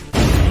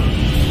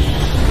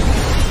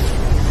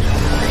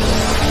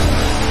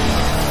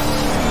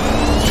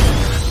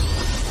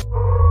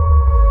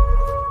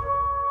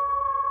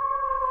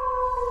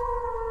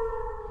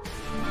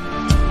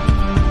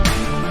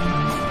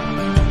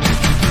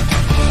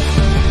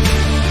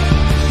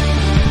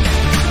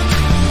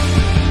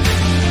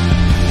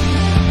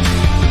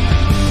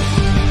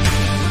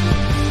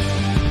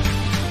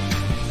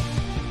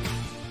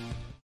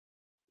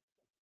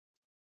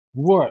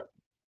What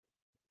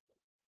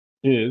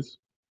is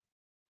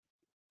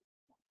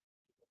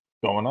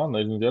going on,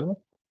 ladies and gentlemen?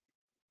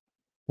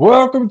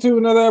 Welcome to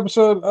another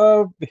episode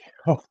of the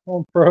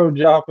Home Pro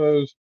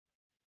Jappos,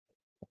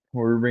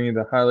 where we bring you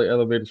the highly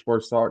elevated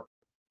sports talk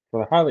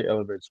for the highly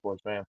elevated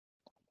sports fan.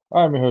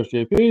 I'm your host,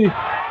 JP,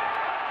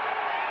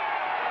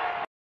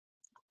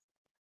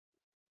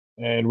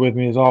 and with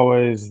me, as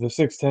always, the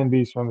 6'10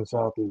 beast from the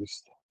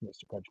Southeast,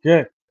 Mr. Country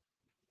K.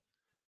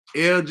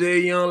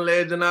 LJ Young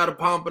Legend out of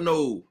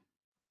Pompano.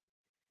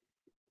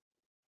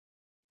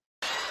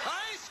 I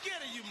ain't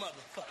scared of you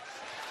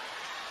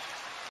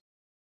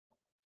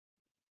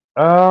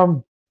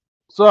motherfuckers.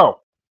 So,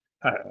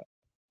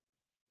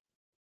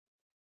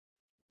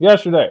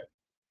 yesterday,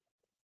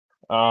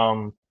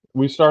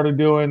 we started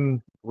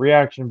doing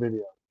reaction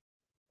video,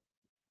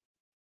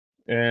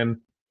 and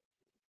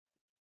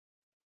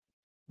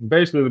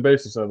basically the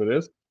basis of it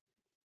is,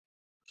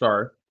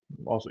 sorry,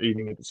 I'm also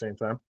eating at the same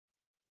time.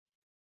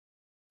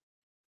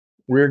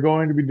 We're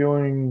going to be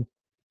doing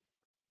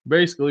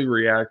basically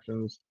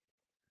reactions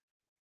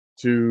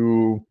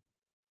to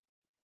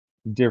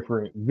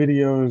different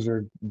videos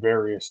or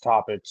various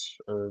topics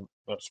or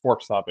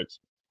sports topics.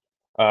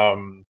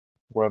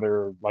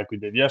 Whether, like we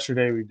did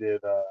yesterday, we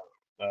did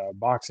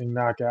boxing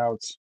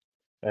knockouts,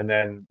 and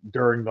then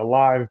during the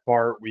live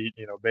part, we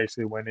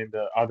basically went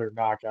into other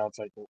knockouts.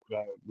 Like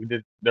we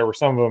did, there were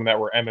some of them that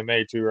were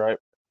MMA too, right?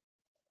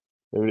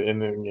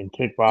 In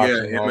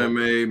kickboxing, Yeah, all that.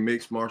 MMA,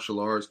 mixed martial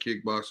arts,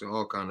 kickboxing,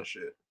 all kind of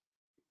shit.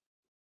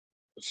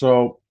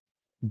 So,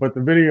 but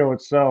the video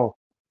itself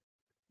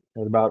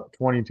is about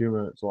 22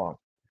 minutes long,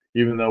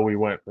 even though we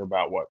went for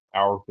about what,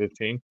 hour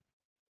 15,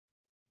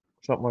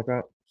 something like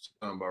that.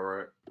 Sound about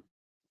right.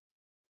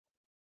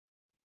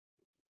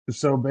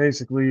 So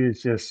basically,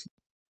 it's just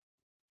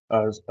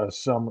a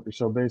summary.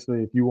 So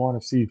basically, if you want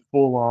to see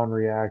full on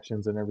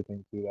reactions and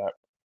everything to that,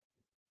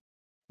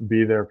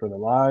 be there for the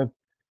live,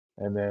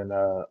 and then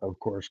of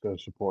course go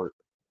support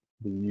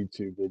the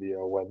YouTube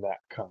video when that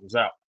comes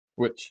out,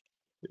 which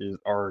is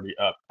already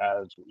up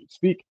as we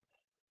speak.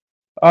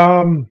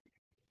 I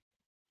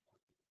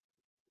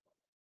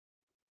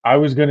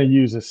was gonna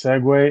use a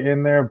segue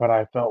in there, but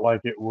I felt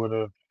like it would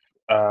have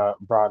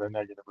brought a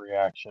negative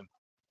reaction.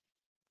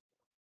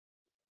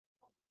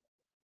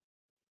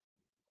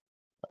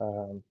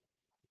 Um,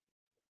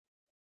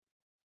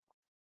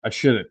 I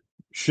shouldn't.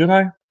 Should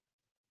I? I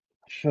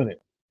shouldn't.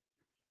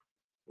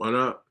 Why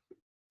not?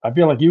 I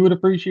feel like you would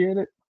appreciate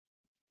it.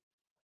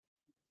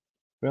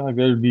 I feel like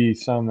there'd be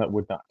some that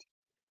would not.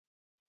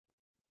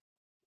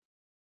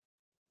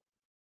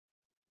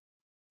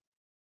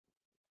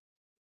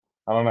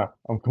 I don't know.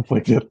 I'm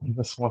conflicted on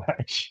this one,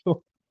 actually.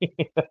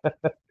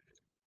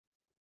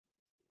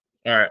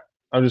 All right.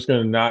 I'm just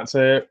gonna not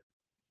say it.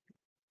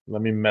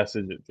 Let me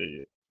message it to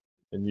you,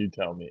 and you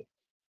tell me.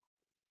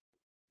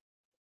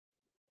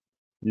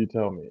 You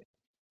tell me.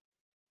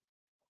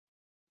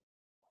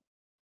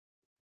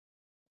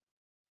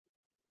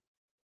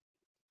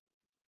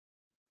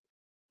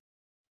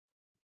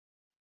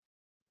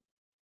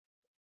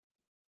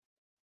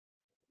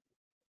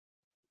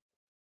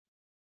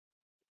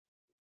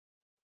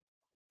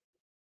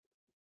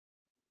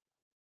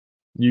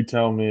 You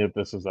tell me if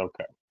this is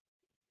okay.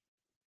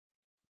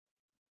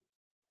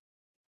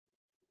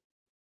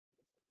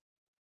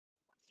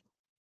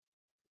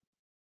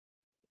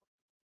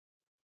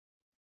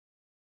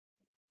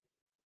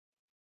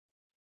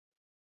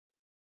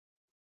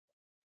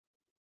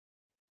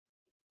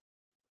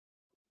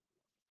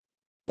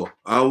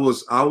 I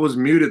was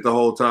muted the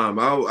whole time.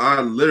 I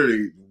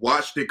literally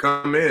watched it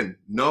come in.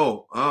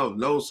 No,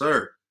 no,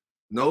 sir.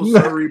 No,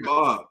 sir,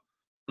 Bob.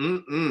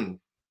 Mm-mm.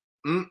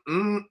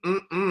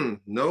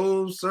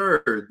 No,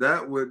 sir.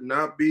 That would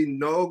not be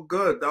no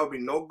good. That would be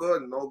no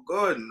good, no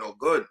good, no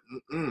good.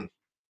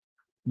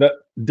 That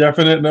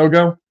definite no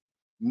go.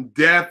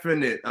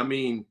 Definite. I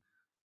mean,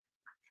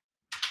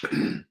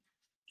 the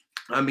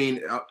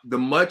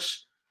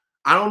much.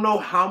 I don't know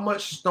how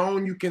much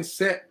stone you can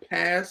set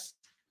past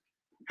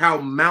how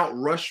Mount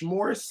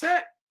Rushmore is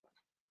set.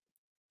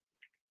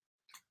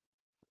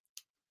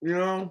 You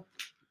know,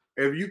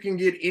 if you can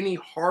get any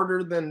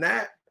harder than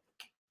that,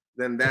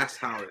 then that's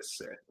how it's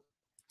set.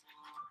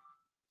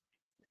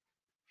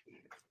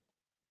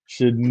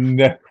 Should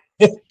never.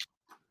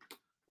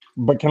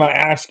 But can I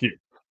ask you,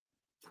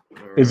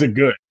 is it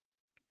good?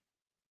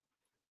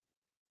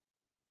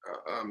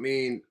 I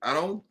mean, I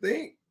don't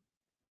think.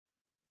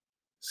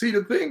 See,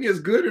 the thing is,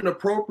 good and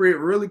appropriate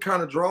really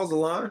kind of draws a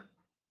line.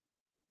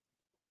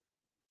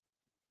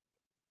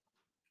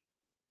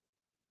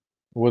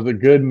 Was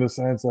it good in the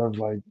sense of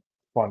like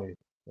funny,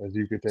 as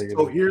you could take it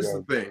So as a here's the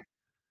joke? thing: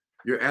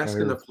 you're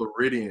asking a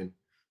Floridian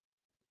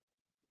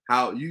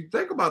how you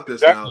think about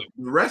this Exactly.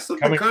 now. The rest of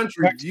the Coming from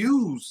country Texas.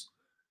 views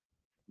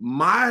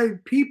my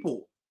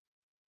people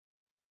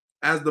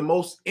as the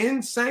most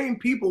insane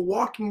people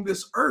walking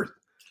this earth.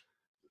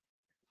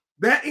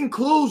 That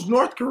includes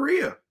North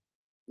Korea.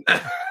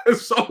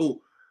 So,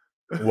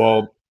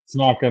 Well, it's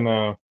not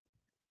gonna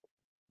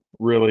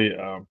really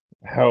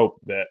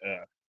help that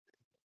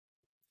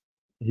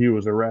he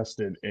was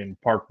arrested in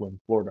Parkland,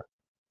 Florida.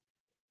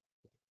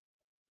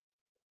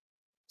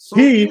 So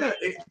yeah,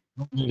 Ladies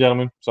and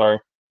gentlemen, sorry.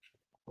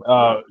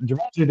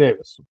 Javante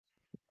Davis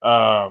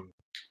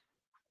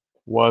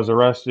was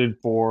arrested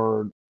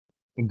for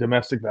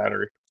domestic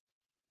battery.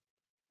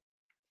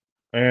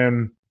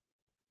 And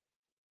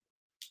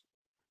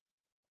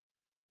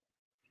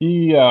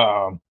he,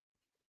 the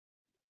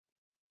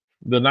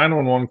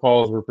 911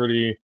 calls were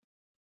pretty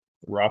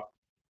rough.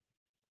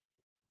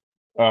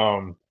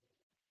 Um,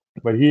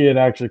 but he had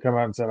actually come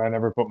out and said, "I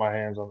never put my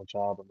hands on the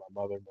child of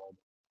my mother, nor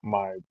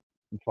my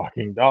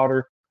fucking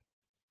daughter.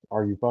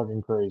 Are you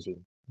fucking crazy?"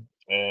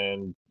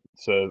 And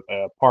so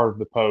part of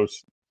the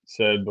post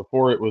said,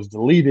 "Before it was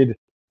deleted,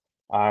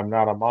 I'm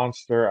not a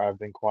monster. I've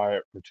been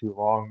quiet for too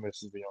long.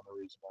 This is the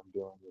only reason I'm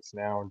doing this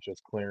now and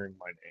just clearing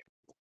my name."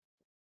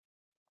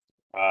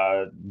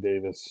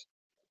 Davis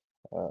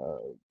uh,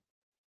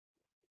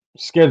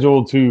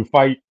 scheduled to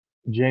fight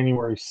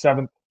January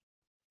 7th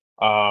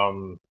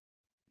um,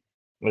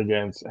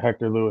 against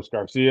Hector Luis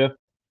Garcia.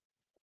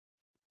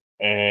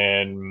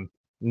 And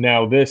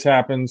now this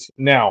happens.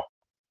 Now,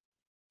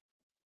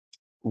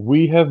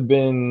 we have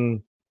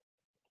been,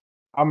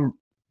 I'm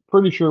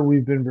pretty sure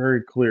we've been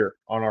very clear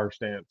on our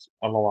stance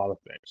on a lot of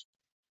things.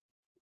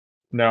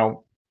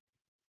 Now,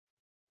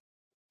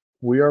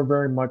 we are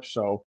very much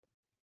so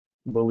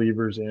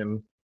believers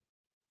in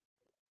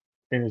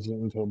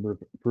innocent until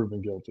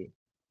proven guilty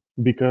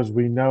because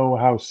we know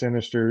how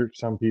sinister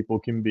some people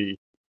can be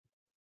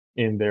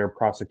in their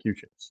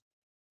prosecutions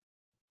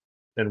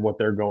and what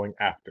they're going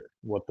after,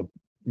 what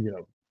you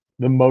know,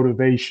 the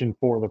motivation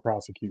for the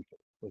prosecution,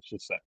 let's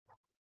just say.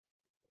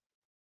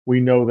 We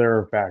know there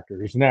are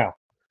factors. Now,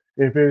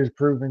 if it is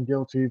proven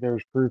guilty,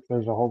 there's proof,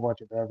 there's a whole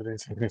bunch of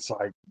evidence, and it's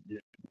like,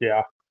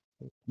 yeah,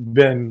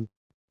 then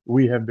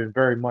we have been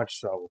very much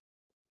so,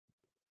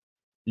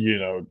 you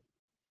know,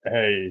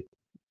 hey,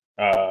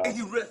 And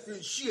you rest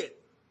in shit.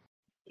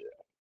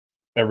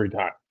 every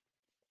time.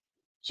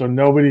 So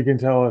nobody can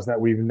tell us that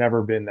we've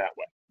never been that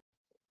way.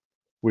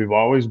 We've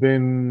always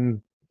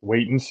been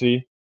wait and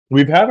see.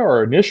 We've had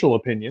our initial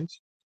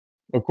opinions.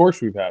 Of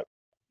course we've had.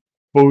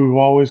 But we've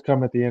always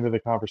come at the end of the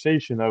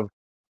conversation of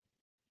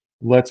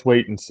let's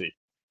wait and see.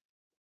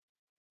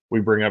 We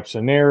bring up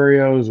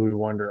scenarios. We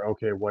wonder,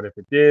 okay, what if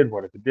it did?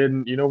 What if it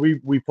didn't? You know,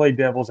 we play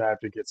devil's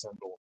advocate. Some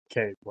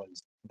K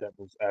plays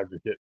devil's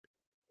advocate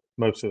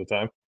most of the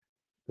time.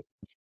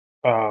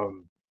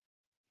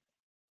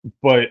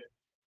 But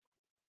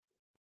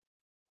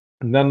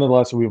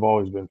nonetheless, we've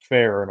always been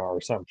fair in our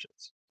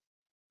assumptions.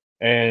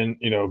 And,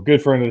 you know,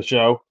 good friend of the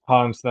show,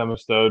 Hans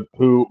Themistode,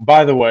 who,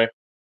 by the way,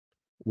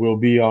 will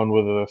be on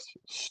with us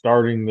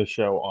starting the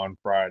show on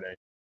Friday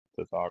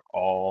to talk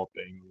all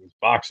things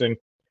boxing,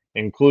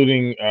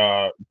 including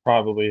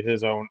probably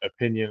his own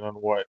opinion on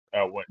what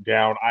went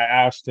down. I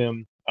asked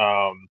him,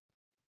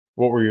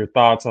 what were your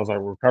thoughts? I was like,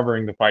 we're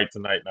covering the fight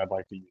tonight, and I'd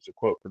like to use a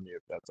quote from you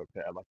if that's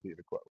okay. I'd like to use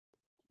a quote.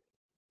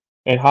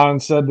 And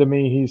Hans said to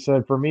me, he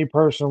said, "For me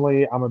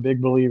personally, I'm a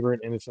big believer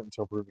in innocent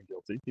until proven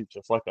guilty." He's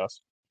just like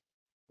us.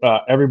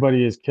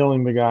 Everybody is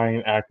killing the guy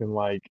and acting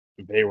like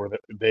they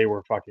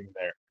were fucking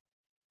there.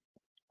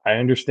 I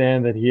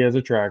understand that he has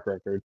a track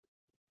record,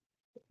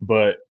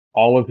 but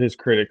all of his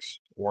critics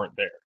weren't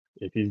there.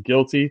 If he's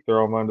guilty,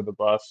 throw him under the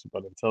bus.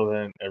 But until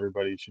then,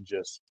 everybody should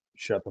just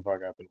shut the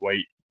fuck up and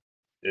wait.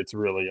 It's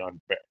really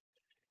unfair.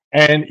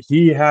 And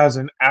he has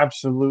an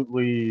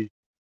absolutely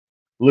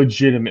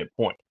legitimate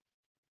point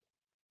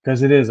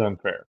because it is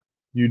unfair.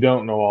 You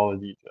don't know all the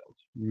details.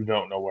 You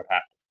don't know what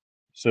happened.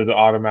 So to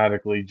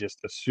automatically just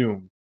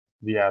assume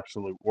the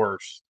absolute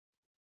worst.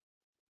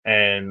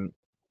 And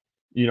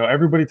you know,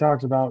 everybody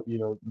talks about, you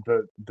know,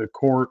 the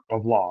court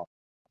of law,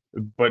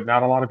 but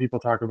not a lot of people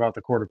talk about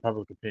the court of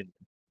public opinion.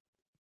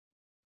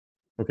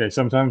 Okay,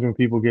 sometimes when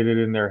people get it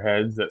in their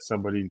heads that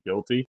somebody's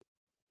guilty,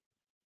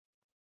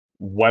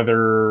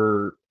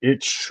 whether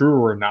it's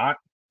true or not,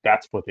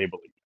 that's what they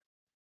believe.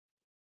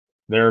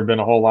 There have been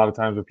a whole lot of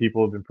times where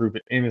people have been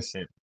proven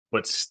innocent,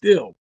 but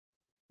still,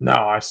 no,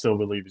 I still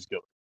believe he's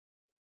guilty.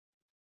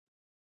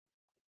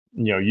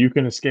 You know, you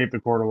can escape the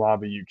court of law,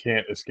 but you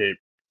can't escape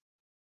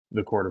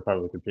the court of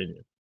public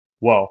opinion.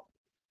 Well,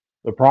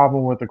 the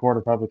problem with the court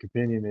of public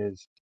opinion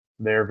is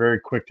they're very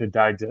quick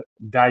to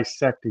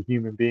dissect a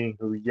human being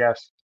who,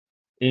 yes,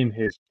 in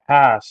his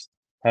past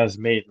has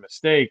made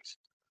mistakes,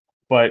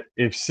 but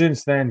if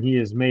since then he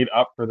has made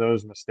up for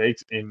those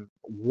mistakes in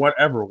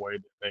whatever way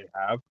that they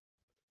have,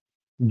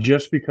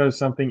 just because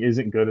something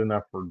isn't good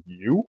enough for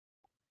you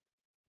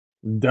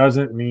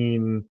doesn't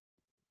mean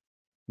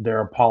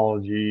their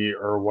apology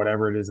or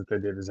whatever it is that they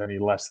did is any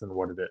less than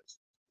what it is.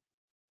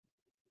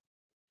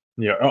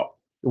 Yeah. Oh,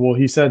 well,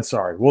 he said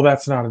sorry. Well,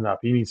 that's not enough.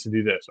 He needs to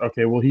do this.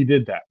 Okay. Well, he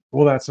did that.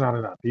 Well, that's not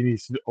enough. He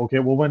needs to. Okay.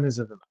 Well, when is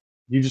it enough?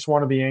 You just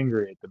want to be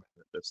angry at the man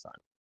at this time.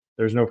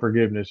 There's no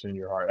forgiveness in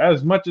your heart.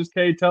 As much as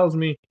Kay tells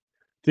me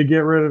to get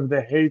rid of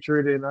the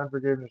hatred and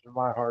unforgiveness in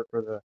my heart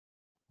for the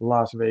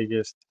Las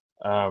Vegas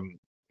um,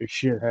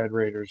 shithead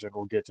Raiders, and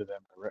we'll get to them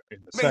in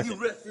a May you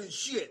second. rest in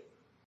shit.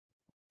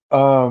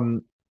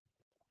 Um,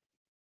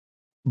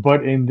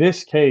 But in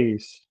this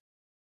case,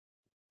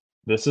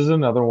 this is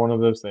another one of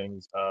those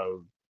things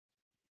of,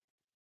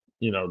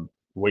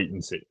 wait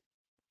and see.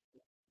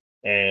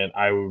 And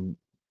I would,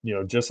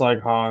 just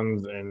like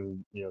Hans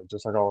and,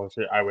 just like all this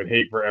shit, I would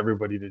hate for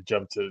everybody to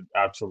jump to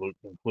absolute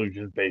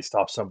conclusions based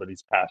off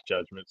somebody's past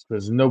judgments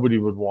because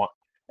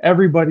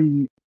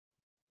everybody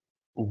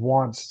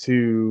wants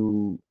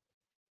to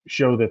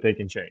show that they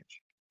can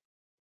change.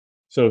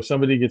 So if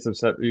somebody gets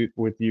upset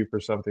with you for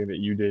something that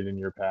you did in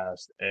your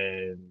past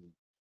and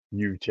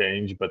you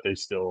change, but they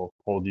still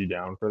hold you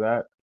down for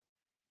that,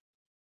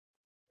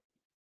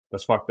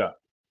 that's fucked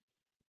up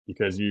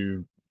because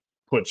you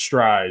put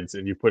strides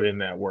and you put in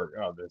that work.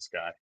 Oh, this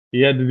guy.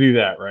 He had to do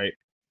that, right?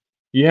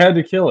 You had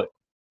to kill it.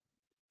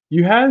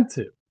 You had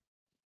to.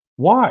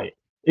 Why?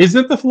 Is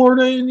it the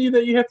Florida in you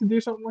that you have to do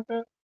something like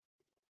that?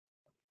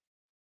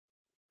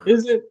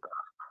 Is it?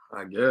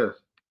 I guess.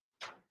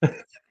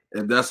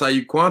 If that's how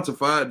you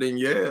quantify it, then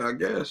yeah, I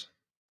guess.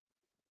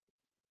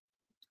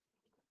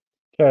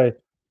 Okay.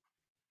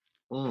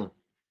 Mm.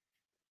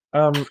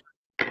 Um,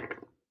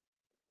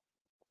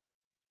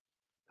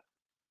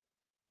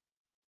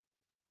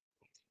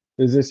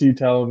 is this you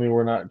telling me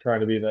we're not trying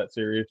to be that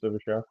serious of a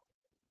show?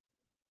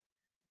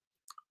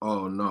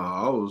 Oh no,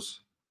 I was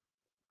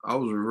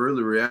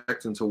really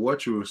reacting to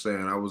what you were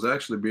saying. I was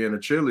actually being a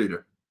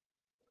cheerleader.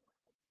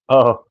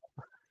 Oh,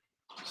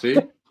 See?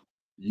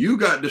 You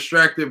got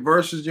distracted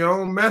versus your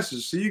own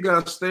message. See, you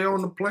gotta stay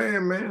on the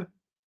plan, man.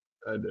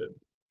 I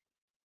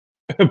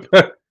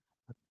did.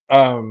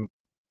 um,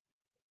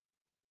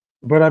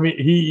 but I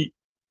mean,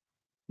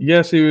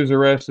 yes, he was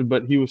arrested,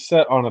 but he was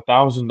set on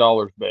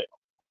 $1,000 bail.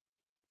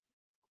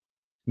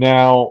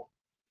 Now,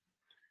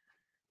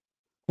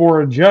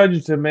 for a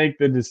judge to make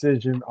the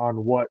decision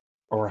on what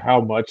or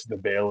how much the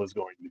bail is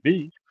going to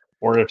be,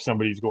 or if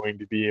somebody's going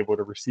to be able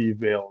to receive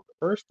bail in the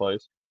first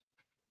place,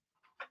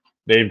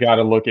 they've got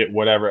to look at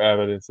whatever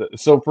evidence.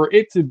 So for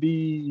it to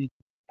be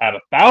at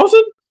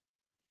 1,000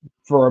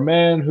 for a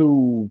man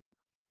who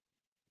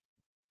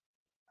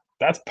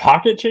that's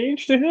pocket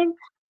change to him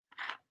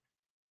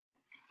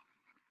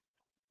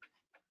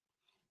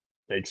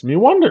makes me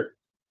wonder.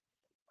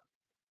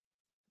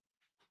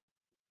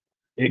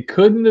 It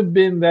couldn't have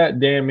been that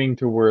damning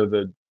to where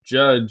the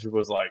judge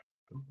was like,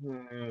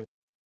 "Hmm."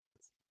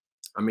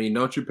 I mean,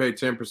 don't you pay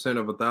 10%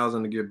 of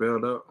 1,000 to get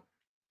bailed out?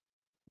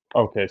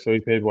 Okay, so he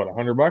paid what,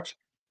 $100?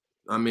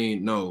 I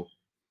mean, no,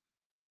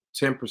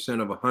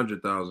 10% of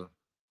 100,000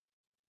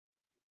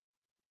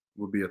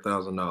 would be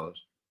 $1,000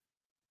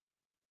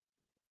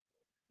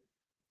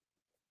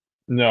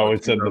 No, or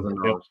it ten said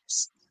thousand dollars.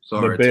 the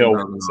Sorry, ten bail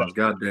thousand was set. dollars.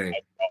 God dang,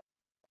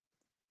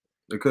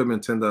 it could have been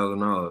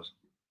 $10,000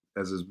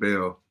 as his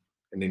bail,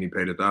 and then he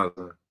paid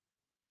 1,000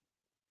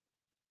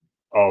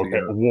 Oh, to okay.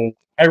 get out. Well,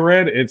 I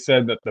read it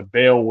said that the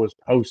bail was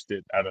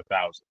posted at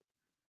 1,000.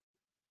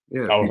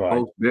 Yeah, I was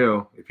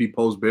like, if he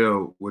posts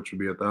bail, which would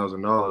be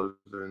 $1,000,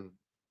 then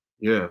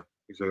yeah,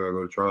 he still gotta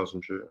go to trial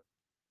some shit.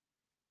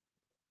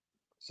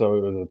 so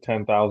it was a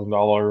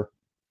 $10,000.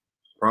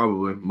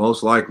 Probably,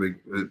 most likely,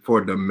 for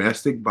a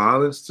domestic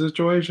violence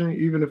situation,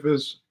 even if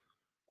it's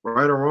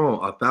right or wrong,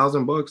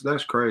 $1,000,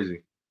 that's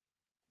crazy.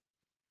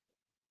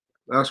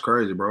 That's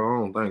crazy, bro. I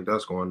don't think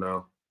that's going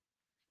down.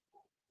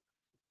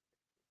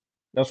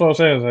 That's what I'm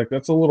saying. It's like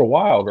that's a little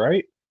wild,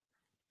 right?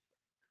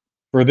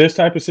 For this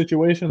type of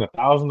situation,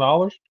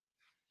 $1,000,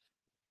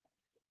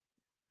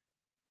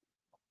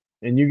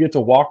 and you get to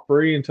walk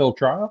free until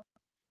trial.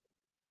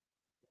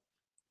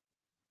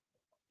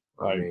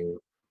 I Like, mean,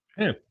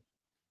 man,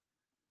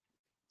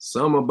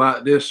 some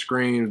about this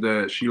screams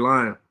that she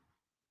lying,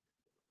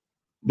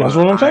 that's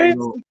but what I'm I saying. ain't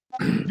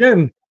gonna.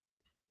 Again,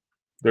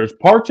 there's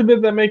parts of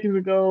it that make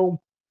it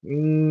go,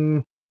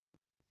 mm,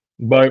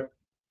 but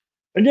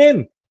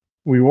again,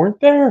 we weren't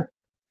there.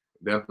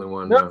 Definitely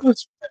one None now. of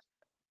us,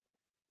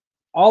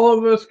 all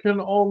of us can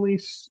only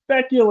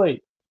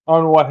speculate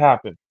on what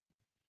happened.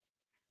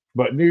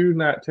 But do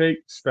not take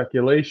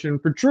speculation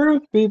for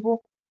truth,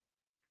 people.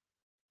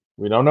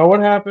 We don't know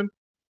what happened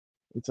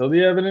until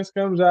the evidence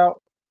comes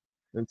out,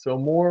 until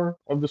more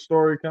of the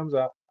story comes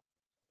out.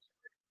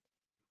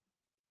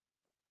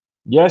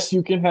 Yes,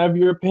 you can have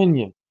your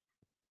opinion,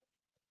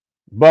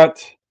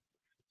 but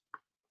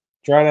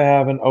try to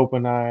have an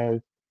open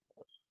eye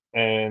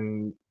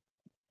and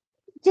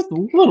just a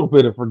little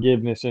bit of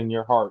forgiveness in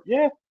your heart.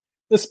 Yeah,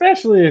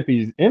 especially if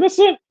he's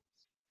innocent.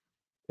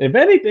 If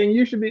anything,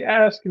 you should be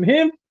asking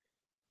him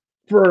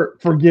for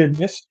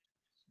forgiveness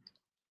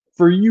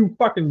for you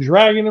fucking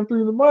dragging him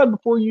through the mud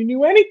before you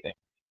knew anything.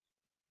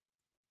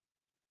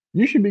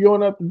 You should be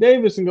going up to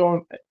Davis and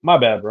going, "My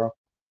bad, bro.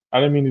 I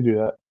didn't mean to do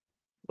that."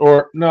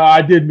 Or, "No,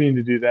 I did mean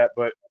to do that,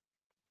 but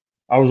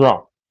I was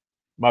wrong.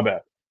 My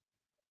bad."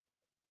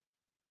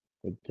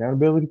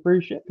 Accountability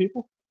free shit,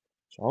 people.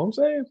 That's all I'm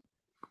saying.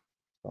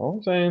 That's all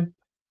I'm saying.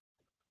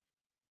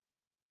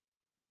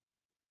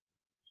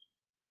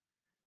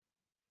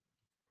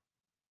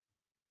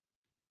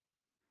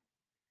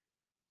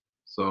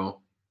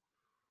 So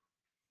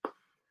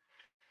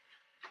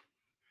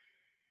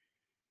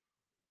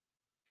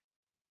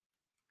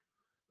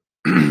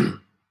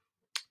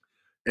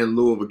in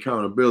lieu of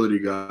accountability,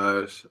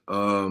 guys,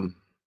 I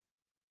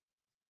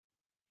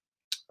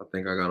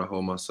think I gotta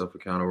hold myself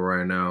accountable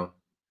right now.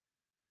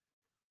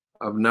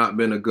 I've not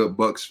been a good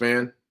Bucks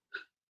fan.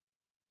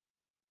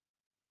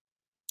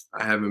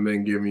 I haven't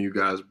been giving you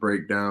guys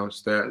breakdown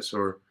stats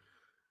or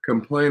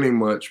complaining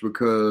much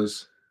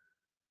because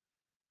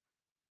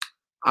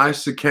I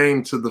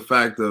succumbed to the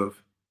fact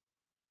of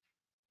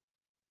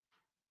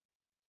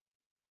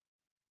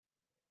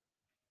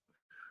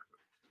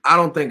I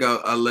don't think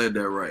I led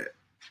that right.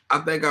 I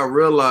think I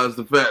realized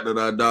the fact that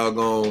I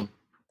doggone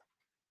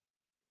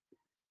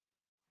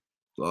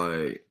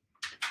like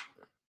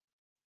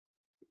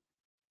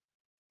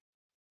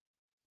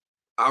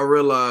I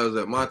realized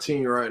that my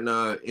team right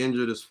now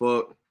injured as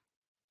fuck,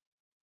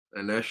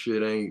 and that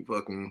shit ain't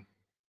going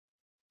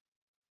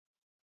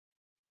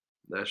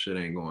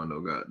no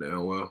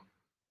goddamn well.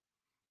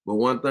 But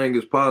one thing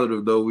is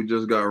positive though, we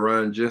just got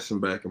Ryan Jensen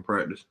back in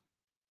practice.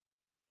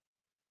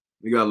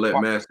 We gotta let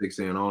Mastix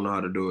in. I don't know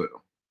how to do it.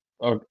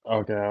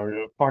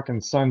 Okay.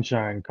 Fucking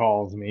sunshine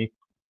calls me,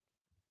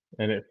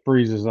 and it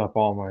freezes up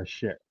all my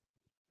shit.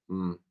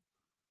 Mm.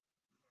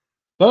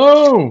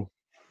 Boom!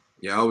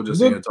 Yeah, I was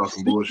just here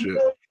talking bullshit.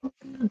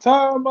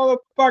 Entire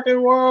motherfucking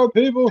world,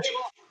 people.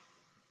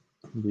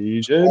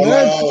 DJ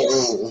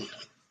Ned.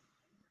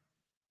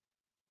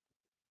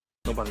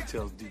 Nobody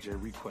tells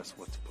DJ Request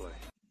what to play.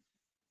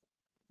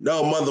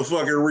 No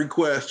motherfucking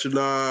request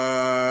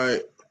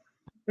tonight.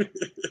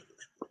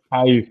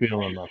 How you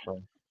feeling, my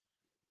friend?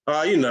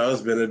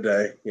 It's been a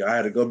day. I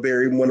had to go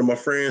bury one of my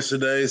friends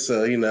today,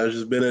 so it's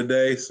just been a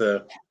day.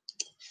 So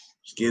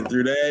just getting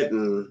through that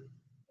and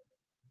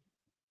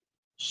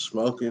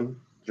smoking,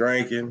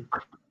 drinking,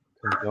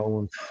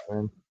 Condolences,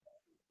 man.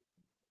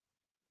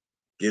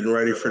 getting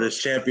ready for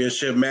this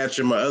championship match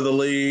in my other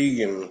league,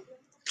 and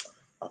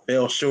I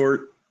fell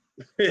short.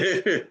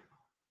 It's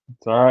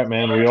all right,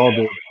 man. We all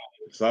do.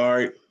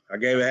 Sorry, I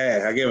gave it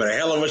a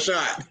hell of a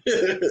shot.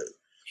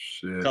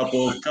 Shit.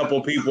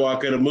 Couple people I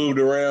could have moved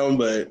around,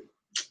 but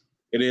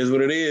it is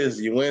what it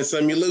is. You win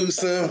some, you lose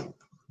some.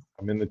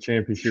 I'm in the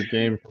championship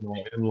game for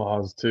my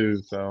in-laws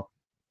too, so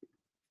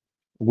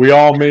we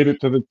all made it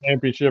to the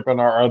championship in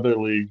our other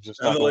league.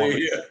 Just not the one.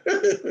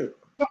 Yeah.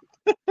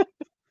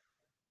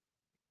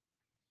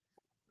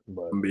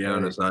 But, To be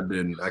honest, I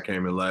didn't. I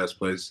came in last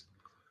place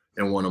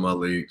in one of my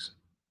leagues.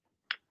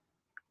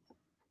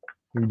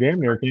 You damn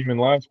near came in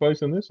last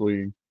place in this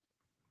league.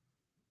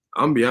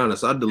 I'm gonna be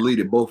honest, I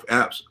deleted both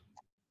apps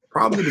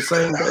probably the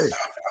same day.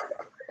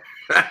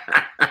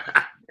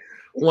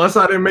 Once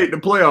I didn't make the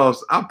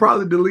playoffs, I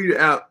probably deleted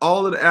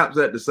all of the apps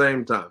at the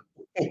same time.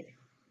 He's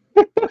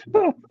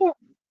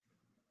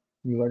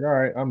like, all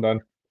right, I'm done.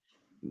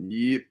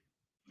 Yep.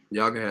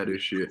 Y'all can have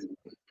this shit.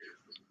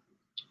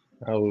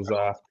 That was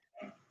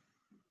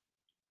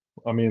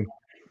I mean,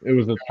 it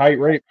was a tight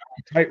race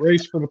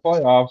for the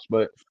playoffs,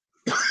 but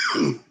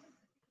it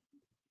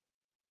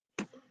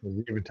was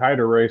an even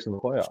tighter race in the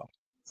playoffs.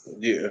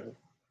 Yeah.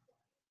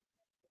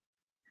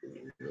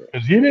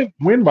 Because you didn't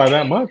win by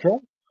that much,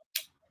 right?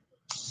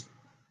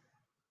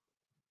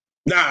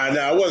 Nah,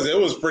 it wasn't.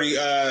 It was pretty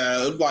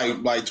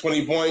like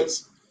 20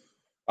 points.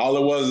 All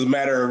it was a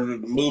matter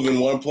of moving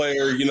one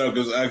player,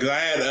 because I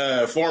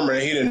had Foreman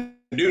and he didn't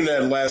do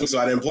nothing last week, so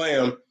I didn't play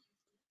him.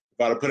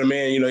 If I'd have put him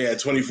in, he had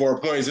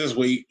 24 points this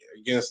week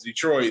against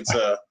Detroit.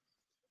 So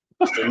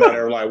it's a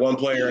matter of like one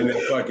player, and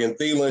then fucking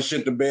Thielen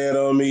shit the bed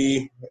on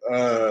me.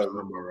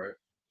 Right.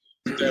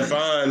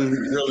 Stephon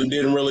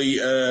didn't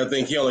I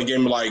think he only gave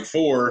me like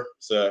 4.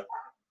 So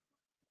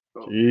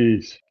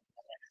Jeez.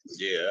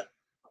 Yeah.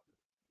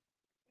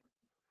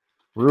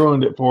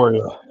 Ruined it for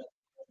you.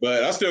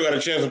 But I still got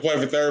a chance to play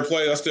for third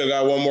place. I still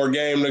got one more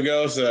game to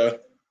go, so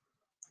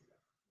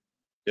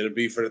it'll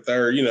be for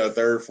the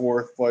third,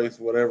 fourth place,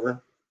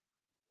 whatever.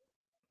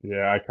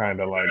 Yeah, I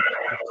kind of like.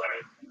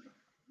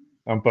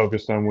 I'm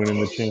focused on winning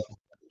the championship.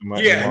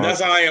 Yeah,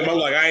 that's how I am. I'm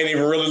like, I ain't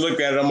even really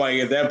looked at it. I'm like,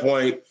 at that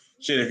point,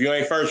 shit, if you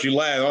ain't first, you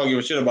last. I don't give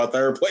a shit about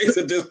third place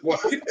at this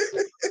point.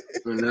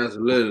 And that's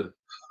little.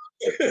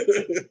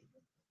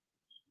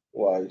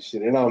 Well,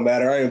 shit, it don't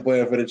matter. I ain't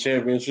playing for the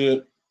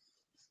championship.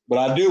 But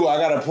I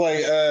got to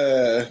play,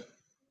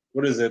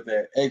 what is it,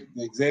 that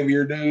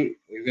Xavier dude?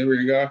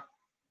 Xavier guy?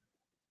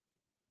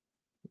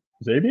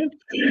 Xavier?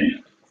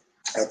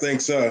 I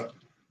think so.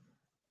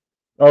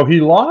 Oh,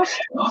 he lost?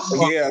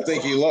 Yeah, I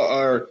think he lost.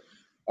 Or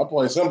I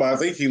played somebody. I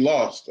think he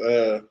lost.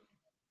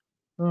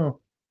 Oh.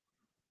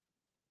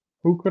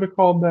 Who could have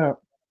called that?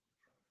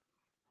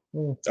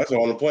 Oh. That's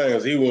all I'm playing.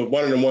 He was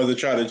one of the ones that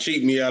tried to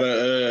cheat me out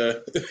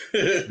of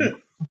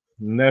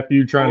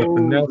nephew trying to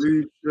finesse.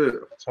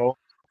 So.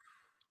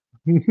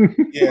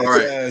 Yeah, all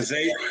right.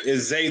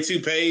 Is Zay too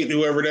paid?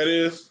 Whoever that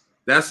is.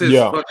 That's his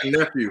fucking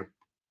nephew.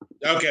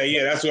 Okay,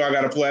 yeah, that's who I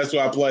got to play. That's who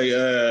I play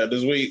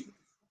this week.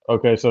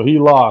 Okay, so he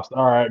lost.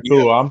 All right,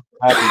 cool. Yeah. I'm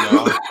happy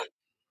now.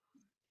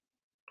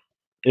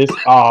 It's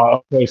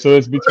okay. So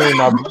it's between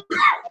my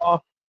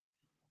brother-in-law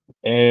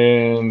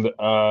and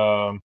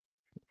or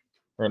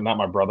not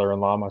my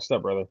brother-in-law, my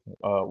stepbrother,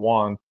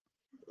 Juan.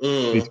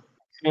 Between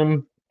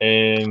him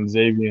and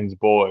Xavier's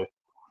boy.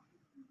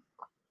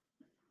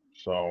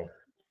 So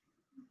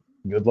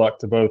good luck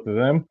to both of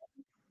them.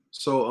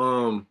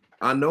 So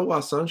I know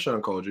why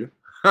Sunshine called you.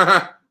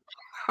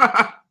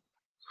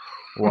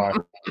 Why?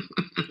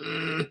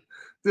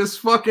 This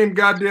fucking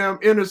goddamn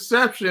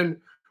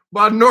interception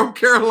by North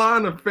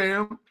Carolina,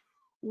 fam.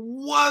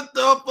 What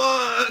the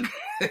fuck?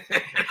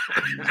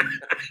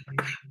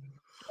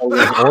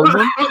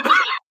 Oregon?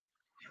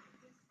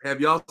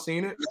 Have y'all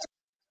seen it?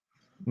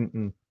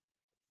 Mm-mm.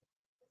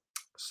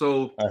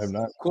 So I have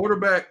not.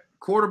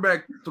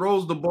 Quarterback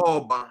throws the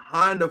ball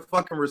behind the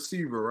fucking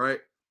receiver, right?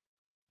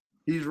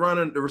 He's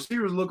running. The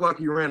receivers look like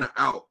he ran it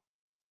out.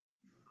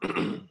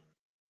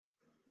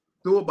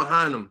 Threw it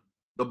behind him.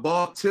 The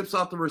ball tips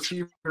off the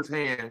receiver's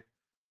hand,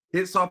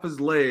 hits off his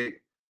leg,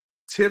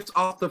 tips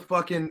off the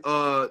fucking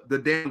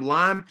the damn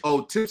line.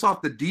 Oh, tips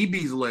off the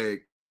DB's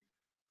leg.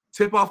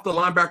 Tip off the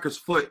linebacker's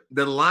foot.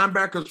 The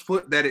linebacker's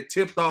foot that it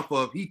tipped off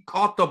of, he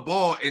caught the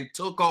ball and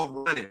took off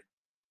running.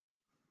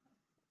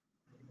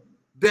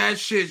 That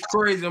shit's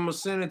crazy. I'm gonna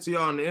send it to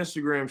y'all on the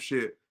Instagram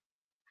shit.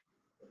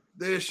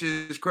 This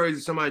shit is crazy.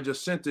 Somebody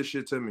just sent this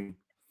shit to me.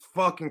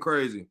 Fucking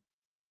crazy.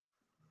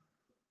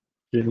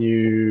 Can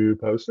you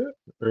post it?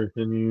 Or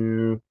can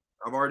you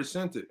I've already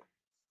sent it.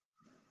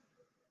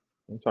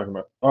 I'm talking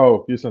about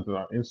you sent it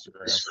on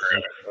Instagram.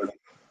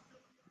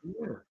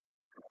 Yeah.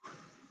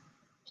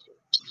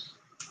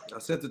 I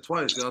sent it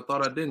twice. Y'all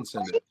thought I didn't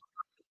send it.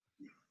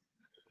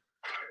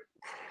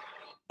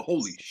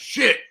 Holy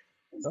shit.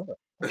 Well,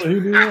 he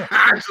do that.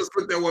 I just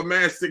looked at what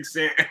Mastic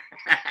sent.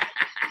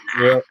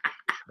 Yeah.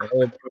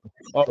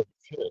 Oh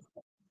shit.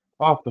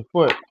 Off the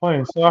foot,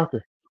 playing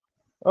soccer.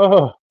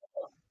 Oh,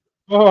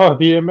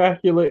 the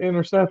immaculate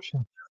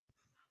interception.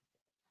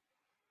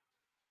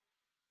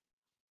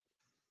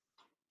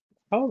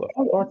 How the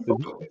fuck did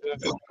you do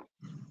that?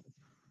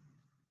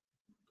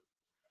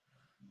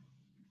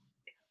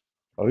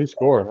 Oh, he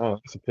scored, huh?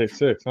 It's a pick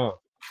six, huh?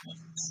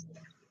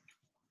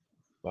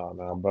 Oh,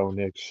 no, Bo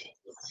Nix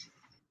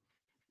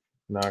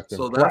knocked him.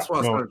 So that's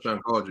why No, Sunshine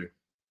called you.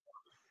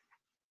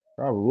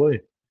 probably.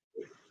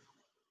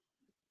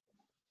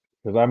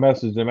 Because I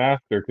messaged him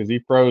after because he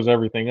froze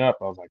everything up.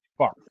 I was like,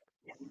 fuck.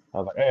 I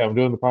was like, hey, I'm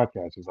doing the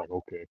podcast. He's like,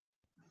 okay.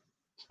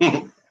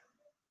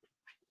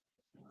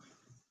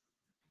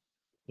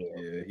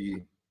 Yeah,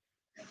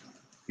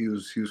 he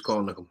was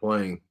calling to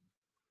complain.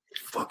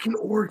 Fucking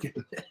Oregon.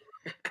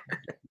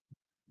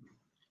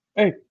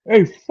 Hey,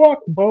 fuck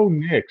Bo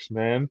Nix,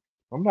 man.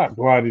 I'm not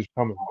glad he's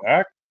coming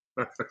back.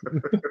 We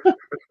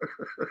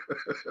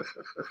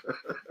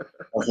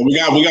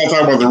got to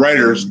talk about the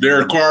Raiders.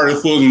 Derek Carr,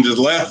 this fool just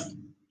left.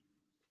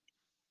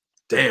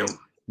 Damn.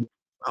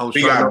 I was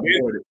He trying got to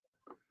avoid it.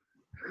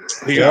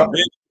 He got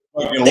big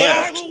fucking They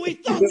left. are what we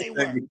thought they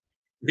were.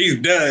 He's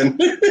done.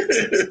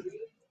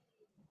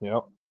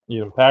 Yep.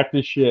 You packed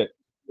his shit.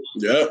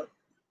 Yep.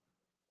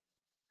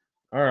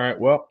 All right,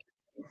 well.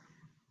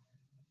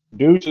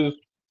 Deuces.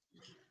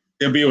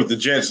 He'll be with the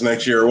Jets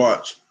next year.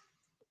 Watch.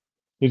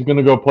 He's going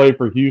to go play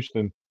for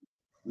Houston.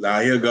 Nah,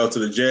 he'll go to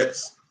the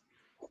Jets.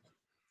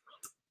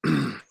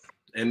 And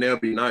they'll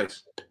be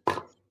nice.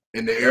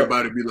 And then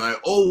everybody be like,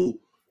 oh,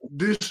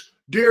 this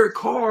Derek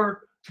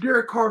Carr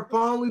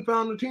finally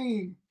found the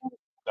team.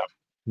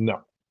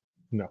 No.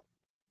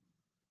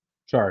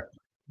 Sorry.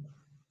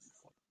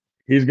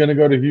 He's going to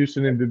go to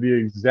Houston and do the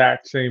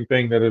exact same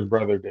thing that his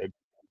brother did.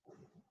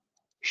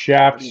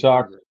 Shaft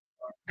sucks.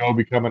 Go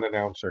become an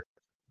announcer.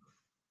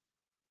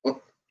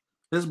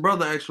 His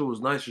brother actually was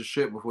nice as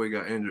shit before he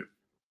got injured.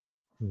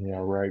 Yeah,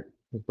 right.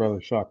 His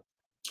brother sucked.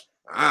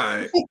 All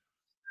right.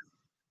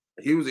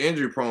 He was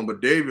injury prone,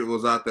 but David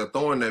was out there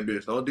throwing that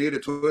bitch. Don't did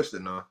it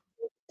twisted now.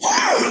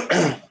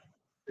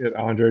 He had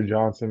Andre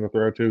Johnson to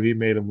throw to. He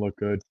made him look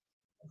good.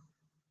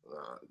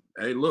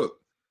 Hey, look.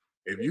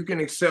 If you can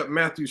accept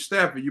Matthew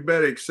Stafford, you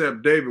better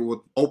accept David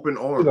with open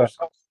arms.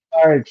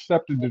 I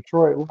accepted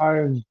Detroit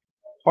Lions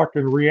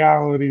fucking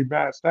reality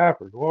Matt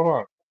Stafford. Hold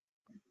on.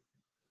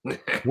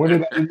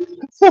 When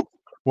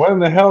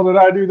the hell did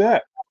I do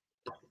that?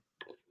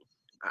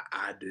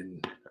 I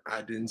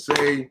didn't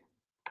say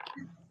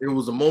it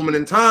was a moment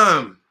in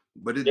time,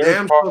 but it Derek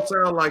damn Carr,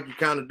 sure sound like you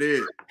kind of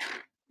did.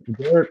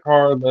 Derek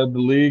Carr led the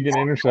league in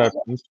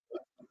interceptions.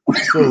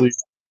 Still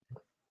leads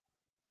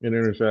in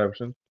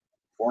interceptions.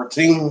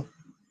 14.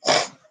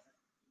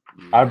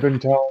 I've been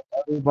telling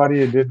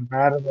everybody it didn't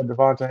matter that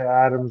Devontae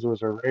Adams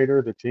was a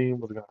Raider. The team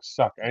was going to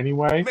suck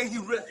anyway. Make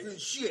you rest in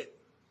shit.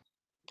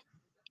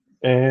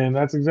 And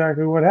that's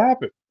exactly what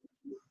happened.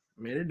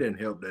 I mean, it didn't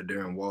help that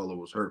Darren Waller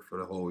was hurt for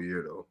the whole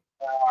year, though.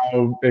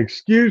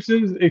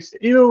 Excuses.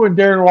 Even when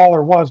Darren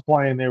Waller was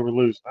playing, they were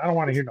losing. I don't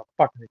want to hear no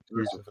fucking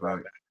excuses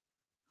about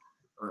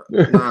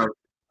that. Nah.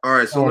 All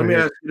right, so let me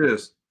ask you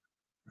this.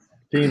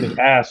 Team is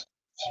ass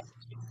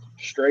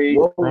straight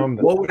from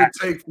the What would it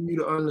take for you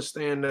to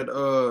understand that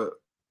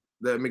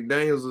that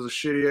McDaniels is a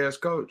shitty ass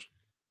coach?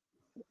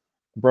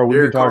 Bro,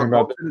 we've been talking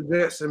about to the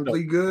Jets and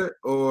be good,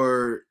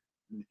 or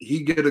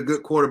he get a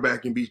good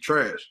quarterback and be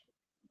trash.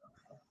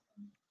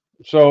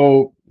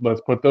 So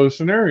let's put those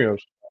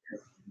scenarios.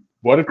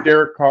 What if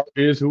Derek Carr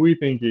is who we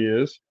think he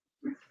is?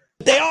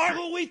 They are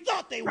who we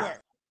thought they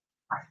were.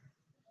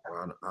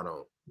 I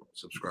don't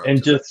subscribe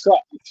And to just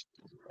sucks.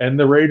 And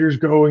the Raiders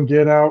go and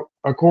get out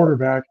a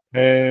quarterback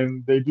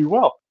and they do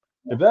well.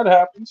 If that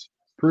happens,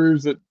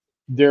 proves that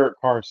Derek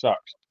Carr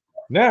sucks.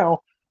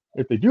 Now,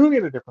 if they do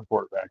get a different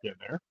quarterback in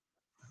there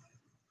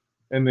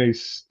and they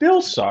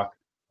still suck,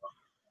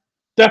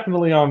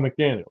 definitely on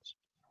McDaniels.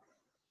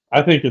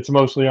 I think it's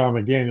mostly on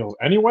McDaniels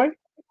anyway.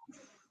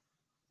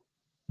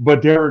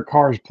 But Derek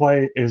Carr's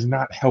play is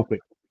not helping.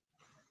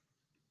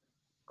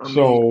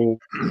 So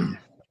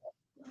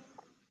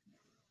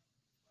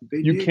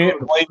you can't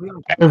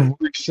blame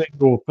every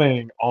single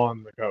thing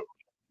on the coach.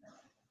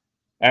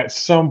 At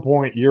some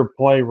point, your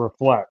play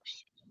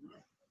reflects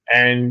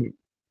and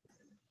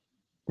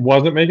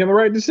wasn't making the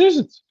right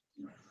decisions.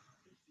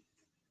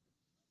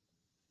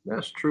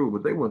 That's true,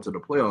 but they went to the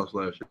playoffs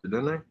last year,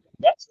 didn't they?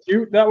 That's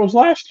cute. That was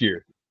last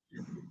year.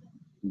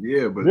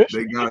 Yeah, but This they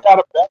year got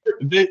a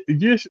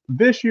better.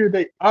 This year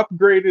they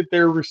upgraded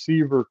their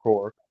receiver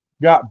core,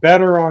 got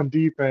better on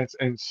defense,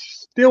 and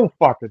still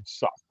fucking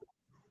suck.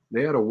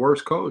 they had a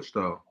worse coach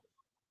though.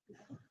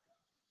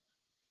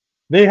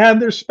 They had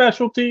their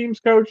special teams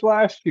coach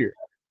last year.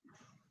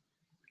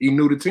 He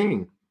knew the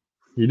team.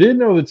 He did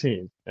know the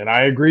team, and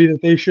I agree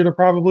that they should have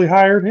probably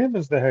hired him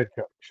as the head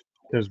coach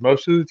because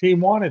most of the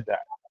team wanted that.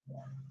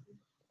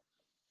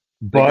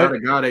 They got But a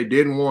guy they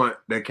didn't want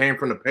that came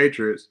from the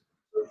Patriots.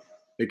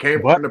 It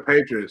came But- from the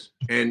Patriots.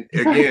 And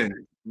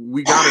again,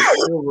 we gotta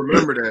still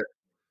remember that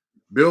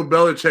Bill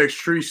Belichick's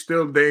tree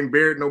still ain't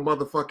bared no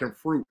motherfucking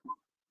fruit.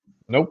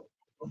 nope.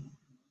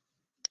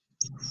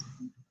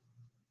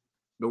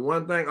 The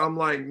one thing I'm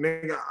like,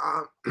 nigga,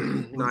 no, I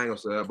ain't gonna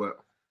say that, but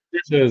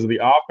It says the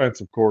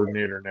offensive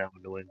coordinator now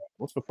in New England.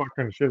 What the fuck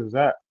kind of shit is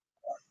that?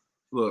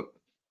 look,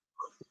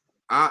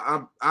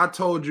 I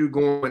told you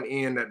going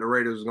in that the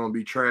Raiders was gonna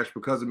be trash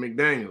because of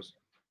McDaniels.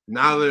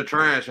 Now they're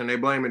trash and they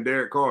blaming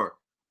Derek Carr.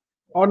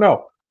 Oh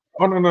no.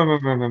 Oh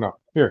no.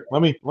 Here,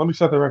 let me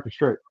set the record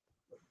straight.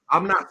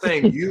 I'm not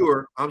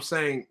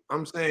saying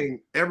I'm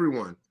saying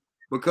everyone.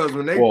 Because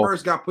when they Well-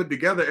 first got put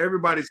together,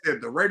 everybody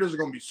said the Raiders are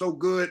gonna be so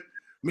good.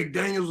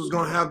 McDaniels was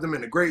gonna have them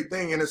in a great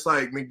thing. And it's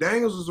like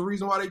McDaniels is the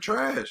reason why they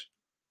trash.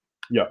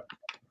 Yeah.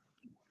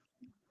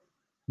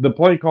 The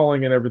play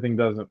calling and everything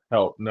doesn't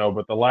help, no,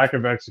 but the lack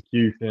of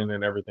execution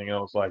and everything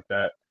else like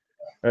that,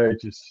 it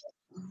just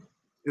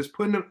It's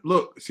putting them.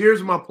 Look,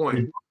 here's my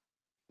point.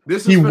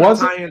 This He is going to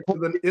wasn't- tie into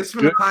the. It's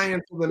going to tie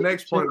into the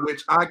next point,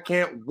 which I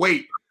can't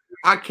wait.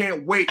 I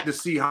can't wait to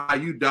see how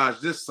you dodge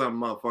this, some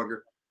motherfucker.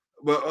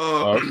 But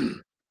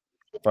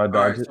if I all right.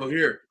 dodge it. So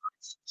here,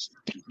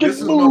 this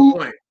is my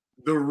point.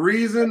 The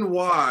reason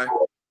why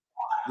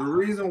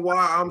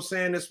I'm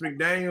saying this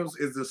McDaniels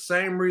is the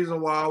same reason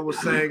why I was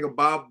saying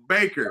about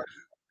Baker.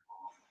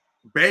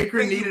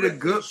 Baker needed a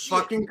good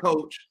fucking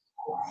coach.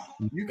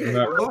 You can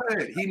go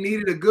ahead. He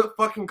needed a good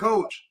fucking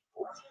coach.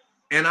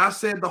 And I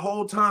said the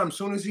whole time, as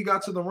soon as he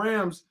got to the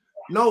Rams,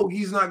 no,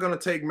 he's not going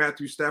to take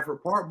Matthew Stafford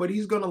apart, but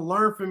he's going to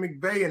learn from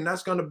McVay, and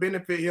that's going to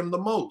benefit him the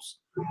most.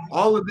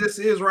 All of this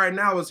is right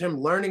now is him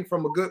learning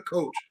from a good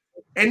coach.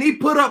 And he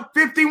put up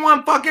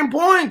 51 fucking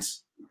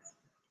points.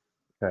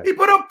 Okay. He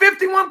put up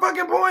 51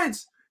 fucking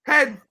points.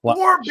 Had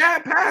 4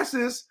 bad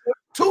passes,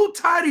 2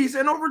 tighties,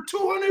 and over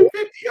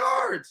 250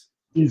 yards.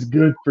 He's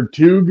good for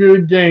 2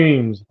 good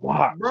games.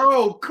 Wow.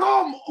 Bro,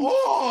 come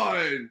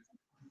on.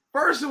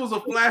 First, it was a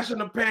flash in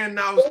the pan.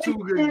 Now it's 2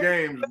 good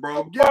games,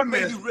 bro. Give him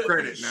some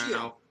credit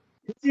now.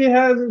 He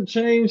hasn't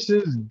changed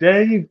since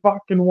day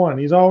fucking one.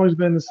 He's always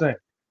been the same.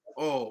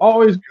 Oh,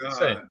 Always been the God.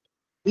 same.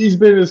 He's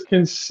been as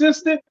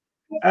consistent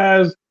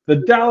as the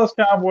Dallas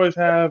Cowboys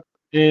have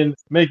in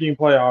making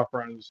playoff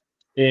runs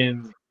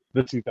in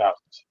the 2000s.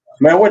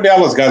 Man, what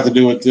Dallas got to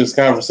do with this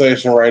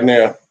conversation right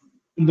now?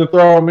 To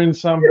throw him in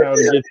somehow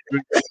to get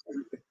to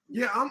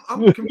Yeah,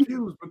 I'm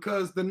confused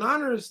because the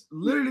Niners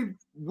literally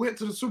went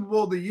to the Super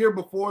Bowl the year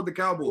before the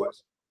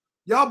Cowboys.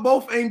 Y'all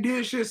both ain't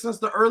did shit since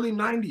the early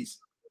 90s.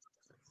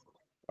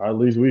 At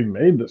least we've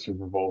made the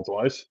Super Bowl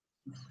twice.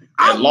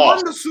 I And won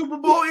lost. the Super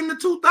Bowl in the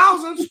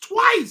 2000s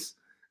twice.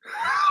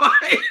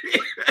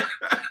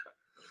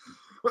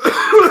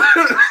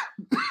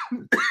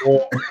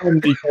 Well, one,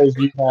 because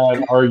you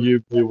had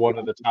arguably one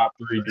of the top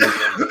 3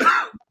 defenses,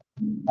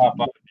 top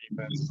 5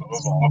 defenses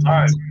of all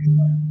time.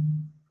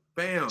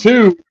 Bam.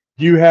 2,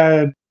 you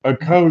had a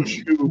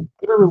coach who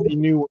literally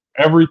knew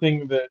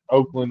everything that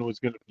Oakland was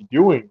going to be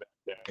doing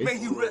that day. May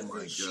he rest Oh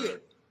my in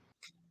shit.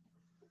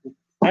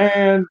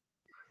 And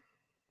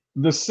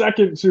the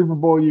second Super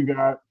Bowl you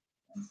got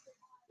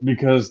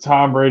because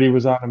Tom Brady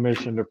was on a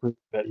mission to prove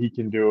that he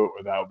can do it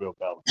without Bill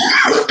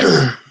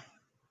Belichick.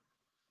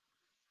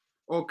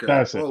 Okay,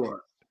 That's it. hold on.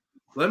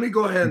 Let me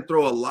go ahead and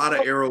throw a lot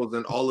of arrows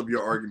in all of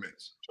your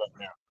arguments.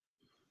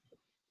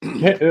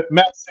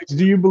 Matt Six,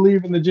 do you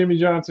believe in the Jimmy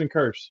Johnson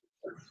curse?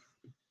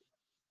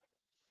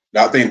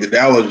 I think the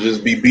Dallas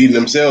just be beating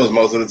themselves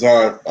most of the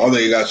time. I don't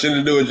think it got shit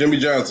to do with Jimmy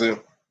Johnson.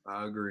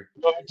 I agree.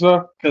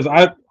 Because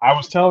I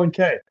was telling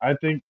Kay, I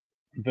think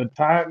the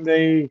time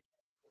they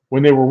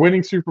when they were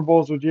winning Super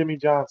Bowls with Jimmy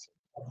Johnson,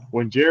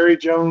 when Jerry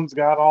Jones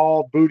got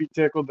all booty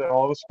tickled and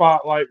all the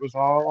spotlight was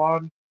all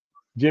on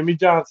Jimmy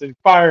Johnson,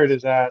 fired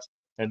his ass,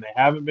 and they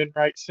haven't been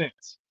right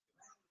since.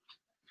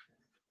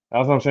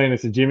 That's what I'm saying.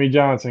 It's a Jimmy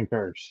Johnson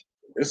curse.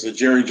 It's a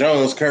Jerry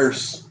Jones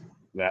curse.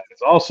 That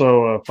is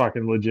also a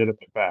fucking legitimate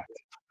fact.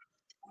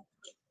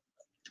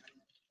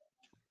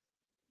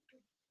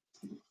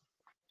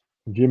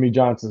 Jimmy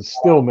Johnson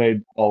still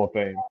made Hall of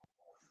Fame.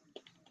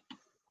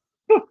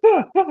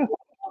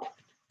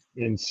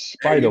 In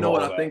spite Hey, you of know all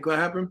what that. I think will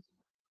happen?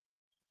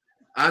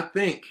 I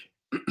think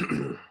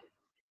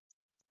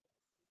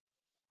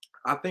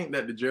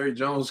that the Jerry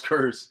Jones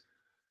curse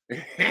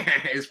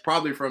is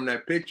probably from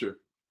that picture.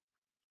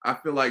 I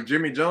feel like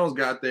Jimmy Jones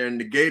got there and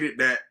negated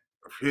that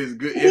his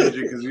good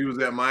energy because he was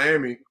at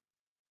Miami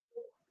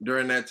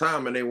during that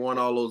time and they won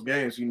all those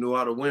games. He knew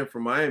how to win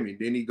for Miami.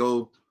 Then he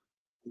go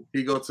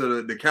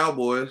to the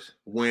Cowboys,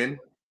 win,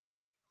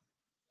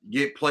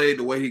 get played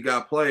the way he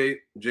got played.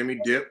 Jimmy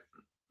dipped,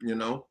 you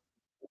know.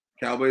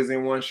 Cowboys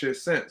ain't won shit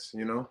since,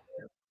 you know.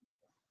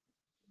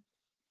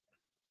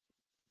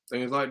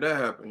 Things like that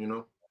happen, you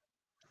know.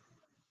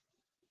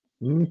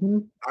 Mm-hmm.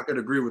 I could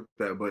agree with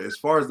that. But as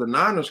far as the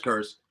Niners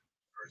curse,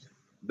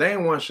 they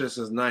ain't won shit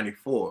since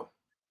 94.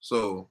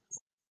 So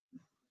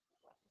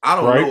I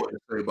don't know what to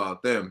say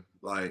about them.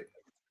 Like,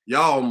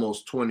 y'all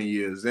almost 20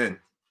 years in.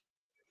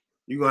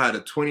 You gonna have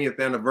the 20th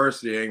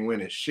anniversary, ain't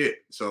winning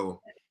shit.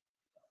 So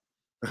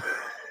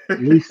At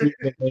least he's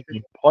been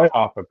making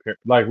playoff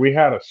appearances. Like we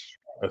had a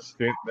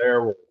stint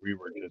there where we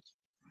were just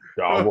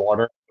dog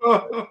water.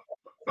 But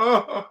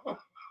in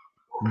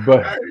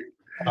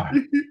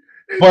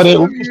but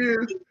 20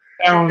 years,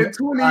 down in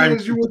 20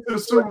 years, you went to the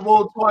Super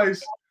Bowl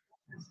twice.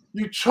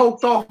 You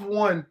choked off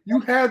one. You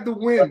had the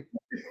win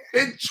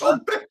and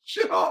choked that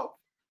shit off.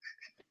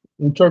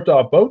 we choked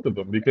off both of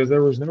them because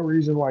there was no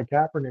reason why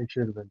Kaepernick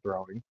should have been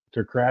throwing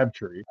to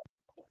Crabtree.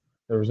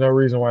 There was no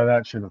reason why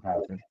that should have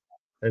happened.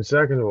 And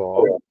second of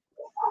all,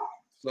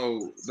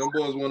 so them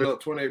boys went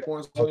up 28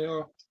 points on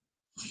y'all.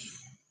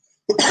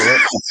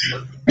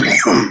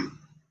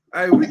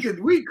 Hey, we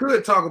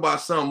could talk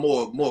about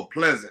something more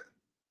pleasant.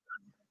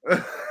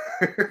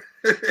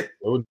 it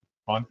was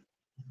fun.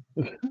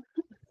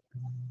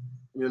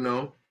 You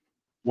know,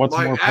 What's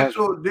like more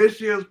actual this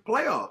year's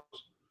playoffs.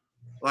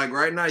 Like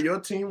right now, your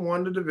team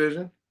won the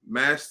division.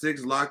 Match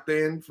 6 locked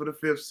in for the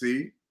 5th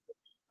seed,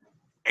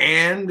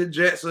 and the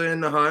Jets are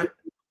in the hunt.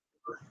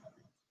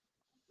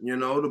 You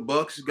know, the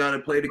Bucks got to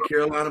play the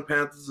Carolina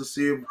Panthers to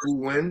see who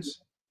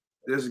wins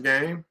this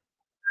game.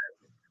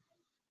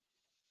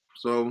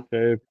 So,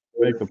 okay,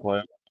 make the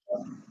playoffs.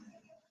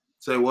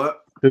 Say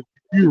what?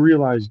 You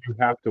realize you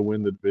have to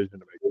win the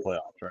division to make the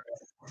playoffs, right?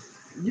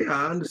 Yeah,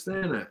 I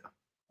understand that.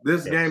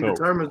 This game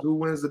determines who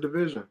wins the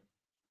division.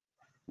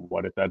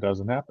 What if that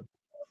doesn't happen?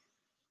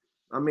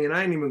 I mean,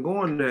 I ain't even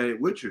going there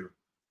with you.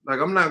 Like,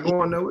 I'm not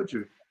going there with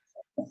you.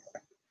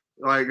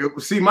 Like,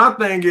 see, my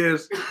thing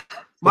is,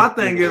 I've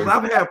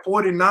had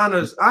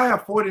 49ers. I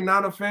have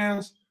 49er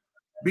fans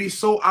be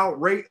so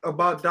outraged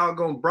about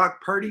doggone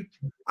Brock Purdy.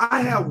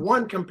 I have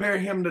one compare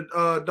him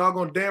to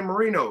doggone Dan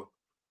Marino.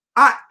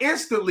 I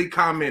instantly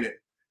commented,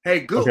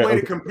 hey, good way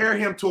to compare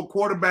him to a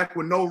quarterback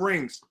with no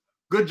rings.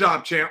 Good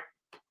job, champ.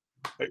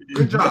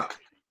 Good job.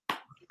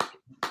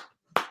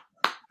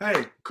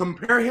 Hey,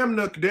 compare him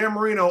to Dan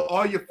Marino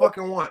all you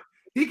fucking want.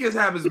 He can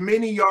have as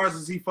many yards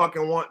as he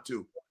fucking want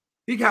to.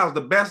 He has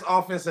the best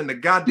offense in the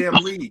goddamn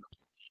league.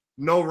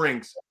 No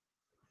rings.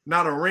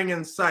 Not a ring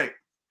in sight.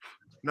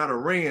 Not a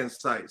ring in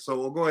sight. So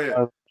we'll go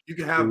ahead. You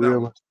can have that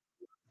one.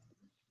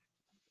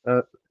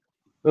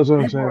 That's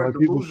what I'm saying. Like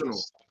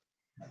delusional.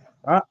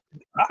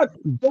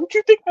 Don't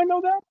you think I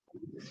know that?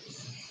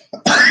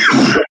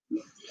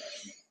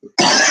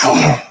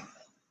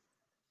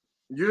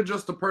 You're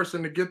just the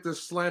person to get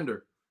this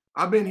slander.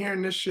 I've been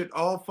hearing this shit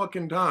all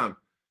fucking time.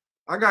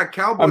 I got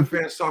Cowboy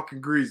fans talking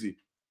greasy.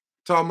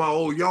 Talking about,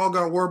 oh, y'all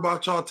got to worry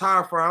about y'all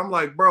tire fire. I'm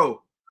like,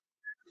 bro,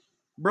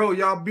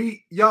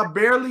 y'all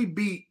barely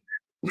beat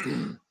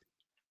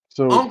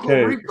Uncle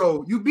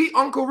Rico. You beat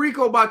Uncle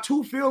Rico by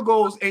 2 field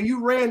goals, and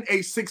you ran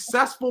a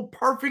successful,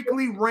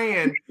 perfectly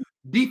ran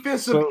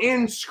defensive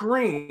end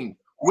screen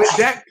with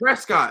Dak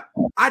Prescott.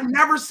 I'd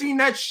never seen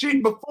that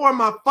shit before in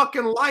my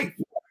fucking life.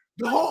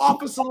 The whole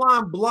offensive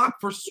line blocked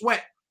for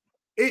Sweat.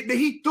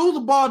 He threw the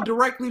ball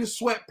directly to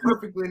Sweat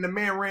perfectly, and the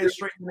man ran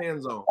straight in the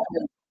end zone.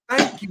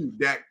 Thank you,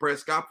 Dak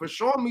Prescott, for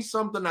showing me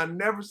something I've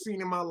never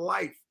seen in my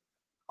life.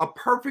 A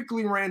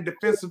perfectly ran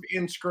defensive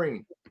end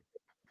screen.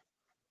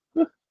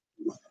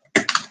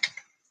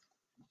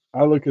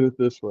 I look at it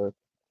this way.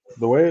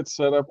 The way it's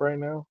set up right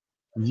now,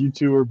 you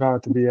two are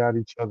about to be at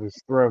each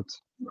other's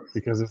throats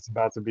because it's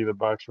about to be the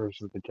Bucs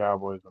versus the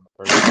Cowboys on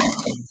the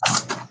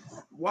first.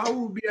 Why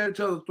would we be at each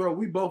other's throat?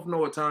 We both know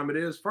what time it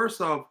is.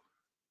 First off,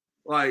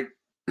 like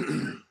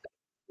we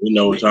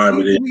know what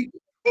time it is.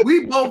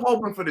 We both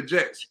hoping for the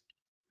Jets.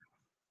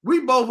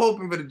 We both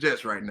hoping for the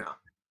Jets right now.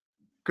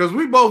 Because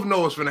we both know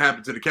what's going to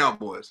happen to the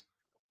Cowboys.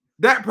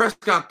 Dak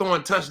Prescott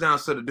throwing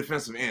touchdowns to the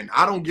defensive end.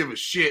 I don't give a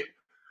shit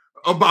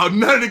about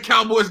none of the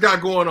Cowboys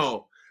got going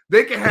on.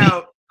 They can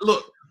have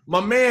look. My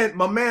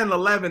man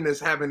 11 is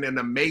having an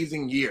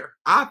amazing year.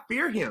 I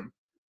fear him,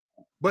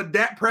 but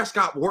Dak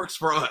Prescott works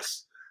for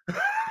us.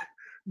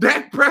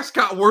 Dak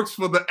Prescott works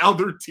for the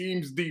other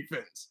team's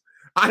defense.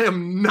 I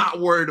am not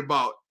worried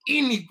about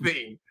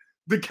anything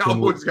the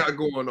Cowboys got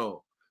going on.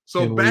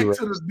 So back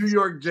to the New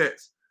York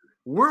Jets.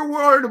 We're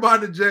worried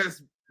about the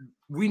Jets.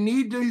 We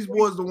need these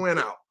boys to win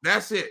out.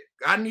 That's it.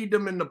 I need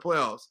them in the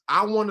playoffs.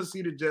 I want to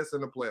see the Jets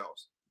in the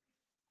playoffs.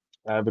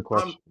 I have a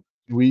question.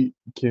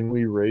 Can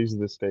we raise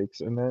the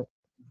stakes in that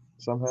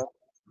somehow?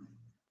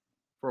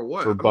 For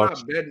what? For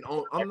Bucks.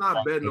 I'm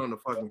not betting on the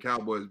fucking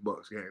Cowboys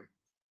Bucks game.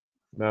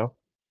 No?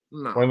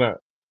 No. Why not?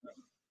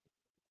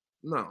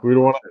 No. We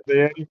don't want to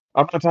say any?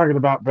 I'm not talking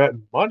about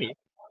betting money.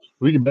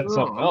 We can bet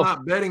something else. I'm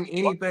not betting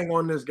anything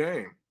on this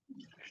game.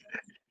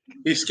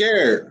 He's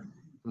scared.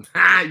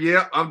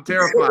 Yeah, I'm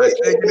terrified.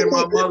 Shaking in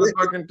my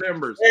motherfucking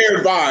timbers.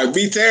 Terrified.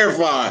 Be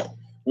terrified.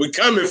 We're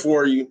coming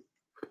for you.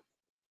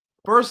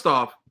 First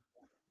off,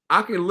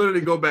 I can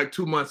literally go back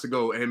 2 months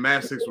ago and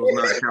Matt Six was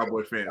not a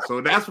Cowboy fan.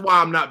 So that's why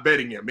I'm not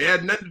betting him. It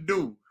had nothing to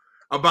do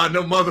about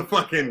no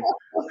motherfucking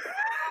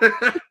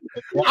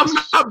I'm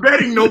not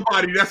betting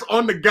nobody that's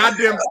on the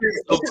goddamn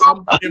field.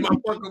 Am I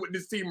fucking with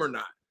this team or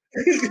not?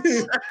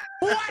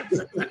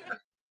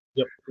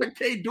 Yep. I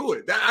can't do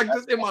it. I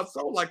just in my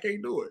soul, I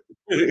can't do it.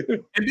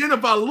 And then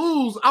if I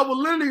lose, I will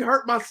literally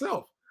hurt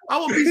myself. I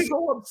will be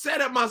so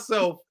upset at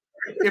myself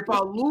if I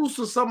lose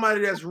to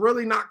somebody that's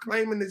really not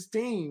claiming this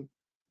team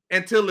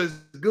until it's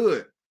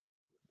good.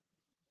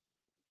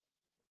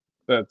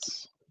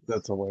 That's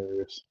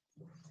hilarious.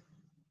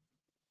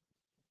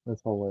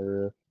 That's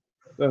hilarious.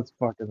 That's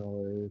fucking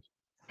hilarious.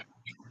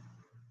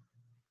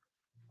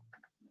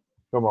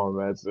 Come on,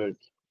 Matt Sick.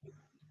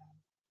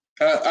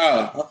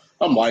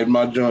 I'm lighting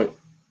my joint.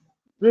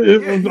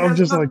 I'm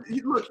just like,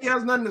 look, he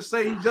has nothing to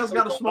say. He just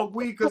got to smoke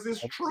weed because it's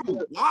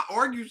true. Why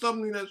argue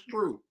something that's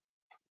true?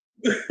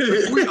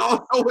 We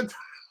all know it's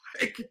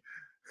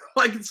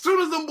like as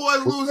soon as them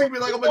boys lose, he'll be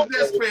like, I'm a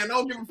Jets fan. I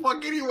don't give a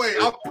fuck anyway.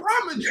 I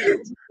promise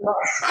you.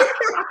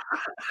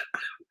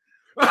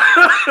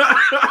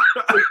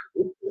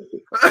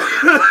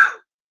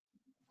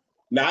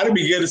 Now it'd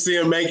be good to see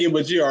him make it,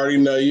 but you already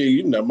know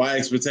you know my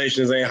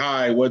expectations ain't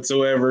high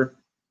whatsoever.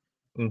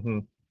 mm-hmm.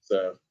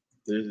 So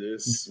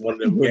this is one of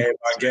them game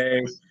by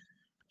game.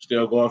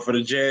 Still going for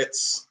the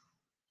Jets.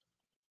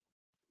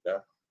 Yeah.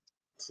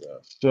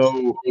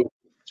 So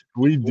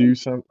we do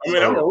something. I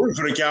mean, I'm gonna root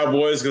for the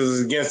Cowboys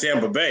because it's against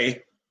Tampa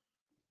Bay.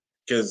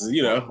 Because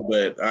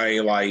but I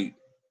ain't like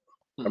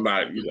I'm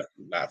not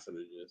not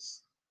finna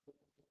just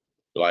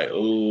like,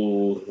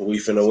 ooh, we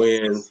finna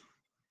win.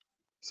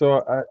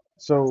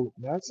 So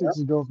Matt Six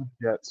is going for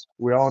the Jets.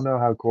 We all know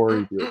how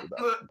Corey feels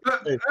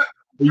about it.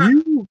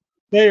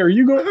 Are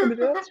you going for the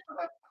Jets?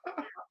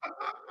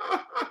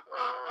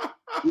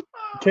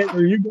 Okay,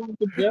 are you going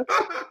for the Jets?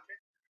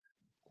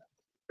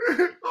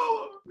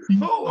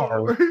 Hold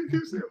on. He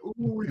said, ooh,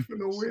 we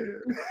finna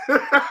win.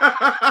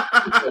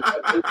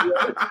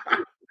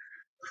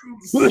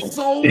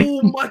 So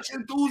much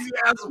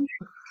enthusiasm.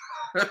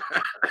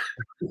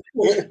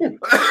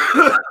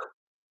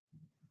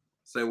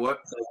 Say what?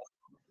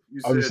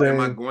 You said, am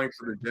I going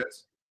for the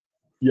Jets?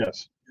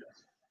 Yes.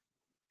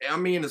 I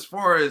mean, as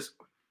far as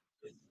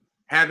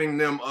having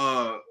them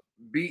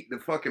beat the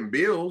fucking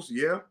Bills,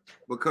 yeah,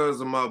 because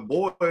my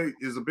boy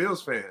is a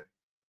Bills fan.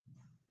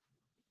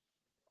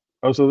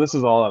 Oh, so this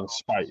is all out of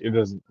spite. It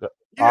doesn't.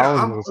 Yeah,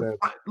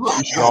 look,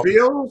 the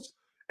Bills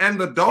and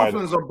the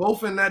Dolphins are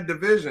both in that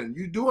division.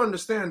 You do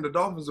understand the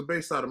Dolphins are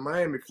based out of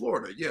Miami,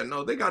 Florida. Yeah,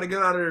 no, they got to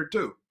get out of there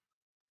too.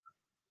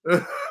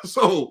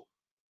 So,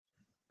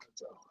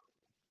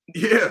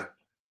 yeah,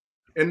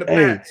 and the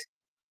Pats.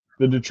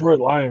 The Detroit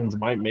Lions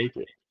might make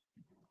it.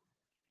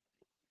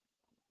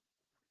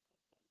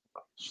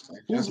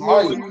 Who's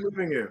you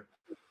living here?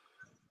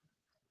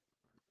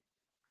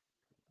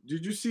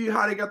 Did you see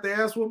how they got their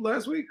ass whooped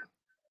last week?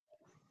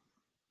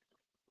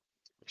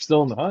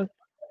 Still in the hunt.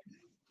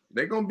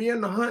 They're gonna be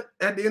in the hunt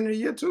at the end of the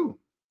year too.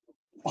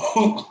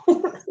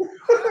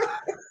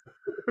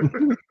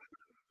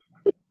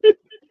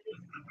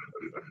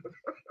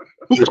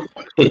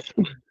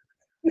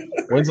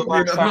 When's the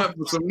last time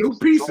for some new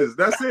pieces?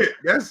 That's it.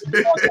 That's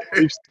it.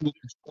 The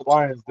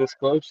Lions this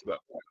close though.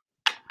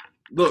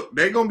 Look,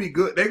 they're gonna be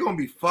good. They're gonna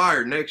be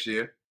fired next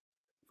year,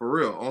 for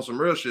real. On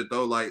some real shit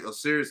though, like a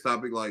serious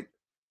topic. Like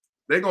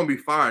they're gonna be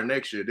fired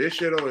next year. This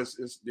shit though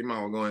is you might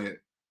want to go ahead.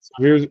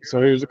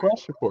 So here's a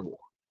question for you: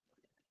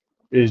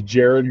 is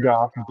Jared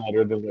Goff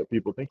better than what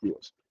people think he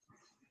is?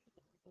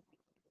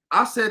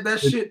 I said that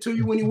shit to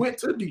you when he went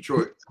to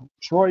Detroit.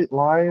 Detroit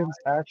Lions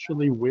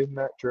actually win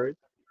that trade?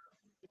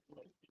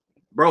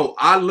 Bro,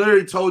 I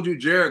literally told you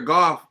Jared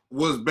Goff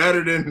was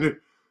better than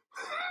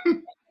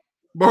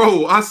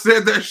Bro, I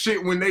said that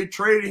shit when they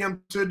traded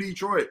him to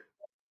Detroit.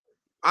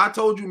 I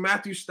told you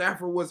Matthew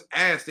Stafford was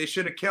ass. They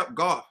should have kept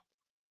Goff.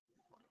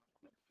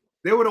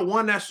 They would have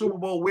won that Super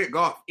Bowl with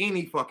Goff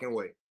any fucking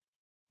way.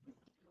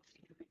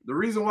 The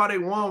reason why they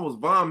won was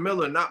Von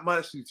Miller, not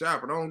Musty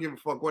Chopper. I don't give a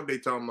fuck what they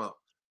talking about.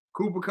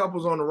 Cooper Kupp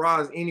was on the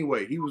rise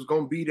anyway. He was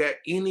gonna be that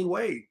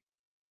anyway.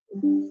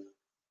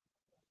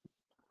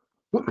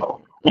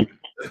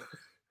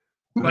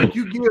 Like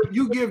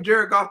you give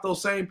Jared Goff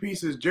those same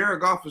pieces,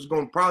 Jared Goff is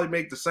gonna probably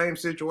make the same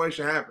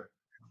situation happen.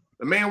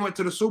 The man went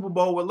to the Super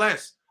Bowl with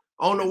less.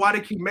 I don't know why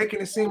they keep making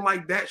it seem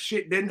like that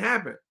shit didn't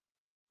happen.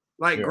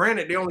 Like,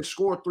 granted, they only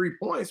scored 3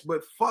 points,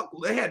 but fuck,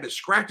 they had to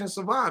scratch and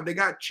survive. They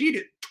got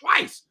cheated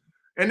twice,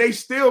 and they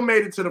still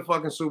made it to the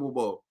fucking Super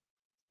Bowl.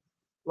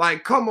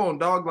 Like, come on,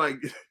 dog. Like,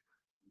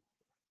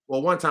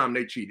 well, one time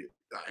they cheated.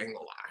 I ain't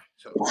gonna lie.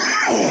 So.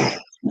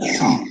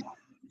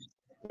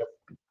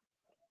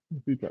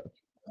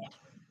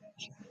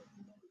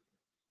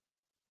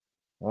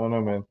 I don't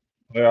know, man.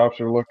 Playoffs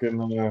are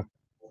looking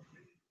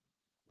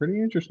pretty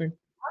interesting.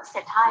 What's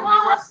the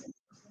time?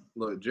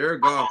 Look,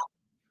 Jared Goff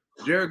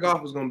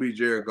is going to be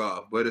Jared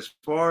Goff. But as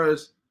far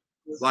as,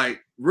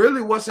 like,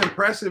 really what's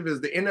impressive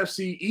is the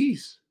NFC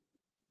East.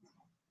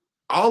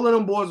 All of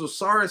them boys were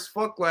sorry as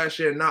fuck last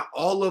year. Not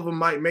all of them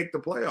might make the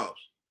playoffs.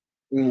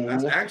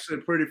 That's actually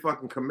pretty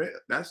fucking commit.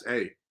 That's,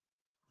 hey,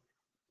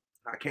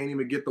 I can't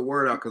even get the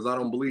word out because I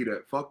don't believe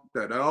that. Fuck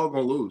that. They're all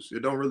going to lose.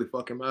 It don't really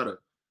fucking matter.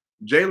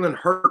 Jalen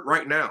hurt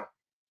right now.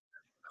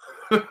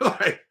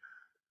 Like,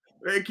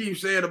 they keep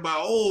saying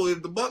about, oh,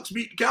 if the Bucs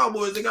beat the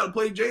Cowboys, they got to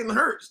play Jalen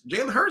Hurts.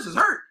 Jalen Hurts is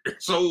hurt.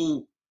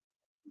 So,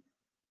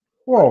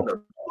 what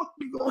the fuck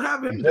we going to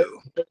have him do?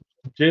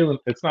 Jalen,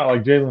 it's not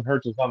like Jalen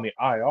Hurts is on the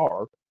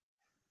IR.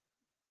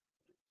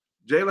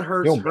 Jalen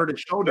Hurts hurt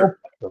his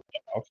shoulder.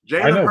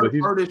 Jalen Hurts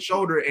hurt his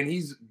shoulder, and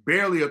he's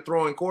barely a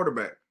throwing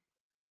quarterback.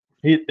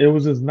 It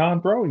was his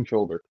non-throwing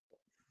shoulder.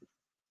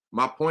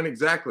 My point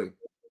exactly.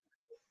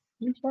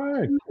 He's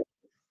fine.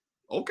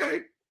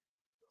 Okay.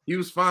 He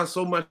was fine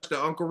so much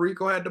that Uncle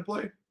Rico had to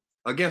play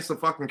against the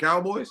fucking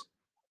Cowboys?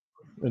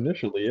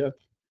 Initially, yeah.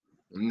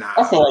 Nah.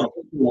 I feel like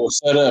people were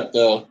set up,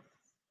 though.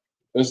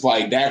 It's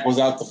like Dak was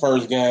out the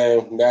first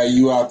game. Now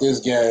you out this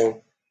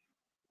game.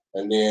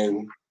 And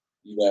then,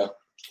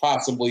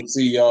 possibly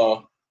see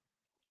him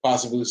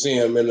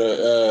in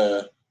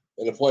the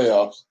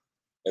playoffs.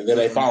 And then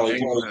they finally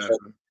play each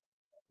other.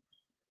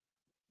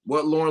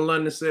 What Lauren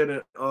London said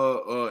in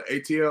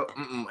ATL,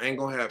 ain't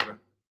gonna happen.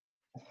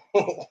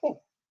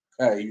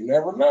 Hey, you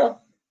never know.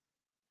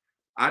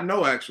 I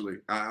know, actually.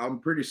 I'm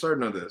pretty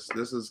certain of this.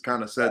 This is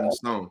kind of set in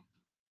stone.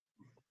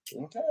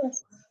 Okay.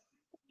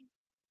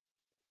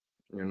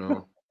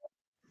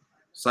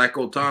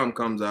 Psycho Tom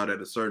comes out at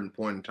a certain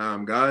point in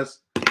time, guys.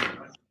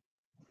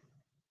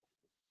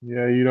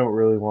 Yeah, you don't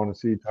really want to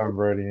see Tom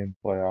Brady in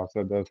playoffs.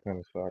 That does kind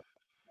of suck.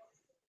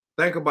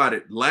 Think about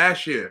it.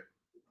 Last year,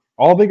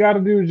 all they got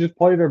to do is just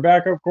play their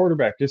backup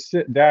quarterback. Just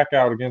sit Dak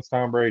out against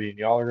Tom Brady, and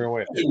y'all are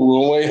going to win. You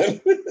will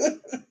win.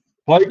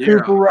 Play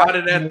Cooper. How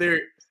did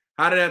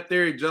that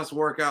theory just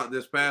work out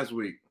this past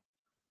week?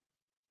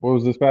 What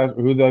was this past?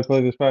 Who did I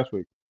play this past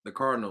week? The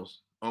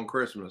Cardinals on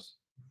Christmas.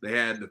 They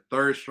had the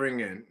third string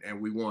in, and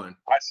we won.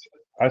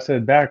 I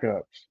said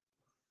backups,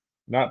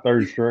 not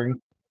third string.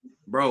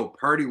 Bro,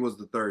 Purdy was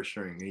the third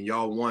string, and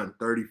y'all won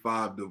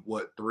 35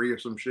 to 3 or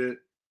some shit?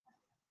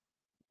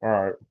 All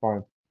right,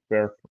 fine.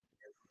 Fair.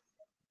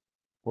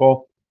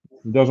 Well,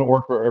 it doesn't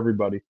work for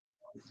everybody.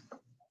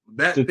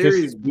 That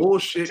theory is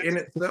bullshit in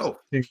itself.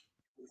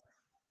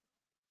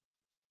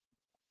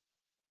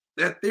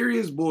 That theory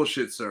is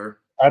bullshit, sir.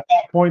 At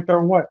that point,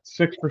 they're what,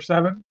 6 for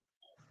 7?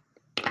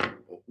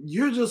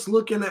 You're just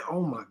looking at,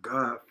 oh my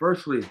God.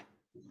 Firstly,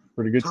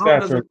 pretty good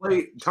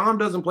stats. Tom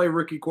doesn't play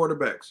rookie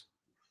quarterbacks.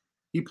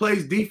 He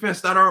plays defense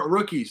that aren't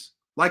rookies,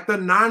 like the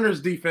Niners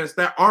defense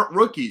that aren't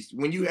rookies.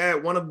 When you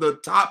had one of the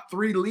top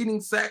 3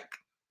 leading sack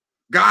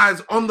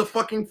guys on the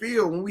fucking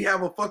field, when we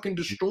have a fucking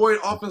destroyed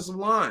offensive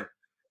line,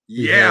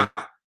 yeah,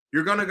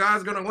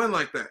 guys gonna win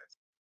like that.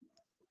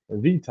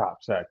 The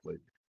top sack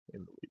leader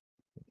in the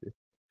league.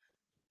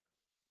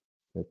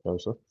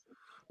 Okay.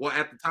 Well,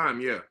 at the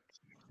time, yeah.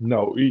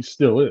 No, he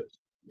still is.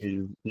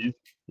 He's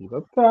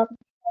up top.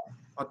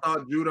 I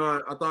thought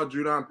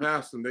Judon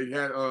passed him. They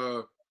had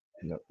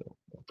No.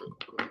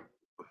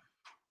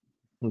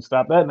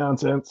 Stop that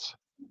nonsense.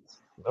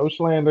 No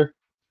slander.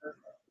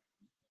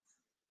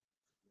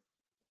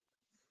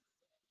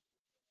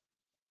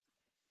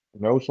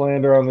 No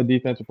slander on the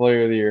defensive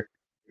player of the year.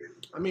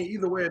 I mean,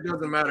 either way, it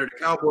doesn't matter. The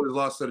Cowboys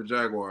lost to the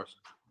Jaguars.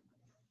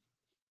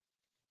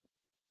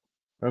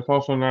 That's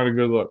also not a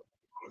good look.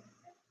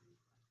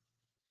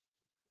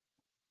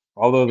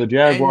 Although the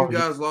Jaguars, and you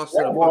guys lost to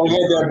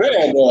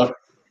the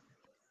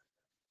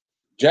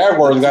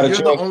Jaguars got a chance.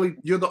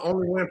 You're the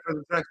only win for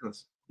the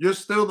Texans. You're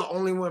still the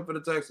only win for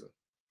the Texans.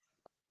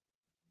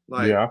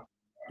 Like, yeah,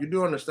 you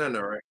do understand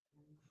that, right?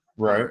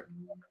 Right.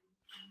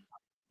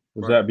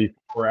 Was that before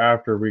or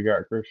after we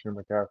got Christian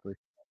McCaffrey?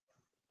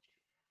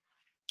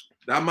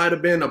 That might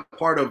have been a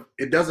part of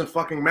it. Doesn't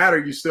fucking matter.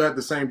 You still have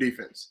the same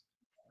defense.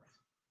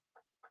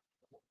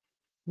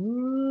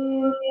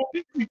 I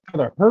think we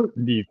got a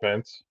hurt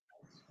defense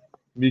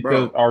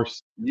because our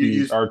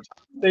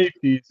top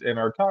safeties and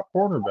our top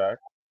cornerback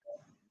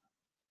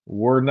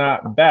were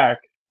not back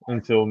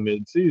until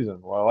midseason.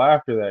 Well,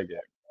 after that game,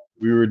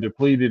 we were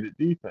depleted at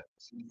defense.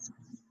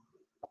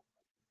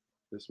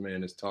 This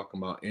man is talking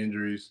about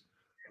injuries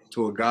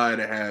to a guy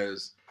that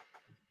has.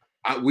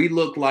 We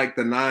look like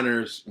the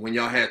Niners when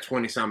y'all had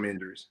 20-some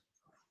injuries.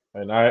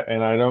 And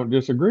I don't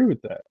disagree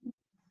with that.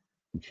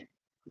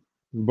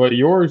 But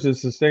yours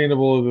is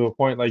sustainable to a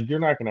point like you're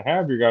not going to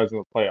have your guys in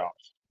the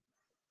playoffs.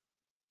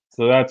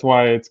 So that's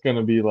why it's going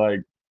to be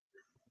like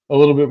a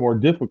little bit more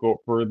difficult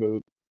for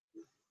the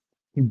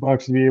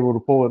Bucks to be able to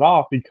pull it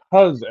off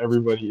because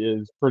everybody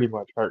is pretty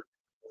much hurt.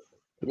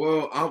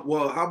 Well,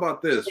 how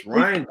about this?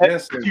 Ryan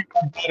Jensen.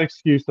 That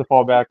excuse to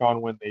fall back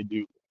on when they do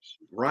lose.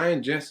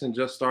 Ryan Jensen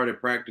just started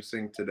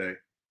practicing today,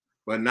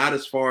 but not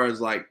as far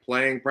as like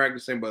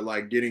practicing, but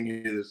like getting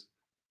his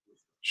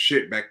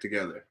shit back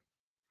together.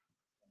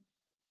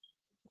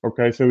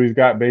 Okay, so he's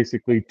got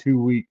basically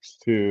 2 weeks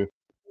to.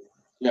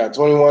 Yeah,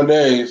 21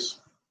 days.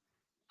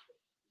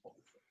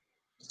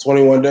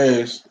 21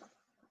 days.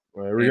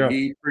 Well, there we go.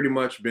 He pretty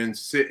much been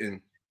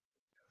sitting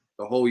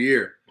the whole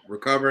year,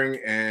 recovering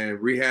and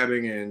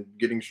rehabbing and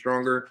getting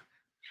stronger.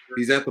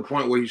 He's at the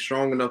point where he's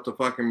strong enough to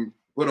fucking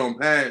put on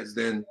pads.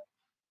 Then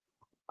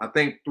I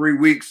think 3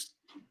 weeks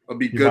will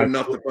be good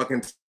enough to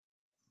fucking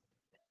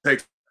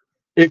take.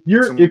 If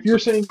you're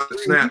saying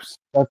snaps,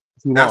 that's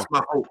too long. that's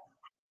my hope.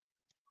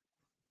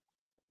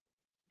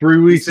 3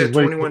 He weeks said is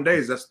 21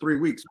 days. That's 3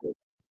 weeks.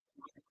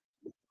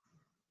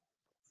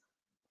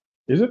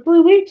 Is it 3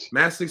 weeks?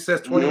 Massey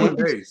says 21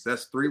 days.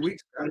 That's 3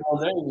 weeks.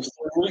 21 days,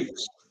 3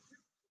 weeks.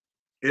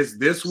 It's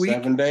this week,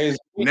 7 days.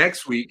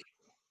 next week,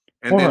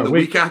 and Hold then on, the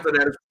wait. week after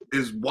that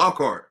is wild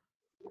card.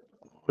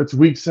 It's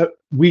week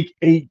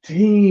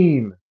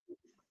 18.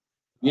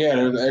 Yeah,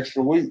 there's an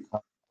extra week.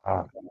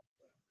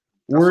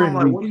 We're I'm in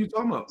like, week what are you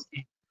talking about?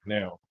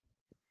 now.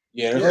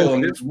 Yeah, there's Yeah,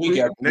 still this a week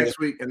week, after next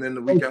week, and then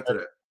the week after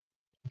that.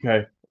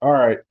 Okay. All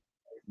right.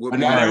 We'll But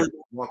be not back. everybody,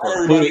 Wild not card.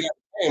 everybody got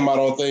the game, I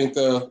don't think,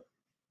 the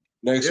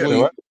next Yeah,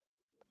 week. what?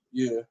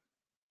 Yeah.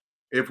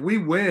 If we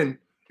win,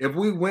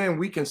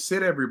 we can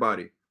sit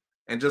everybody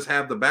and just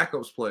have the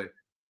backups play.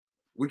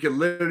 We could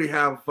literally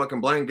have fucking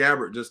Blaine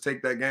Gabbert just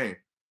take that game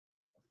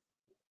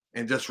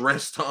and just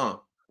rest Tom.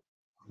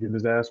 Get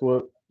his ass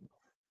whooped.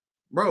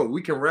 Bro,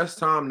 we can rest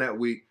Tom that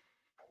week.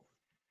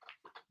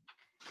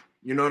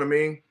 You know what I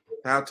mean?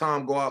 Have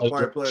Tom go out,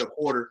 play a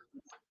quarter,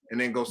 and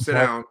then go sit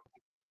down.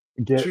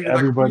 Get Treat it like a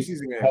everybody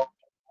preseason game.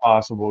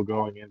 possible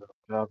going into the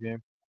playoff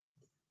game.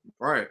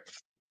 Right.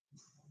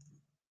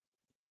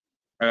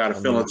 I got a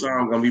feeling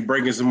Tom's going to be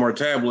breaking some more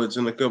tablets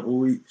in a couple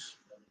weeks.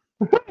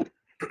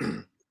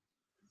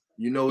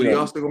 You know what he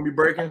also going to be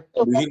breaking?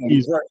 He's going to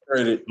be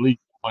frustrated. At least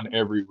one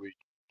every week.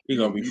 He's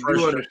going to be You do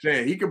frustrated.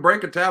 understand. He can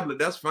break a tablet.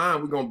 That's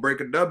fine. We're going to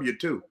break a W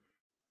too.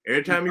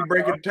 Every time he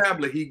break a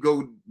tablet, he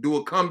go do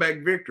a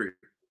comeback victory.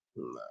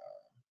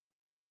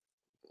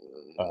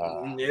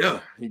 Yeah,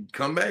 he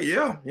come back.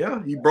 Yeah.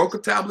 He broke a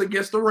tablet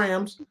against the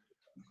Rams.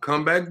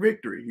 Comeback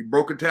victory. He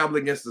broke a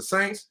tablet against the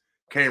Saints.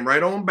 Came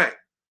right on back.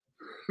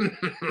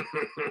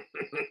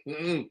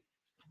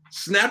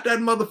 Snap that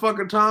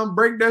motherfucker, Tom.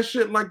 Break that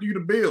shit like you the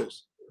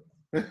Bills.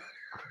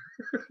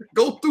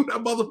 Go through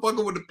that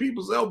motherfucker with the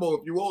people's elbow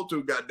if you want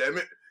to,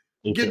 goddammit.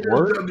 Get the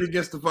W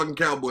against the fucking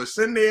Cowboys.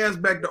 Send their ass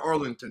back to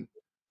Arlington.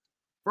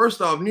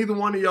 First off, neither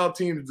one of y'all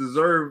teams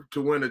deserve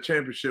to win a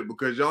championship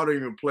because y'all don't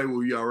even play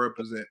who y'all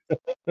represent.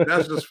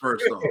 That's just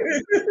first off.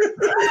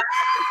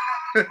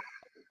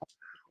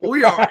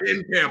 We are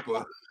in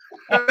Tampa.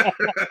 That's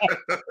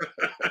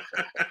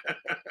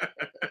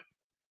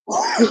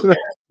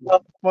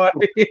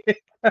funny.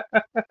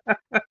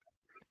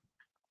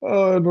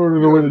 In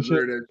order to win a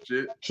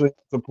championship, you have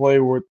to play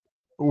with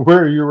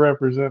where you're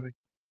representing.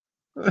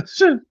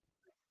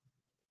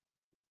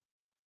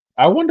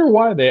 I wonder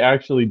why they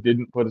actually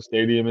didn't put a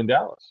stadium in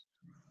Dallas.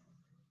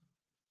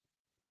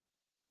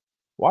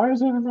 Why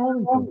is it in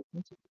Arlington?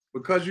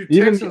 Because you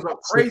Even Texans are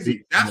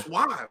crazy. That's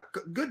why.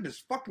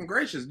 Goodness fucking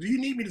gracious. Do you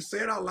need me to say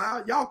it out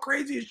loud? Y'all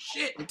crazy as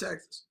shit in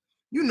Texas.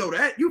 You know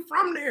that. You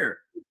from there.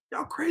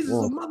 Y'all crazy as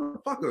a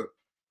motherfucker.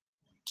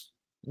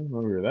 I don't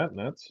know you're that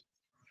nuts.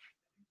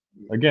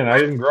 Again, I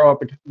didn't grow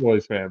up a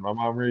Cowboys fan. My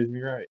mom raised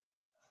me right.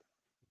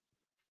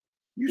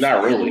 You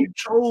Not really.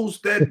 chose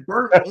that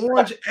burnt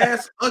orange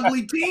ass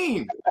ugly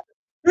team.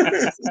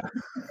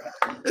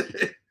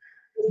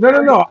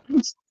 No.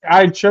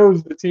 I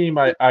chose the team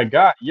I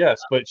got,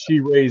 yes, but she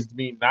raised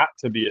me not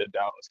to be a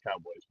Dallas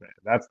Cowboys fan.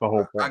 That's the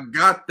whole I point.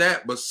 got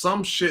that, but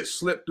some shit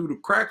slipped through the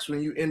cracks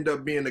when you end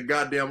up being a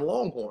goddamn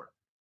Longhorn.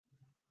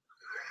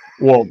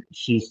 Well,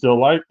 she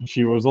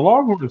was a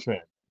Longhorns fan.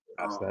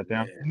 Pass that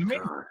down to me.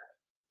 God.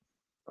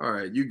 All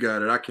right, you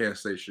got it. I can't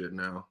say shit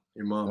now.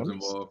 Your mom's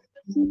involved.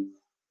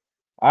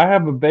 I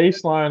have a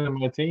baseline of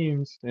my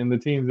teams and the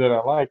teams that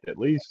I like, at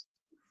least.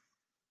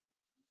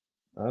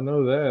 I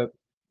know that.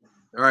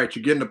 All right,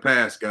 you're getting a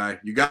pass, guy.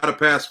 You got a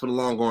pass for the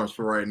Longhorns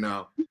for right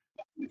now.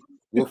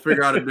 We'll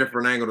figure out a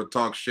different angle to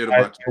talk shit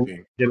about your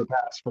team. Get a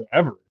pass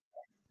forever.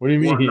 What do you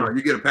mean? Well, no,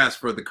 you get a pass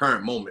for the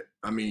current moment.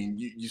 I mean,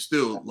 you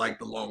still like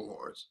the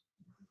Longhorns.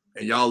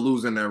 And y'all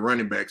losing that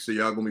running back, so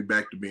y'all gonna be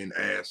back to being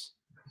ass.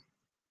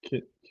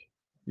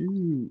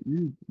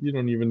 You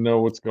don't even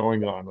know what's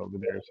going on over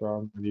there, so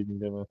I'm not even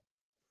gonna.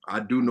 I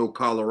do know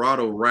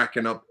Colorado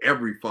racking up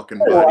every fucking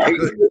body.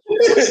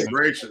 Goodness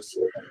gracious.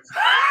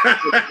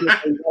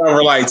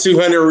 Over like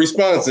 200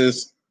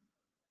 responses.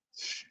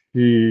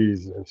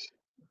 Jesus.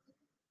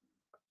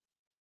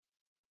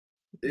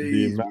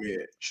 Jeez,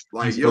 man.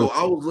 Like, yo,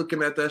 I was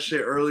looking at that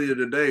shit earlier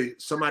today.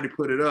 Somebody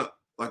put it up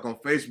like on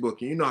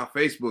Facebook. And you know how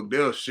Facebook,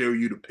 they'll show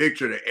you the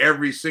picture to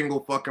every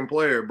single fucking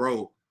player,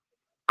 bro.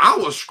 I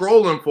was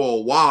scrolling for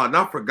a while and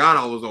I forgot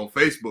I was on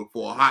Facebook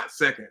for a hot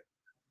second.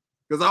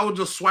 Because I was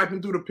just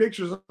swiping through the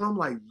pictures and I'm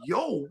like,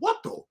 yo,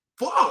 what the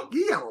fuck?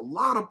 He had a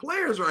lot of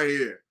players right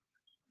here.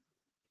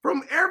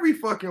 From every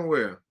fucking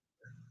where.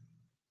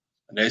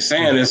 They're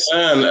saying his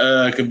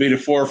son could be the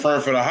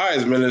forefront for the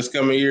Heisman this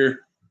coming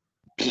year.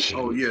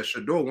 Oh yeah,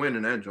 Shador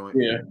winning that joint.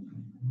 Yeah,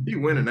 he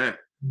winning that.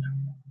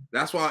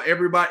 That's why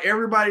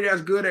everybody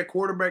that's good at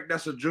quarterback,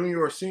 that's a junior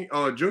or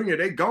senior, junior,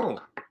 they gone.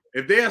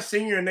 If they're a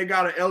senior and they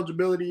got an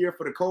eligibility year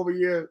for the COVID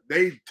year,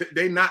 they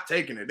not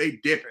taking it. They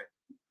dipping.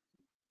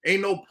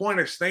 Ain't no point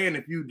of staying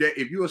if you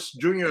a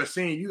junior or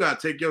senior, you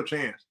gotta take your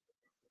chance.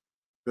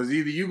 Because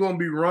either you gonna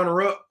be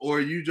runner up or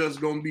you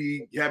just gonna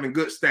be having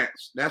good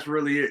stats. That's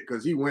really it.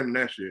 Because he winning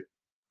that shit.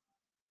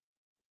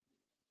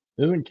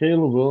 Isn't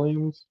Caleb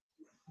Williams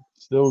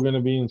still going to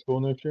be in school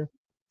next year,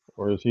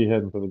 or is he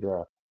heading for the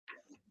draft?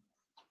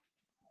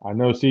 I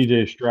know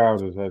C.J.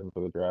 Stroud is heading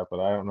for the draft, but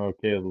I don't know if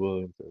Caleb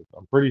Williams is.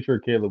 I'm pretty sure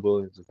Caleb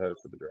Williams is headed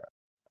for the draft.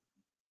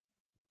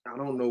 I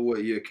don't know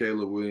what year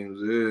Caleb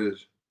Williams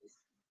is.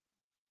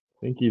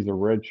 I think he's a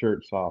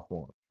redshirt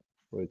sophomore,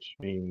 which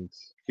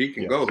means he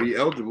can go. He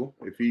eligible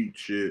if he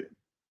shit.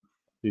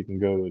 He can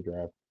go to the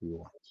draft if he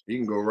wants. He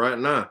can go right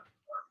now.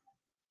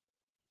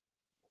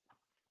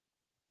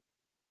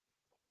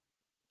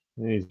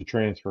 He's the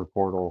transfer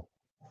portal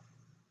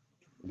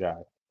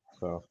guy.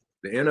 So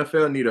the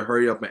NFL need to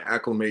hurry up and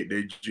acclimate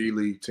their G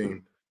League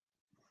team.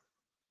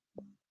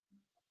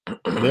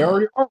 They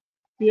already are.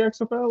 The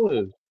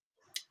XFL is.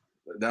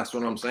 That's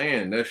what I'm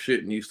saying. That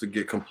shit needs to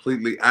get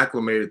completely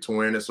acclimated to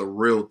when it's a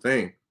real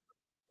thing.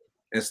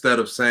 Instead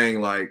of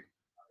saying like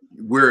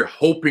we're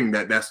hoping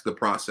that that's the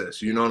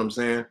process. You know what I'm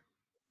saying?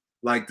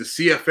 Like the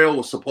CFL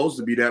was supposed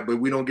to be that,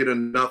 but we don't get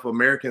enough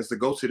Americans to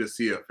go to the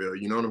CFL.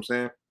 You know what I'm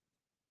saying?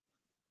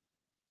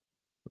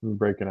 Let me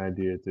break an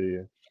idea to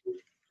you.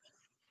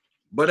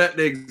 But at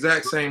the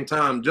exact same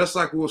time, just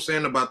like we were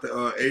saying about the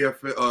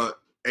AFL,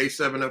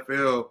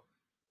 A7FL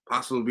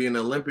possibly being an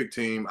Olympic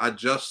team, I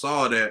just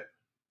saw that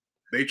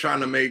they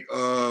trying to make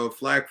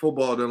flag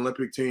football the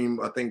Olympic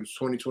team. I think it's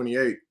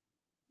 2028.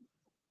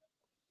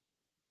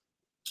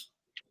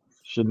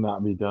 Should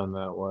not be done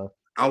that way.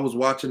 I was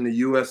watching the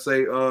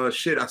USA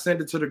shit. I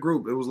sent it to the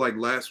group. It was like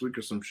last week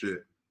or some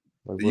shit.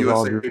 Like the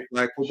USA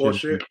flag football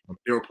shit.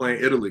 They were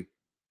playing Italy.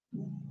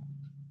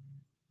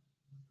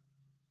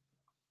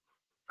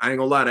 I ain't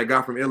gonna lie, that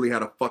guy from Italy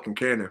had a fucking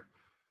cannon.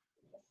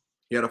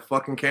 He had a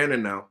fucking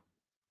cannon now.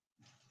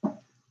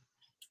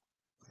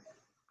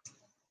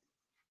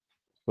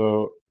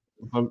 So,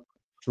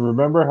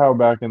 remember how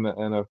back in the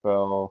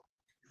NFL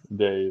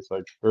days,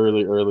 like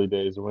early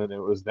days, when it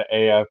was the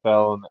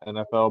AFL and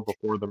the NFL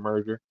before the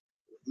merger?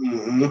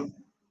 Mm-hmm.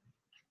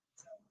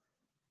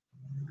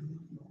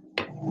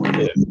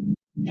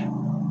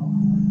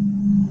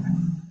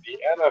 The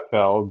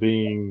NFL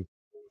being,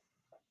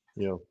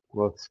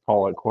 let's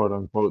call it quote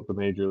unquote the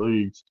major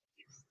leagues,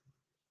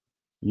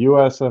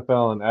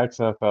 USFL and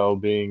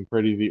XFL being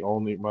pretty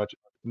much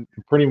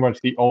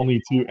the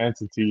only two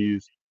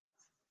entities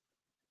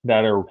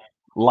that are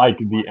like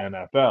the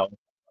NFL.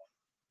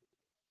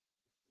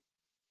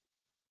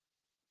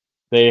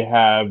 They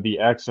have the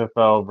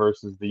XFL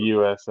versus the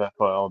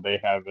USFL. They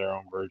have their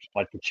own version.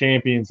 Like the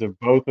champions of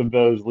both of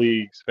those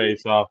leagues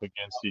face off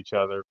against each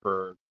other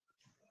for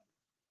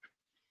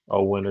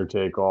a winner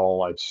take all,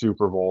 like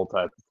Super Bowl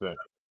type of thing.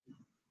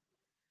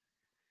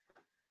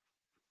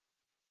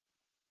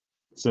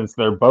 Since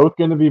they're both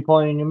going to be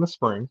playing in the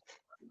spring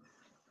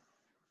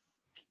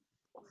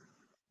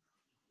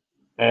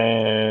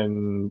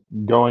and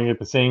going at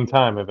the same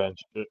time,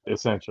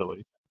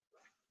 essentially.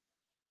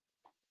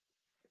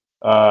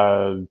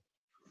 Could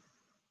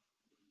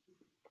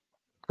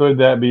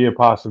that be a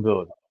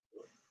possibility?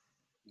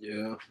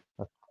 Yeah.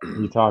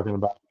 You talking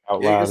about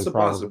out loud? It's a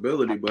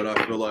possibility, but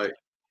I feel like,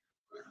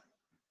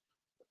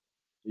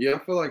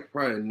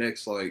 probably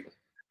next,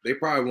 they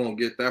probably won't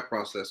get that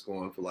process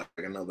going for like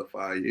another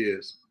 5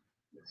 years.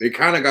 They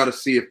kind of got to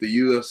see if the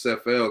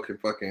USFL can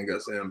fucking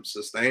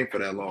sustain for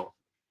that long,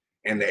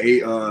 and the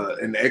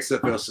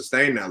XFL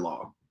sustain that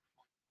long.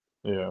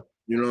 Yeah,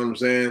 you know what I'm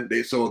saying.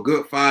 So a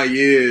good 5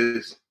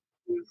 years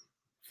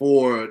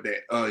for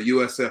the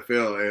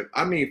USFL, and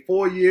I mean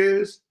 4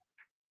 years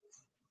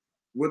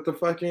with the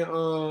fucking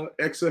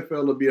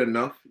XFL will be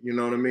enough. You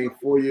know what I mean?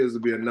 4 years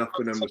will be enough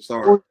for them to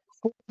start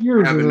 4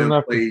 years having them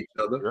enough play each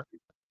other.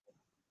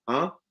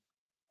 Huh?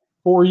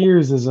 4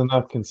 years is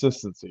enough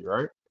consistency,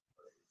 right?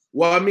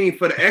 Well, I mean,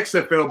 for the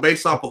XFL,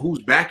 based off of who's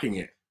backing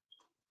it.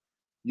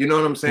 You know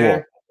what I'm saying?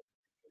 Well,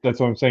 that's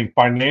what I'm saying.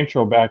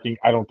 Financial backing,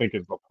 I don't think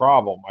is the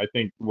problem. I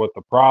think what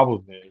the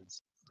problem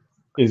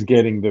is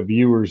getting the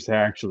viewers to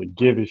actually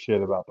give a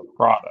shit about the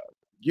product.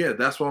 Yeah,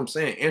 that's what I'm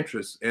saying.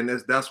 Interest, and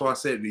that's why I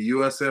said the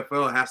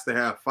USFL has to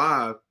have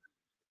 5,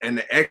 and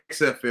the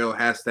XFL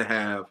has to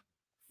have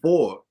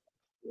 4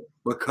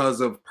 because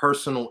of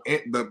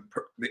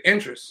the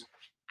interest.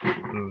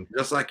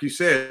 Just like you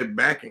said,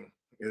 backing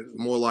is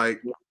more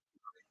like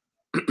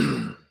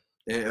and,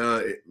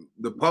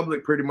 the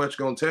public pretty much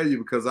gonna tell you,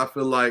 because I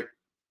feel like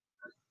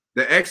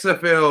the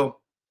XFL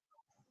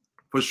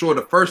for sure.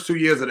 The first 2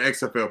 years of the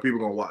XFL, people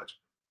gonna watch.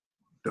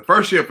 The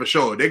first year for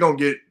sure, they're gonna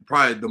get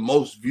probably the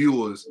most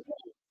viewers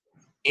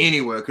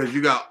anywhere, because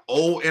you got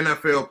old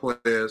NFL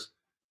players,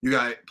 you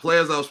got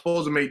players that were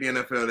supposed to make the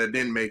NFL that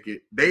didn't make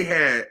it. They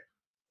had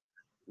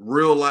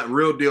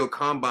real deal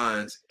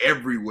combines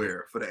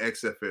everywhere for the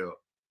XFL.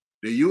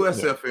 The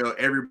USFL,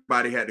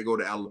 everybody had to go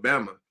to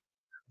Alabama.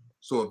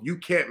 So if you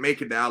can't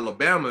make it to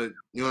Alabama,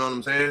 you know what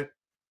I'm saying?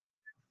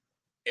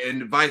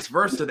 And vice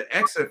versa, the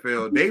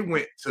XFL, they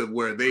went to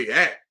where they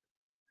at.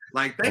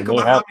 Like, think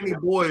about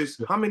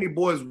how many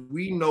boys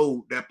we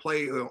know that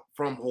play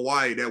from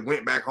Hawaii that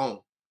went back home.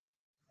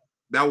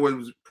 That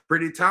was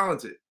pretty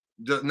talented.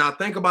 Just now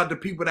think about the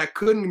people that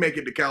couldn't make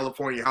it to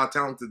California, how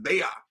talented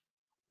they are.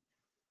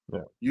 Yeah.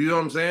 You know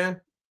what I'm saying?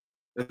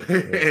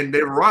 And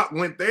The Rock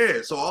went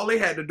there. So all they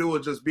had to do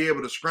was just be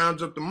able to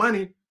scrounge up the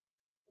money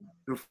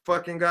to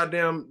fucking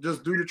goddamn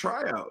just do the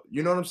tryout.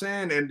 You know what I'm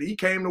saying? And he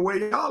came the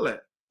way y'all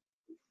at.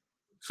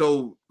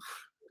 So,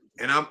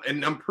 and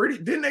I'm pretty,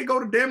 didn't they go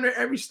to damn near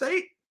every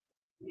state?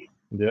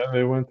 Yeah,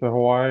 they went to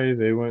Hawaii,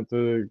 they went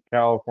to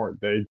California.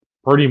 They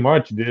pretty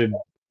much did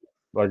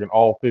like an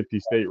all 50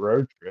 state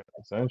road trip,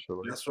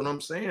 essentially. That's what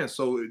I'm saying.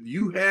 So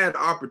you had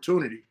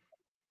opportunity.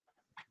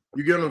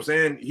 You get what I'm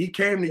saying? He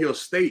came to your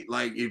state.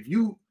 Like, if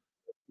you,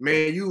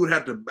 man, you would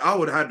have to, I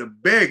would have to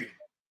beg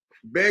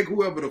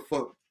whoever the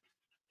fuck.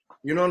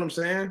 You know what I'm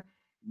saying?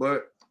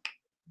 But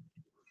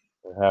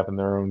they're having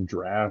their own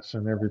drafts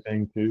and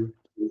everything too.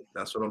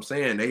 That's what I'm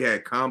saying. They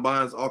had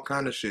combines, all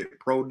kind of shit.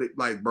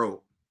 Like,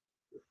 bro.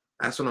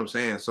 That's what I'm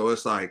saying. So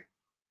it's like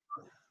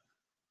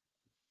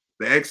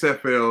the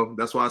XFL,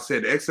 that's why I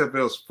said the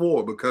XFL is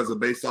 4, because of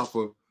based off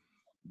of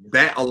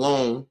that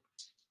alone,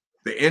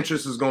 the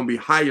interest is going to be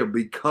higher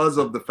because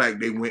of the fact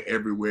they went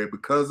everywhere,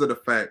 because of the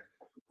fact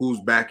who's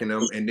backing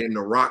them. And then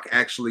The Rock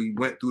actually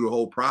went through the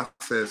whole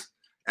process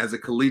as a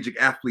collegiate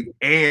athlete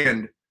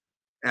and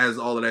as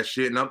all of that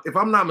shit. And if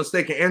I'm not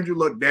mistaken, Andrew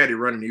Luck Daddy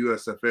running the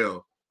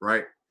USFL,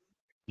 right?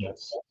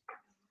 Yes.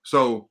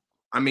 So,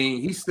 I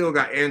mean, he still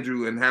got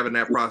Andrew and having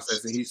that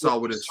process, and he saw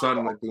what his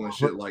son went through and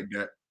shit like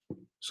that.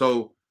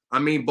 So, I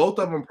mean, both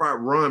of them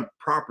probably run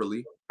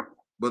properly,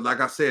 but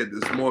like I said,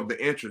 it's more of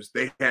the interest.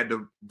 They had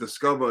to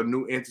discover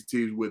new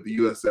entities with the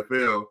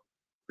USFL.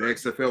 The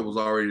XFL was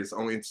already its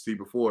own entity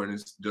before, and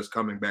it's just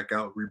coming back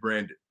out,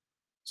 rebranded.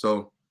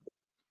 So,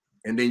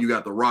 and then you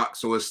got The Rock,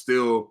 so it's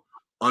still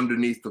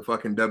underneath the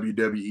fucking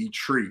WWE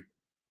tree.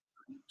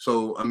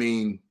 So, I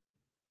mean,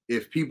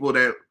 if people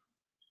that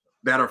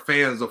are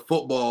fans of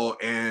football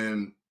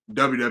and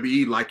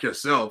WWE like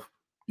yourself,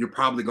 you're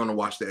probably going to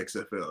watch the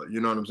XFL. You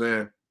know what I'm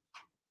saying?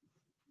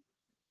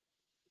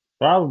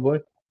 Probably.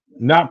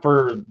 Not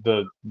for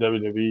the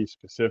WWE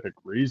specific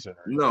reason.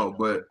 No,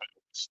 but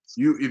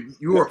if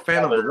you are a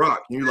fan of The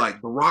Rock, and you're like,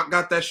 The Rock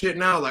got that shit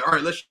now, like, all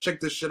right, let's check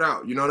this shit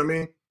out. You know what I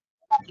mean?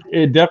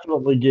 It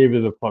definitely gave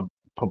it a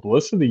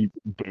publicity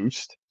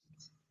boost,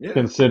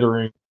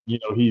 considering, you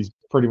know, he's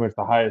pretty much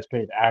the highest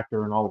paid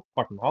actor in all of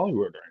fucking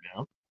Hollywood right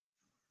now.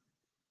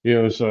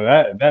 You know, so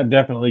that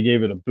definitely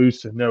gave it a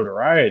boost of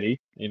notoriety.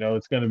 You know,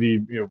 it's going to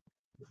be, you know,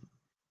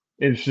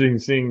 interesting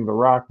seeing The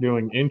Rock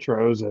doing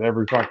intros at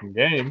every fucking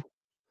game.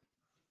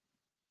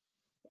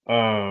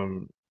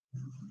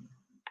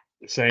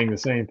 Saying the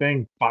same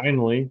thing.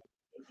 Finally,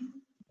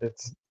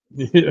 it's,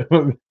 you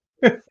know,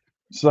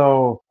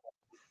 so.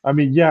 I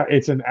mean, yeah,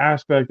 it's an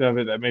aspect of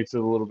it that makes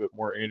it a little bit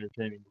more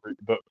entertaining.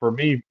 But for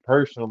me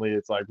personally,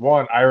 it's like,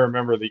 one, I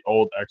remember the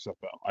old XFL.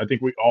 I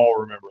think we all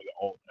remember the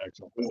old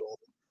XFL,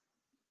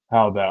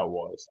 how that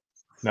was.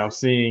 Now,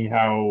 seeing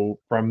how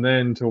from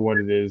then to what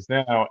it is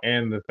now,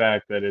 and the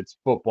fact that it's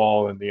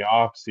football in the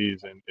off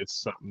season,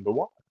 it's something to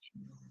watch.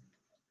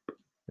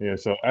 Yeah,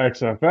 so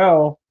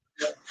XFL,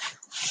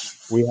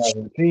 we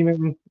haven't seen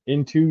them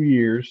in 2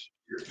 years.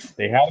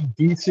 They had a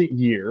decent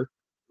year.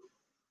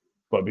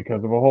 But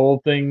because of a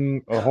whole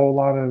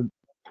lot of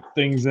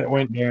things that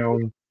went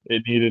down,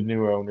 it needed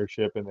new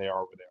ownership, and they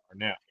are where they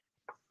are now.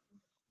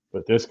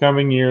 But this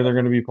coming year, they're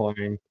going to be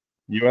playing.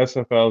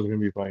 USFL is going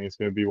to be playing. It's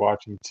going to be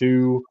watching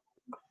 2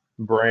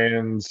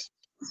 brands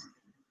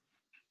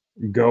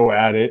go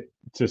at it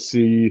to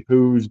see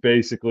who's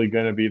basically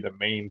going to be the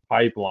main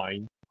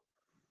pipeline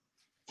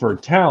for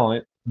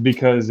talent.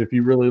 Because if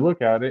you really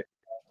look at it,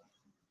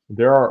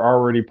 there are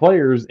already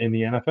players in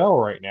the NFL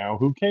right now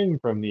who came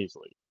from these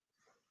leagues.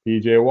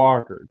 PJ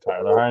Walker,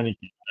 Tyler Heineke,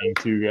 being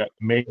 2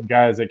 main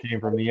guys that came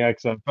from the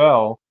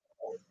XFL,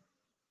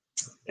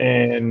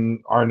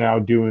 and are now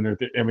doing their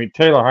I mean,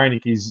 Taylor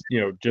Heineke's,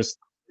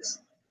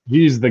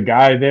 he's the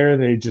guy there.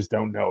 They just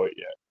don't know it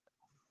yet.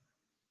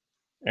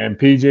 And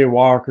PJ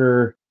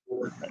Walker,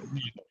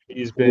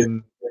 he's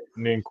been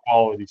in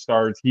quality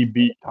starts. He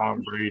beat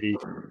Tom Brady.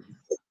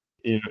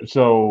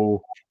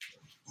 So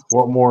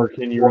what more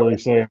can you really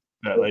say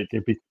that? Like,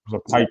 it becomes a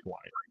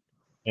pipeline,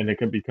 and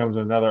becomes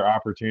another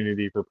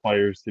opportunity for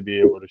players to be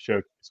able to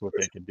showcase what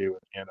they can do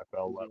at the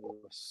NFL level.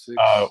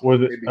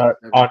 Was it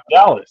on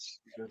Dallas?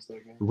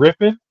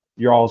 Rippin,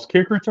 your all's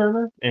kick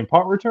returner and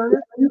punt returner.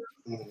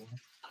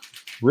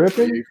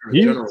 Rippin,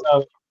 he was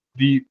out of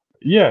the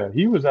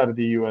he was out of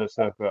the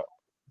USFL,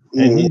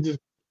 and he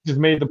just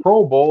made the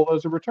Pro Bowl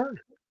as a returner.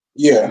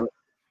 Yeah.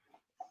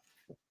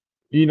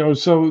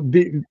 So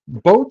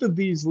both of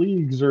these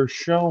leagues are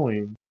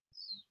showing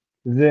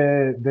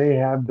that they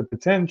have the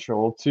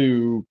potential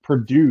to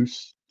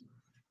produce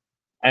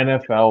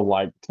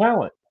NFL-like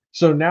talent.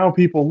 So now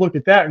people look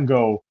at that and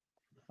go,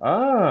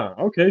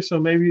 okay, so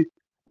maybe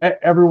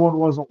everyone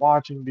wasn't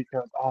watching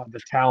because the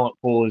talent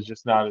pool is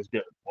just not as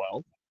good.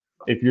 Well,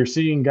 if you're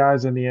seeing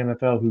guys in the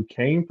NFL who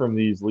came from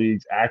these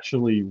leagues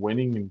actually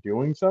winning and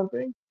doing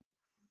something,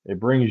 it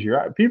brings you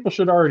out. People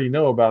should already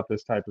know about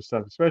this type of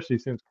stuff, especially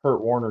since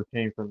Kurt Warner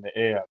came from the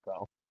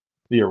AFL,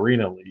 the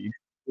Arena League.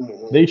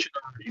 They should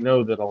already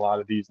know that a lot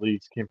of these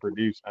leagues can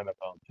produce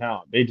NFL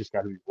talent. They just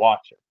got to be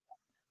watching.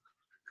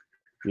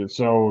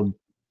 So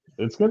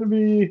it's going to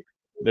be,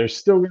 there's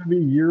still going to be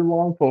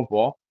year-long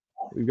football.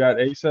 We've got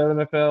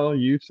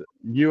A7FL,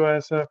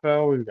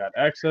 USFL, we've got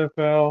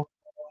XFL.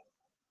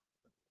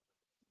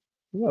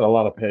 We've got a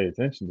lot to pay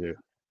attention to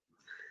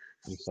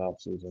this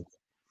offseason,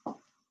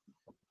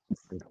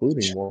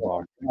 including more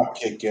boxing. Drop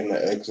kick in the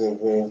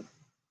XFL.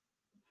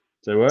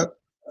 Say what?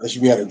 They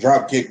should be able to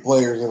drop kick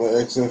players in the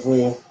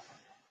XFL.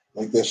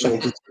 Like that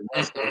shit.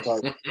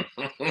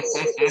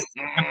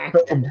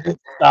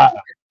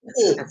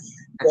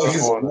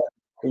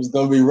 It's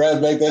gonna be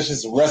right back. That's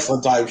just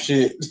wrestling type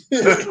shit.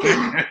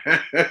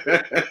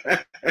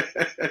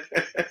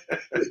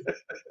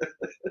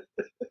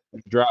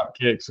 Drop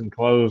kicks and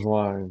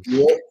clotheslines.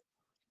 Yep.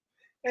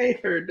 I ain't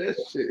heard that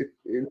shit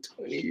in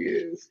 20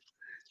 years.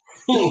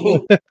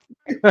 Oh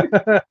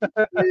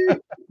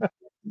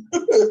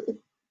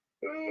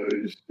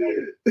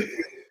shit.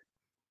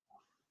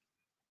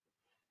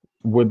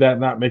 Would that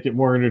not make it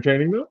more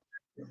entertaining though?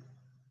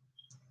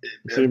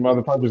 See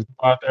motherfuckers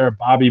go out there,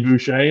 Bobby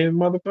Boucher and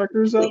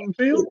motherfuckers out in the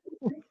field.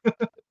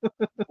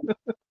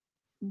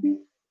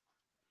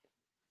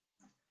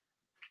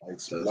 Like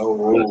some no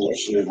rules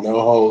shit, no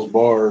holds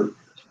barred.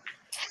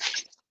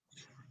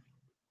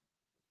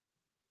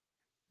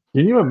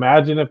 Can you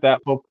imagine if that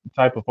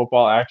type of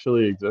football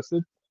actually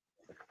existed?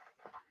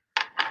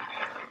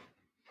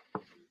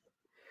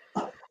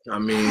 I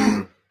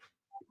mean,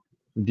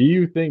 do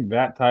you think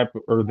that type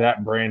of, or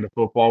that brand of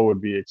football would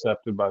be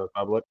accepted by the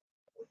public?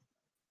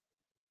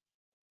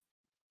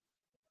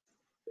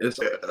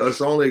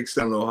 It's only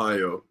except in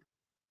Ohio.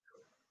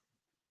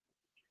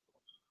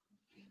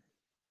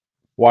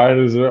 Why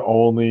is it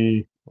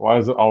always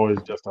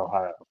just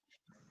Ohio?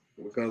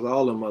 Because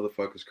all them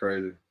motherfuckers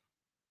crazy.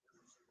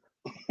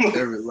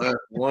 Every last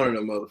one of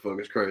them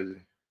motherfuckers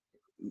crazy.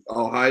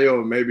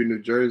 Ohio and maybe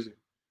New Jersey.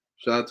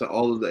 Shout out to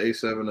all of the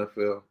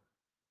A7FL.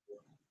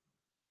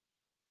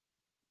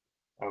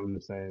 I'm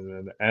just saying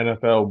that the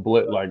NFL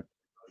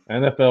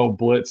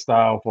blitz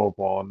style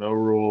football, no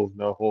rules,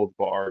 no holds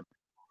barred.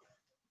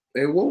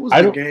 And what was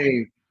the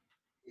game?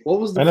 What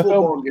was the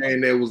football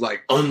game that was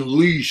like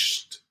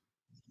unleashed?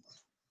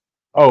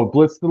 Oh,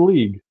 Blitz the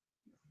League.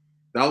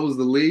 That was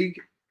the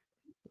league?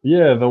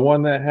 Yeah, the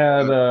one that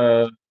had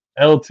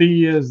LT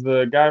as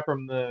the guy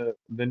from the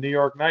New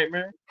York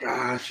Nightmare.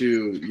 Got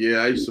you.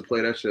 Yeah, I used to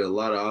play that shit a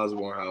lot at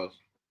Osborne House.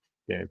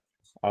 Game.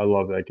 I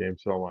love that game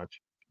so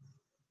much.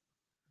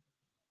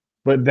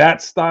 But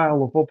that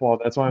style of football,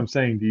 that's why I'm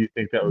saying, do you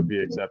think that would be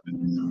accepted?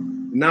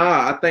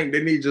 Nah, I think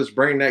they need to just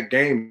bring that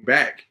game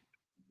back.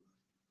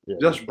 Yeah,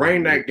 just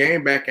bring that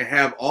game back and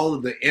have all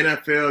of the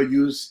NFL,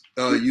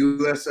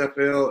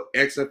 USFL,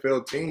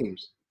 XFL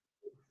teams.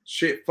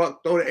 Shit,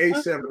 fuck, throw the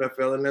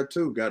A7FL in there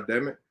too,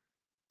 goddammit.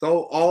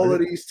 Throw all of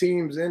these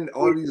teams in,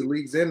 all these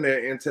leagues in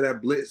there into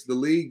that Blitz the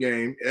League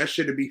game. That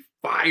should be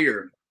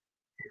fire.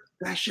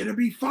 That should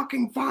be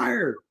fucking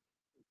fire.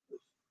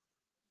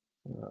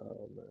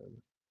 Oh,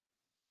 man.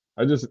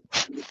 I Blitz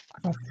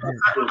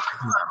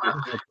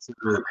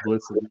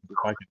the League if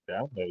I can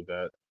download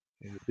that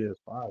in the PS5.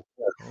 I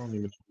don't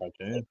even know if I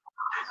can.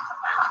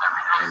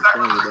 I'm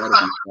telling you, that'll be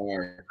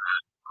fire.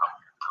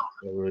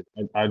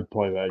 I'd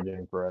play that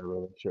game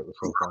forever. That shit was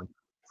so fun.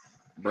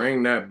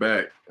 Bring that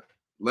back.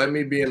 Let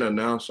me be an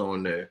announcer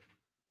on there.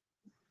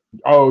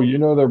 Oh,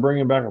 they're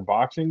bringing back a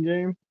boxing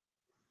game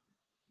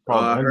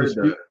called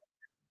Undisputed.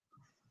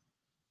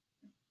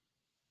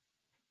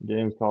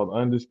 Game's called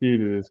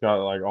Undisputed. It's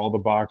got like all the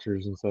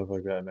boxers and stuff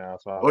like that now.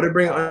 So they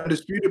bring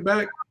Undisputed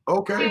back?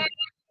 Okay.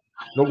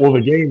 Well,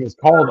 the game is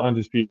called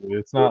Undisputed.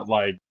 It's not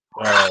like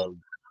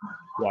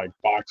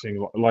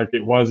boxing like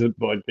it wasn't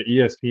like the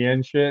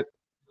ESPN shit.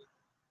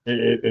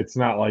 It's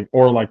not like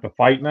like the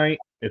fight night.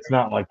 It's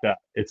not like that.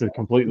 It's a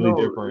completely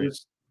different.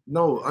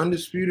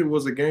 Undisputed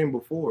was a game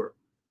before.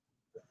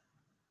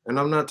 And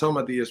I'm not talking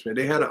about the ESPN.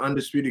 They had an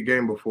undisputed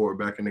game before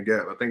back in the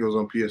Gap. I think it was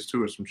on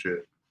PS2 or some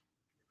shit.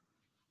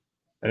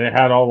 And it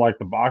had all like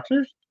the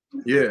boxers?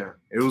 Yeah.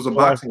 It was a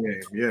boxing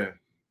game. Yeah.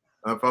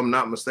 If I'm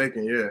not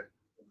mistaken, yeah.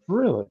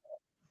 Really?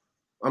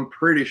 I'm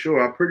pretty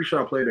sure I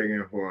played that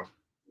game before.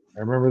 I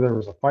remember there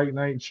was a Fight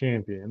Night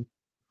Champion.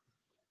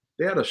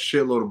 They had a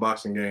shitload of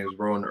boxing games,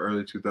 bro, in the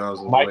early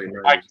 2000s, Mike late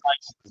 90s.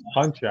 Tyson's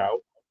Punch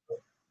Out.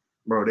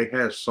 Bro, they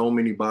had so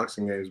many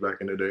boxing games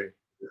back in the day.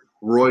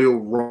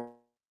 Royal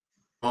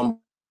Rumble.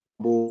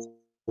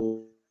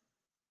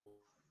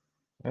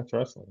 That's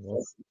wrestling.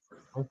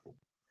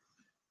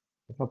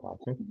 That's not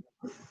boxing.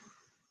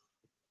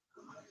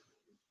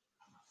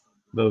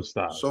 Those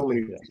styles. So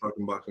many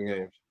fucking boxing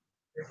games.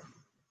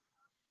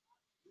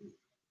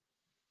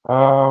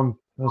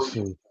 Let's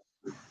see.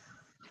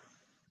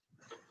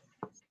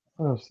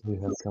 What else do we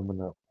have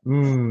coming up?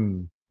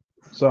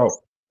 So,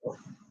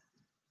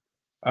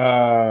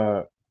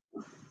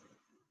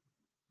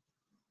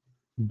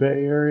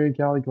 Bay Area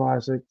Cali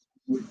Classic,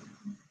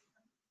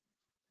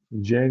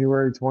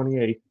 January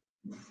 28th.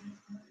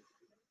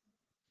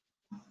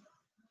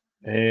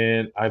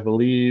 And I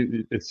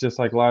believe it's just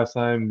like last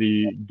time,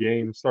 the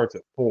game starts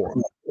at 4.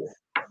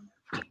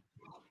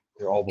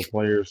 All the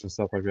players and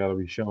stuff like that will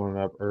be showing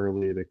up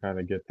early to kind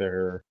of get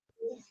their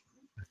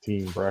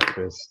team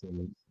breakfast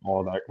and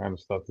all that kind of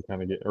stuff to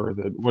kind of get, or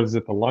what is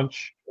it, the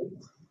lunch?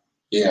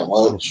 Yeah,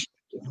 lunch.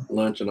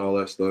 Lunch and all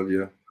that stuff,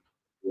 yeah.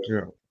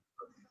 Yeah.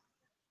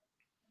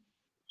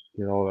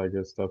 Get all that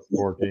good stuff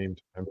for game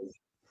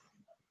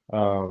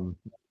time.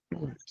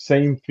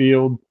 Same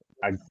field.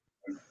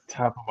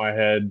 Top of my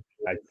head,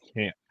 I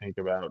can't think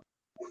about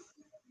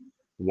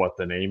what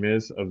the name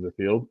is of the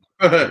field.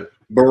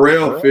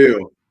 Burrell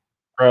Field.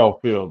 Burrell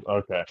Field.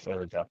 Okay, there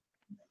we go.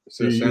 It's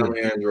in San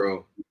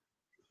Leandro.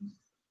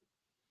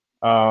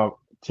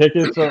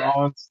 Tickets are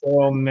on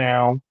sale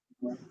now.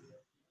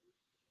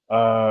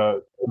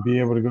 Be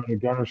able to go to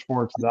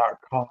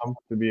gunnersports.com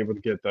to be able to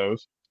get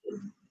those.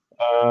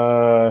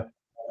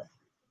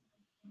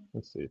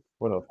 Let's see.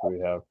 What else do we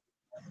have?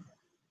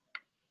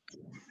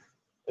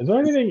 Is there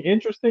anything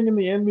interesting in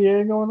the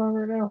NBA going on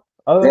right now?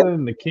 Other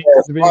than the Kings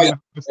being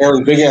there was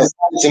a big ass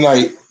fight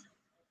tonight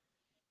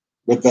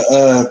with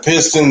the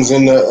Pistons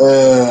and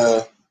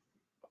the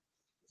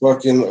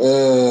fucking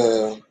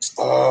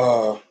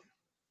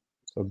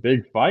a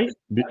big fight?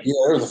 Yeah,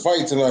 there was a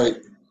fight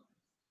tonight.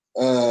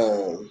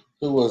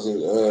 Who was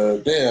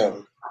it?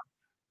 Damn.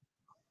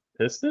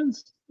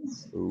 Pistons?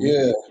 Ooh.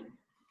 Yeah.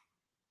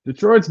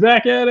 Detroit's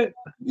back at it.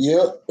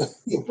 Yep.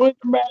 Put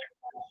them back.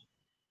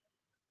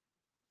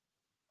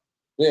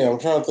 Yeah, I'm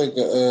trying to think.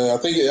 I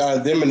think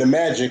them and the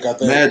Magic. I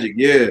think Magic.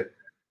 Yeah.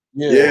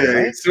 Yeah.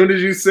 Right? As soon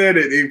as you said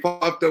it, it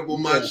popped up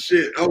on my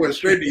shit. I went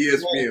straight to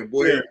ESPN,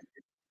 boy. Yeah.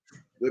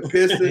 The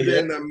Pistons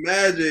and the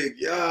Magic,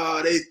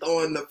 they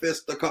throwing the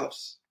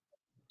fisticuffs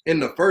in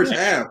the first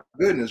half.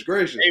 Goodness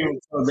gracious.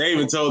 They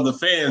even told the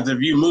fans,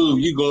 if you move,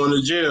 you going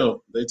to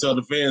jail. They told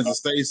the fans to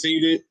stay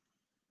seated.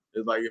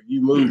 It's like, if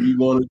you move, you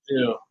going to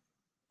jail.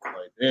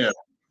 Like,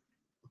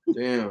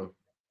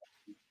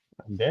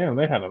 Damn,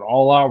 they had an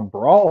all-out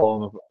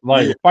brawl.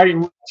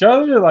 Fighting with each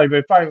other? Like,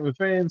 they fighting with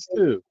fans,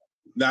 too?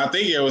 No, I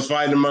think it was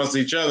fighting amongst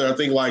each other. I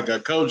think, like, a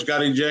coach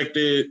got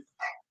ejected.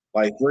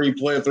 Like, 3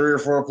 or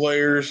 4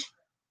 players.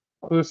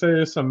 I was going to say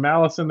there's some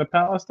Malice in the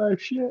Palace type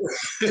shit.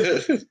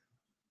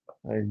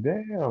 Like,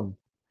 damn.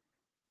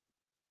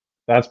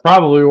 That's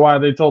probably why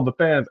they told the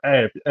fans,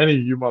 hey, if any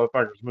of you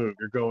motherfuckers move,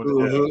 you're going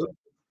to jail.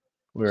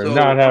 We're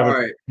not having... All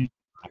right.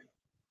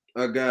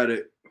 I got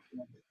it.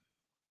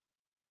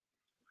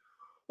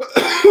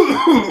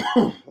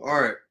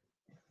 All right.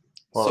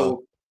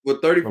 So, with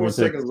 34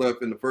 seconds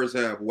left in the first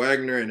half,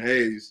 Wagner and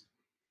Hayes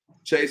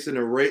chasing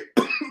a rate.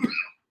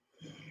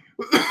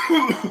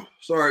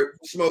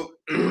 Smoke.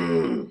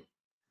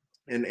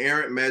 An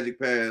errant magic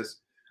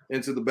pass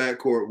into the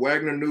backcourt.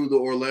 Wagner knew the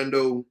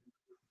Orlando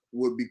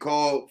would be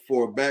called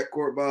for a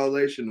backcourt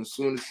violation as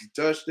soon as he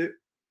touched it,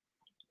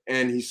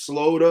 and he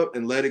slowed up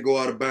and let it go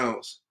out of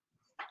bounds.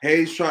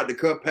 Hayes tried to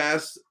cut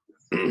past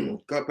him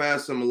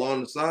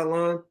along the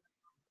sideline.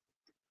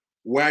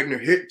 Wagner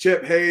hit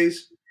Chet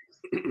Hayes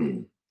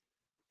and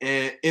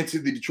into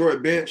the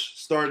Detroit bench,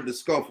 started the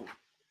scuffle.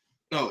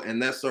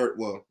 And that started,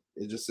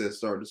 it just says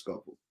started the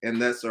scuffle.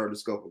 And that started the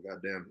scuffle,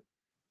 goddammit.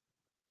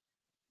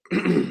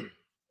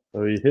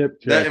 So he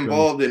hit that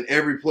involved in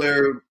every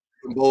player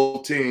from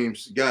both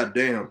teams.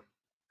 Goddamn.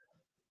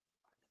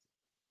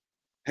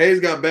 Hayes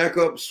got back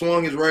up,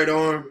 swung his right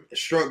arm, and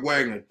struck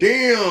Wagner.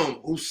 Damn,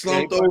 who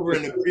slumped over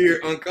and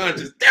appeared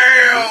unconscious.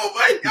 Damn,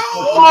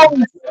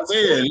 that's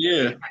it,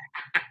 yeah.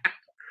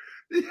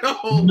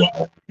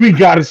 No, we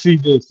gotta see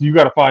this. You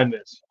gotta find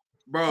this,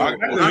 bro.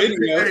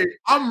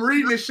 I'm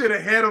reading this shit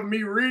ahead of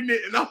me reading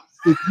it, and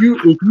if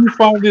you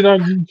find it on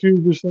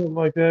YouTube or something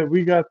like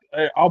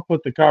that, I'll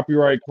put the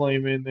copyright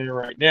claim in there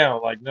right now.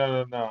 Like,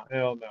 no,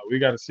 hell no. We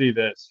got to see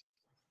this.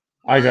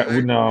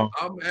 No.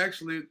 I'm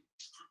actually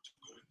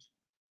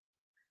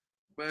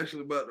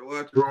about to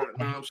watch it right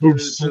now. I'm sending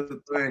it to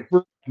the thing.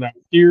 And I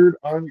appeared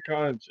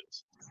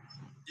unconscious.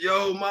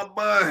 Yo, my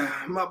boy.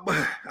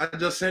 I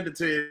just sent it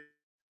to you.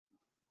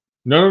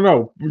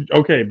 No.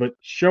 Okay, but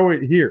show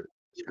it here.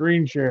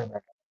 Screen share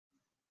that.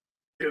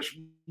 Yes,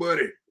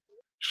 buddy.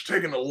 It's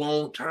taking a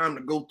long time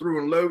to go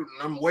through and load,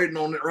 and I'm waiting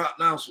on it right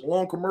now. It's a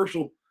long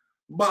commercial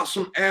about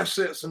some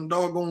assets and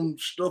doggone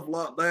stuff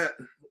like that.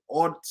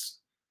 Audits.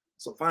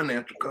 It's a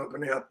financial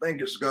company. I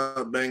think it's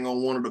got dang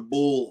on one of the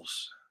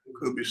bulls.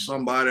 Could be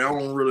somebody. I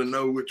don't really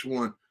know which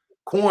one.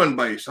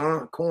 Coinbase,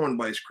 huh?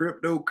 Coinbase,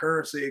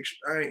 cryptocurrency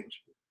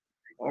exchange.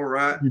 All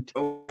right.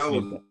 Oh, that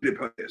was the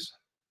pass.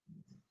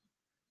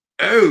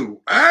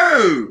 Oh.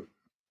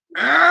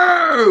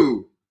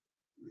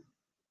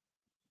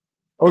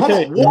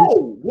 Okay.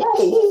 Whoa.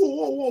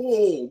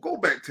 Go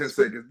back 10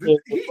 seconds.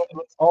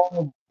 Let's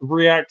all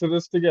react to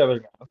this together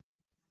now.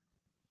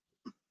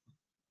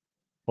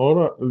 Hold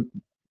on.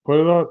 Put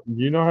it on.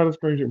 You know how to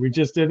screen share. We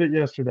just did it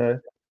yesterday.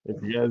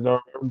 If you guys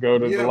don't remember, go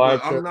to the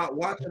live show. I'm not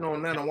watching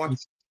on that. I'm watching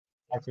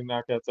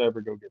Knockouts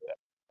Ever. Go get that.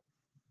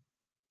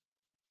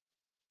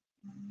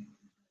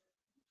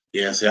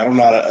 Yeah, see, I don't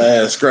know how to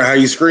how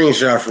you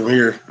screenshot from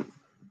here.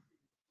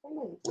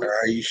 Or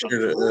how you share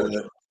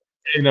the.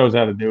 He knows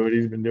how to do it.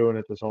 He's been doing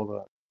it this whole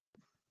time.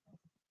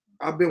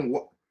 I've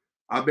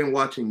been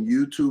watching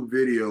YouTube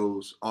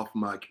videos off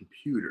my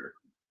computer.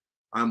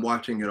 I'm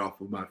watching it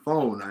off of my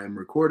phone. I am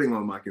recording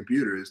on my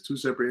computer. It's two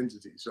separate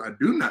entities. So I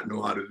do not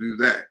know how to do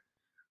that.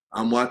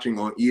 I'm watching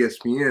on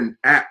ESPN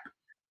app.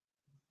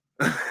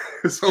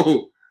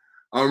 So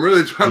I'm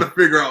really trying to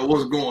figure out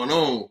what's going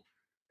on.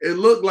 It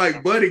looked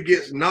like Buddy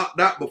gets knocked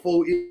out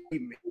before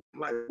eating. I'm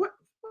like, what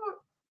the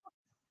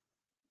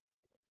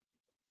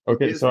fuck?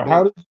 Okay, so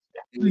how did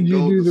you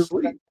do the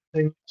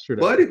thing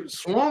yesterday? Buddy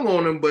swung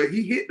on him, but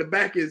he hit the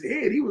back of his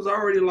head. He was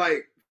already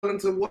like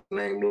into what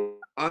name?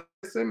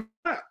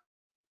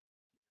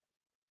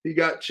 He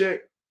got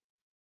checked.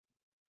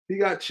 He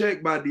got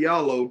checked by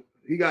Diallo.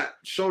 He got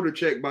shoulder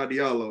checked by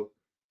Diallo.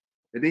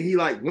 And then he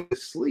like went to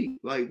sleep.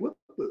 Like, what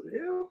the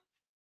hell?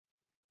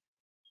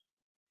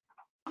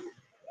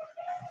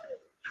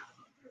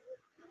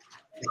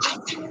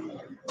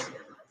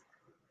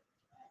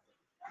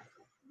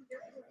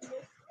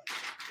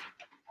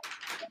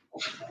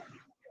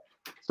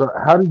 So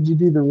how did you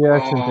do the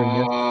reaction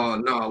thing? Oh,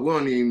 no, we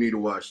don't even need to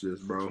watch this,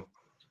 bro.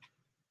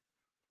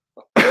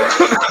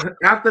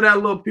 After that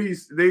little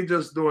piece, they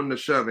just doing the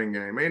shoving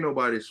game. Ain't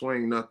nobody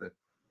swing nothing.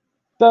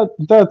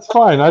 That's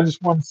fine. I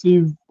just want to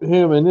see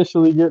him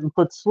initially getting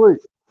put to sleep.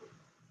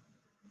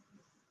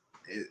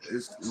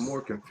 It's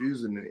more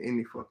confusing than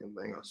any fucking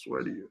thing, I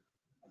swear to you.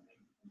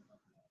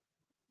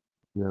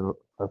 Yeah,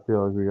 I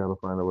feel like we gotta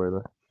find a way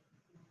to.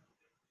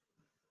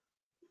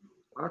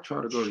 I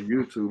try to go to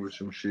YouTube or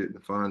some shit to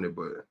find it,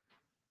 but I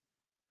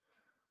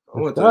It's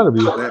want gotta to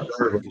be that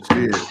bird to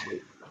see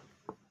it.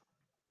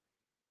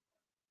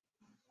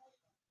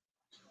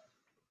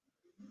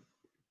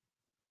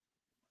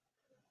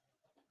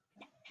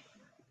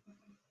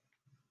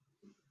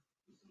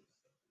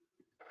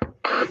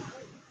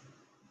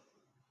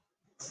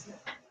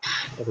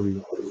 Gotta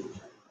be.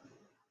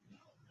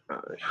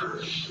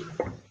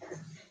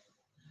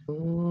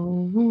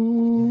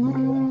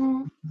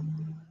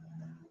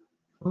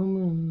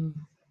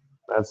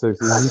 That's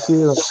sexy. You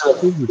see it on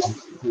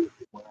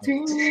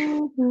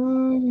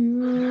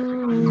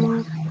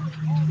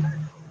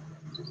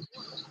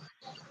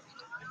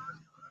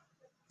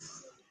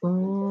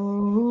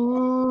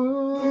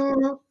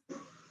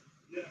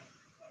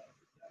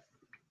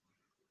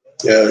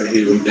Yeah, he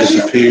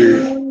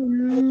disappeared.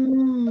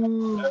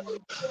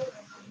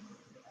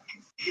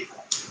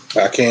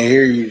 I can't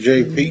hear you,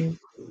 JP.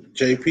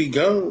 JP,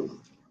 go.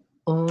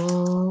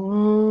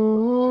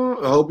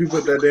 I hope you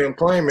put that damn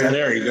claim in.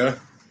 There you go.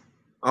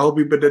 I hope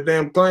you put that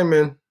damn claim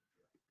in.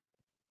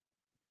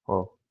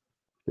 Oh,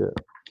 yeah.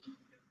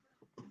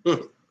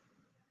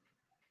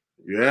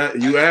 Yeah,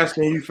 you asked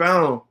and you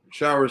found,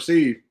 shall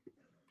receive.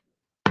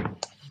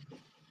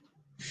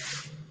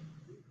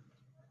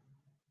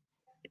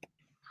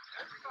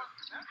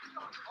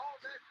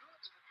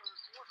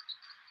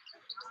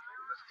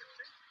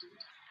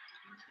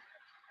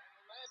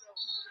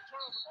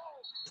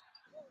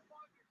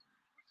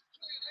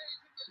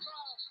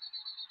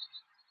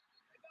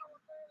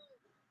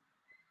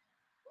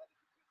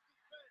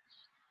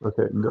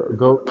 Okay,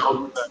 go.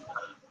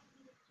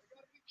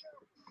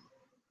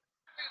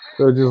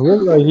 So it just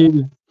looked like he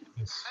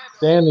was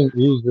standing.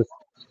 He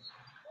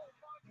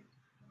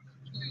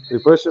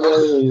pushed him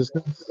in,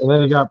 and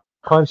then he got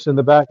punched in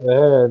the back of the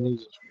head, and he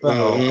just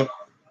fell.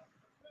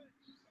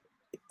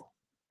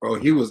 Oh,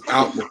 he was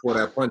out before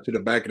that punch to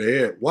the back of the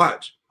head.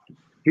 Watch.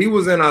 He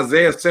was in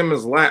Isaiah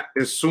Simmons' lap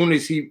as soon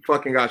as he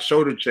fucking got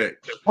shoulder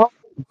checked.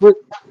 But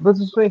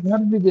the thing, how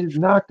did he get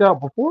knocked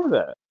out before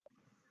that?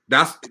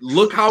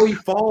 Look how he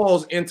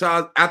falls into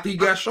after he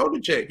got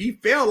shoulder checked. He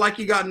fell like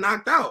he got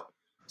knocked out.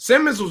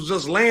 Simmons was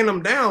just laying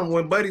him down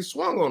when Buddy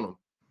swung on him.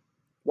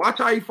 Watch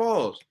how he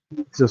falls.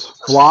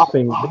 Just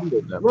flopping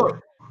into them.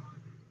 Look,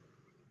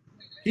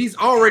 he's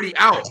already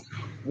out.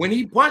 When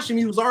he punched him,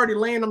 he was already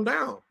laying him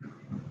down.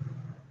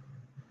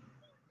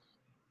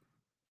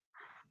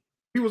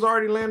 He was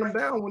already laying him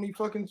down when he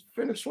fucking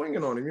finished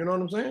swinging on him. You know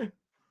what I'm saying?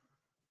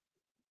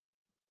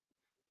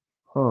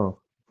 Huh.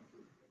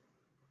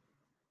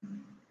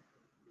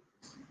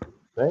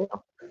 Damn.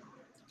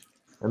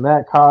 And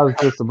that caused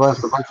just a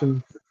bunch of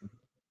pushing.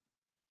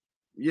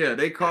 Yeah,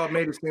 they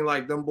made it seem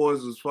like them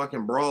boys was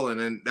fucking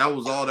brawling, and that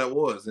was all that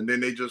was. And then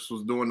they just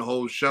was doing the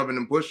whole shoving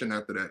and pushing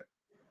after that.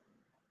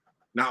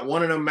 Not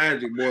one of them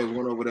Magic boys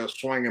went over there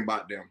swinging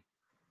about them.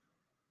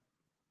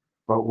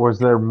 But was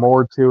there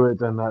more to it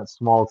than that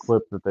small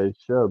clip that they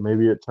showed?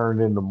 Maybe it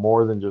turned into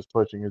more than just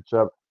pushing and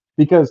shoving.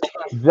 Because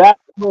that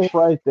clip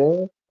right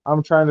there,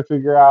 I'm trying to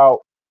figure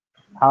out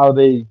how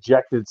they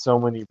ejected so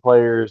many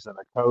players and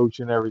a coach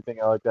and everything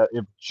like that.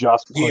 If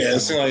just Yeah, it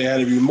seemed like it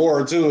had to be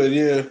more to it.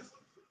 Yeah.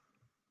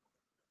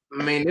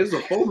 I mean, there's a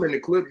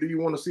 4-minute clip. Do you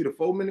want to see the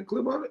 4-minute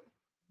clip of it?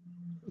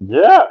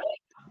 Yeah,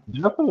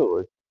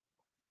 definitely.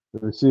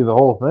 Did we see the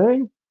whole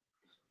thing?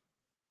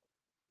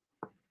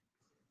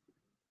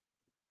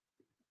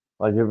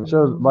 Like if it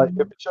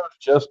shows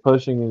just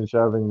pushing and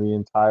shoving the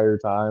entire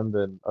time,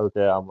 then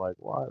okay, I'm like,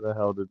 why the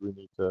hell did we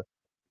need to?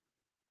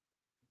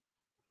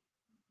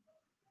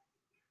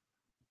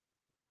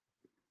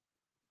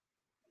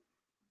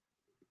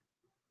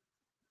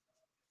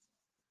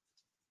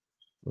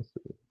 Let's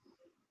see.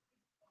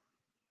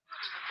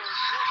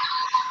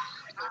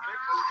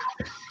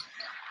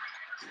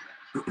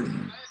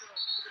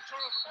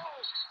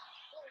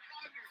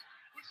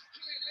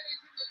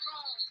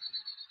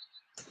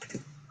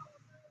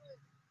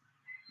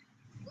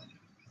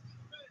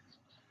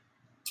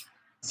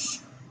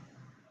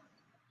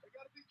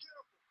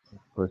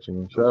 Pushing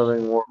and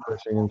shoving, more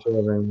pushing and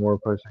shoving, more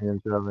pushing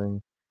and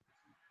shoving.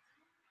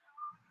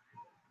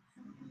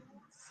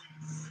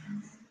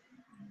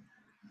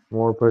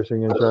 More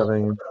pushing and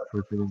shoving,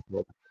 pushing and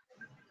shoving.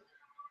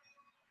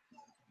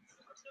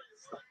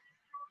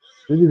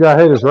 Dude, you got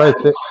haters right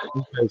there.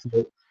 Okay, so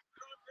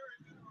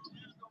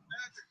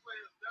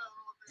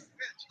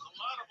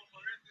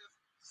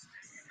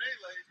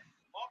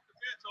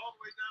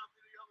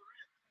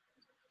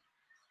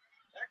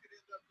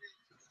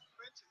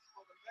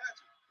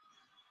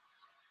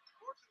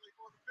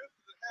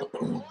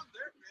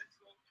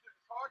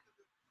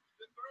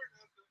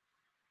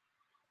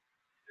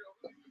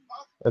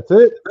that's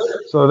it.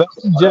 So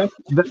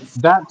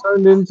that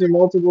turned into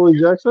multiple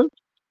ejection.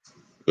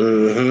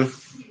 Mm-hmm.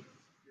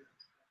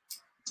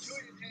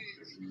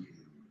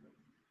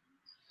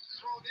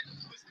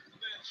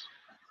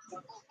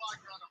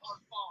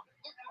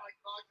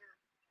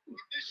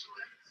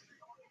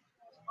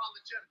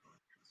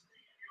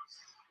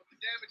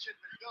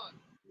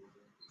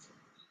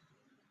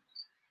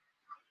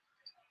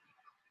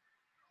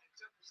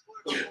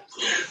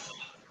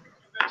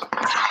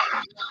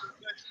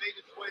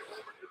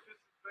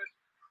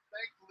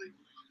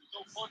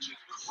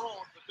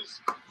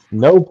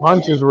 No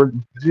punches were.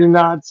 Did you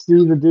not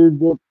see the dude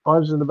get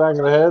punched in the back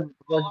of the head?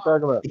 What the fuck are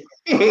you talking about? So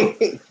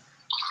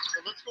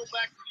let's go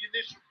back to the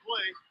initial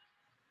play.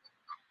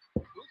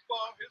 Loose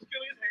ball. Here's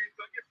Killian Hayes.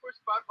 Gonna get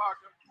pushed by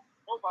Barker.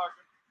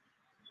 Barker.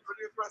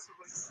 Pretty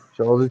impressively.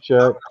 Shoulder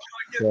check.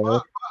 Get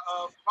Barker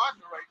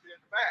right there in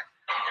the back.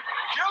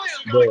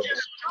 Killian's gonna get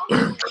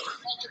Barker.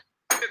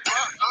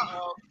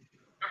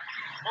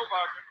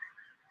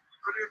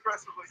 Pretty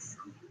impressively.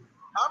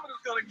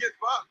 Hammond's gonna get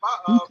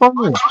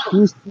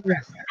He's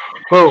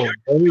boom.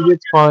 Then he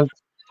gets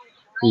punched.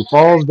 He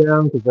falls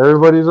down because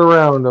everybody's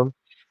around him.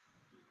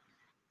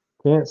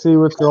 Can't see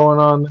what's going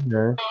on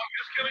there.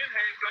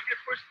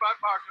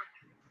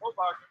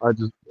 I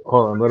just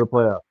hold on. Let it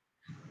play out.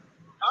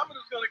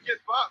 Hammond's gonna get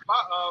Barker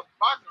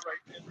right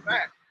there in the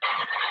back.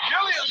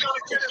 Killian's gonna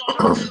get it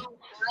on the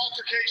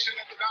altercation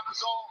at the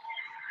Dinosaur.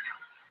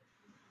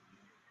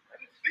 I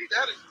didn't see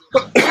that.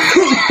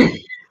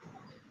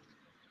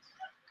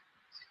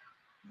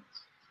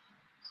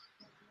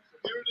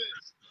 Here it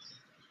is.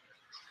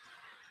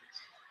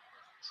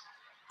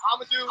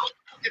 Amadou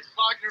gets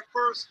Wagner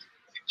first,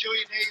 and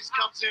Killian Hayes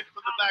comes in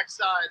from the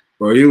backside.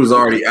 Bro, he was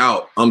already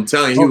out. I'm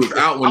telling you, he was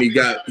out when he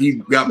got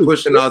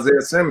pushing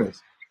Isaiah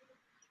Simmons.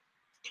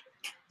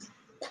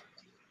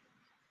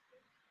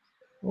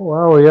 Oh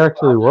wow, he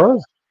actually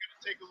was.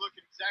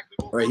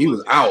 Right, he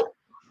was out.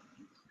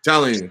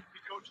 Telling you.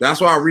 That's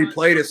why I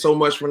replayed it so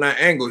much from that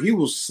angle. He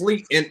was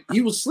asleep, and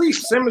he was asleep.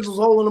 Simmons was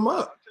holding him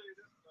up.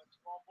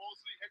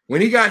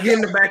 When he got hit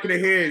in the back of the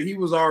head, he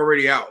was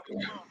already out.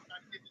 There's an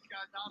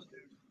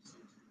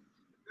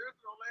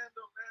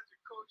Orlando Magic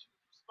coach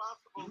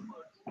responsible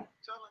for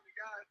telling the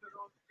guys that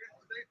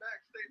stay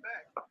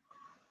back.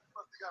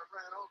 Must have got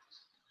ran over.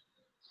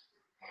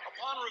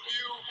 Upon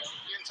review,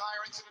 the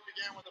entire incident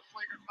began with a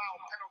flagrant foul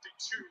penalty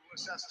 2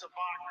 assessed to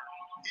Wagner.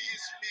 He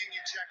is being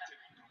ejected.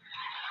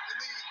 In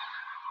the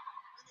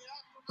aftermath, we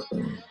have a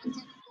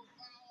technical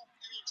foul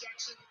and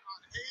ejection on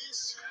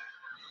Hayes,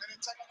 and a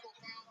technical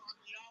foul on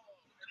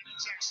Diallo and an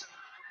ejection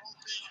for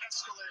both being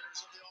escalators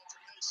of the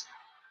altercation.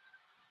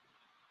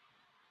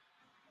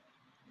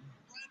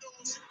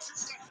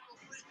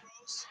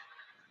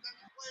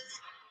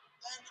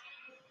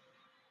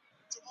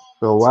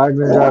 So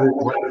Wagner got it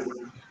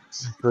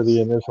for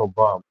the initial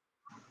bump.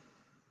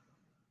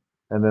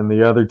 And then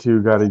the other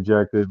two got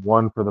ejected,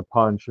 one for the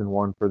punch and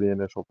one for the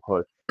initial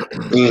push.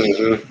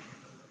 Mm-hmm.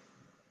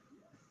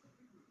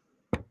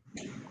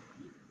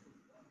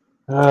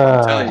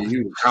 I'm telling you,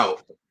 he was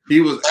out. He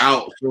was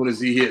out as soon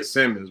as he hit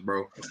Simmons,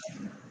 bro.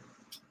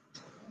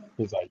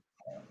 He's like,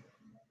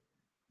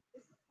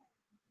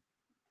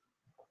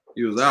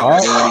 he was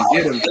out.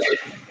 And when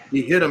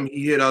he hit him,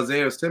 he hit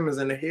Isaiah Simmons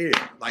in the head.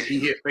 Like he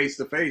hit face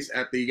to face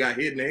after he got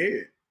hit in the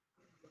head.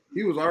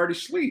 He was already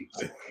asleep.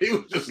 He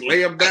was just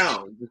lay him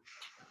down.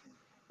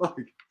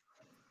 Like,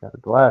 got a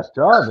glass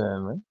jaw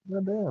then, man.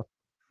 Goddamn.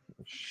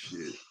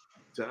 shit.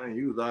 I'm telling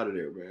you, he was out of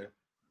there, man.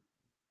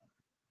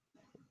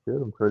 Hit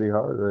him pretty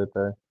hard right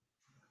there.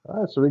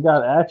 All right, so we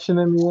got action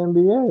in the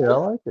NBA. I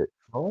like it.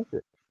 I like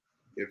it.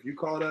 If you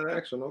call that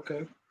action,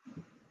 okay.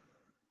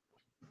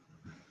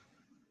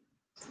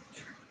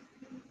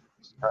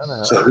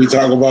 So we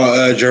talk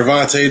about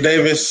Gervonta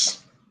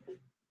Davis.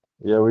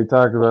 Yeah, we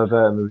talked about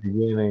that in the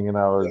beginning, and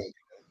I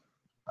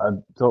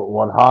told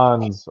when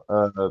Hans,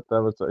 that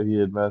was he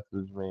had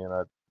messaged me, and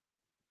I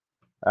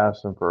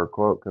asked him for a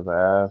quote because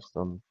I asked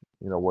him,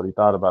 what he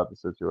thought about the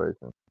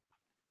situation.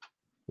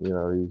 He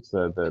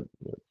said that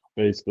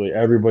basically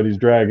everybody's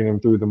dragging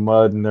him through the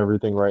mud and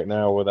everything right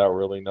now without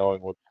really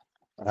knowing what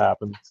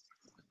happened.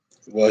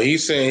 Well,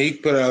 he's saying he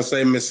put out a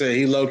statement saying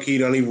he low key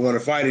don't even want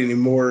to fight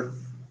anymore.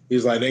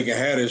 He's like they can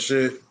have this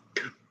shit.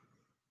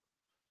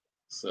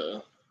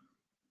 So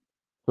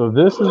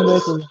this is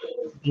making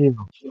him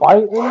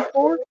fight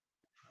anymore.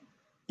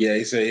 Yeah,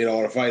 he said he don't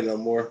want to fight no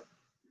more.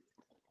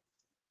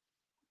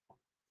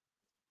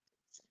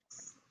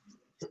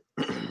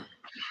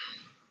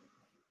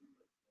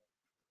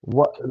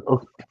 What?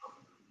 Okay.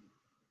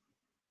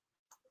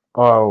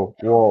 Oh,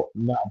 well,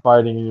 not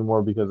fighting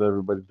anymore because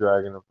everybody's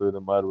dragging him through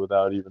the mud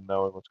without even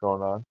knowing what's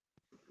going on.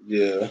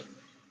 Yeah. Is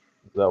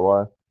that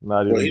why?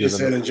 Not even Well, he just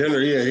said giving in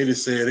general, yeah, he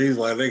just said he's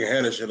like they can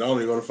have this shit. I don't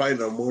even want to fight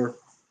no more.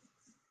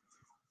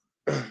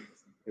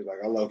 He's like,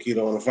 I low key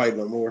don't want to fight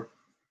no more.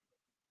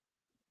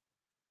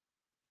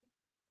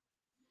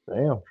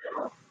 Damn.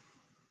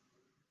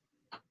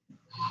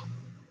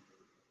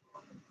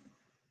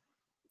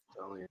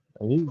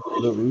 And he's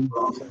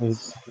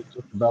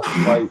just about to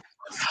fight.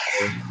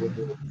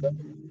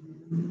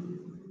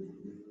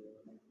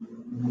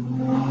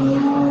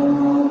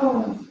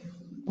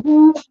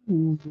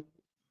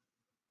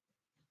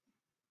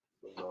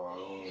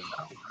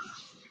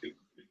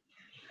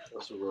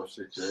 That's a rough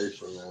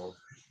situation, man.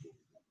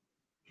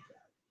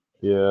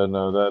 Yeah,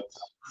 no,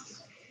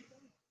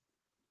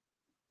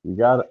 you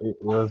got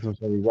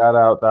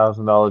out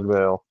 $1,000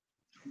 bail.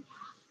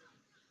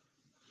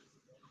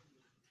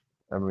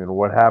 I mean,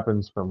 what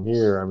happens from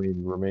here,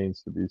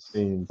 remains to be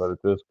seen. But at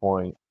this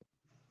point,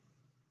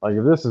 like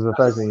if this is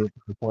affecting it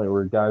to the point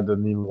where a guy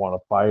doesn't even want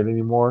to fight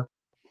anymore,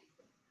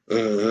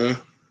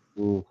 oof,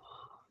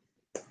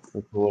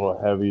 it's a little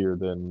heavier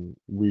than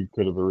we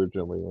could have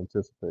originally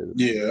anticipated.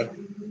 Yeah.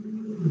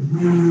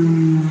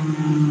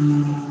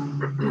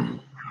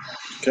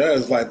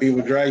 Because like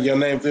people drag your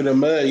name through the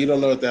mud, you don't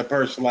know what that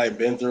person like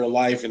been through in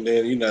life, and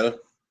then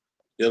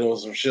dealing with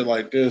some shit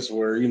like this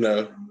where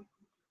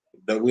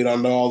that we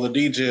don't know all the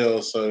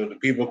details. So the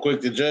people quick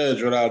to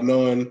judge without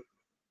knowing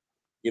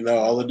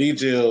all the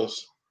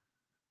details.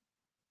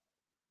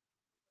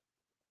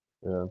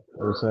 Yeah,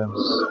 they're saying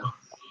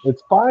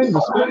it's fine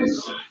to say,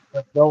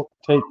 but don't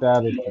take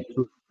that as the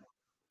truth.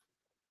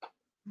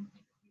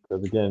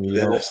 Because again,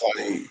 then it's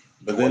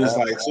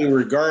like too,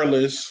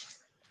 regardless,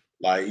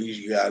 like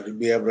you got to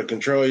be able to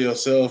control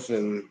yourself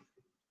and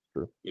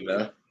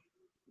not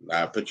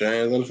put your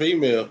hands on the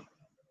female.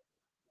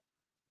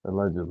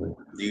 Allegedly,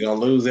 You're gonna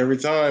lose every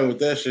time with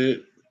that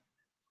shit.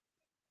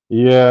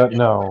 Yeah,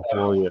 no,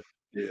 well, yeah.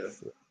 Yeah.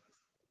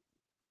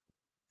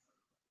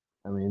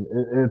 I mean,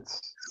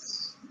 it's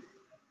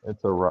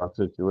a rough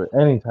situation.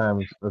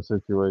 Anytime a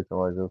situation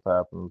like this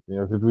happens,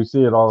 because we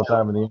see it all the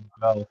time in the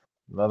NFL,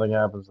 nothing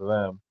happens to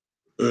them.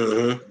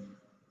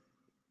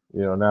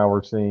 Mm-hmm. Now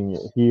we're seeing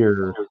it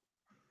here,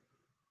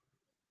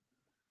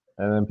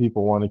 and then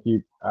people want to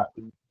keep.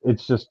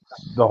 It's just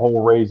the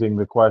whole raising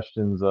the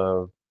questions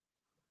of,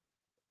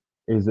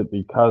 is it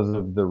because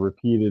of the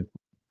repeated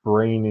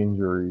brain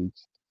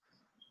injuries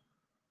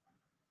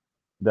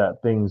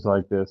that things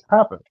like this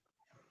happen?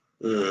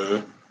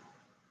 Mm-hmm.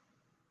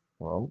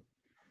 Well,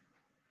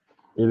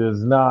 it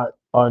is not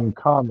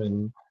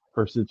uncommon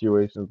for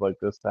situations like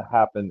this to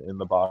happen in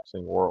the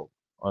boxing world,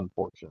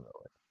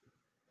 unfortunately.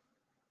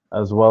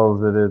 As well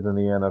as it is in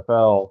the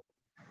NFL,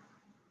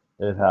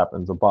 it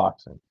happens in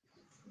boxing.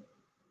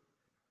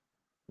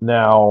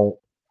 Now,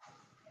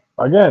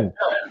 again,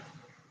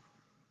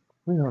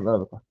 we don't know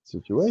the fucking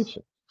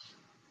situation,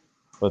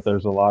 but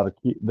there's a lot of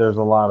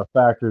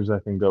factors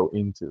that can go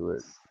into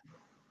it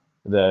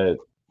that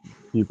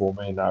people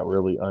may not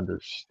really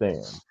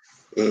understand.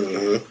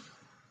 Mm-hmm.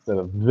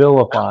 instead of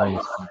vilifying,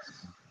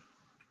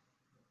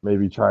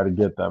 maybe try to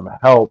get them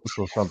help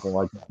so something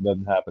like that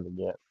doesn't happen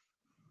again.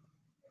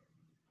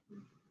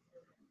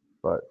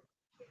 But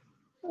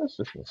that's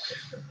just me.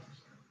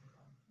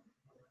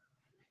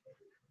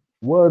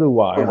 What do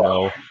I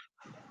know?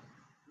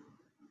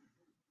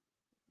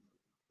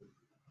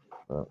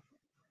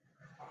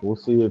 We'll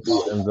see if he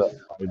ends up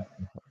fighting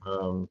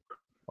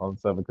on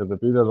 7. Because if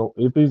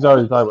he's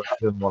already talking about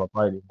he doesn't want to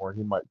fight anymore,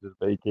 he might just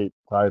vacate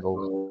the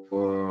titles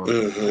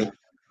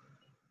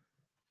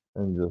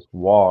and just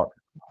walk.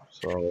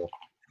 So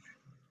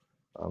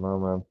I don't know,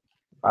 man.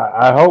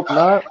 I hope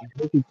not. I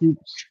hope he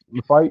keeps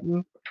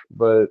fighting,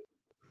 but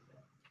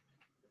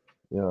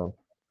again,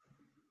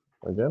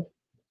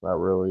 not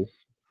really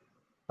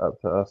up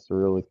to us to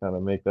really kind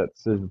of make that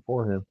decision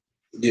for him.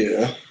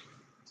 Yeah.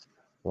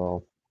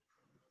 So,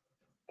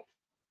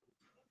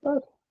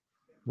 but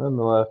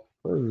nonetheless,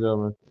 ladies and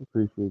gentlemen,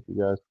 appreciate you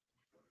guys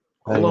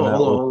hanging out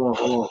with.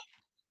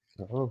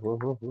 Hold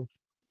on.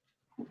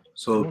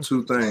 So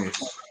 2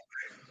 things.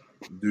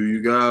 Do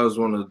you guys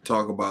want to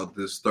talk about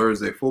this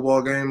Thursday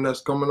football game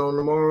that's coming on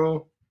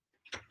tomorrow?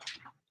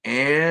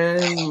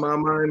 And my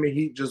Miami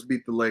Heat just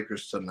beat the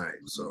Lakers tonight,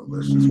 so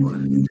let's just go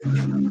ahead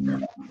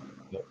and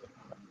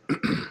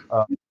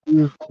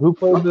Who's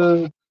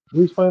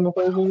playing the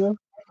Thursday game?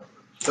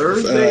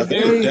 Thursday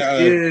game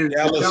is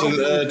Dallas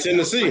and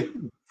Tennessee.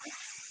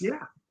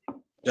 Yeah.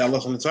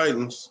 Dallas and the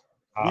Titans.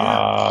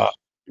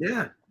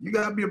 Yeah. You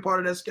gotta be a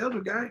part of that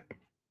schedule, guy.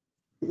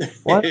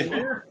 What?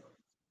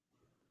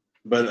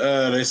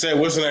 But they said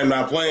what's the name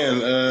not playing.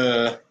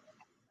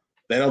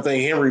 They don't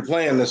think Henry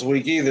playing this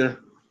week either.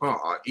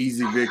 Oh,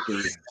 easy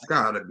victory.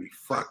 Gotta be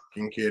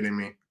fucking kidding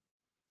me.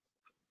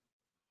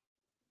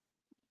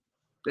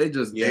 They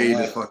just gave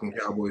the fucking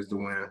Cowboys to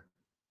win.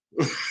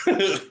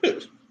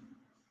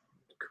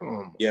 Come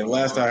on. Yeah,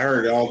 last I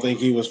heard, I don't think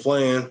he was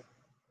playing.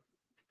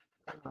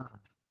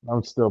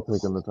 I'm still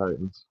picking the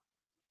Titans.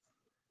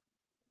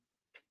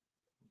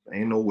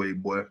 Ain't no way,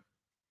 boy.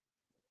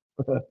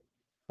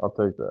 I'll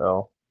take the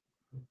L.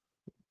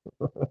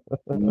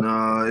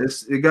 Nah,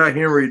 it got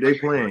Henry. They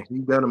playing. He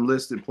got them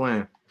listed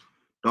playing.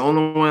 The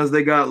only ones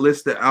they got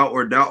listed out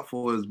or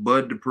doubtful is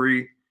Bud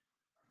Dupree,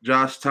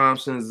 Josh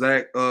Thompson,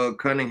 Zach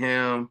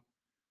Cunningham,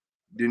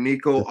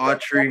 Denico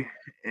Autry,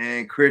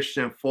 and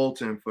Christian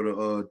Fulton for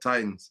the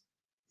Titans.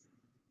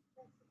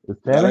 Is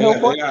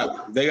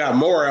Tannehill they got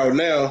more out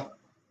now.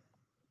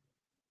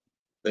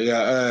 They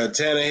got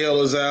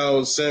Tannehill is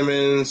out,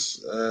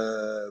 Simmons,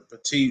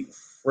 Petit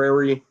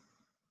Frere,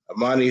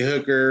 Amani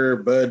Hooker,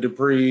 Bud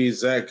Dupree,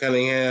 Zach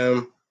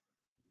Cunningham,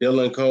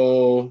 Dylan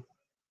Cole,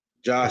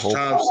 Josh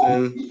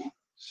Thompson.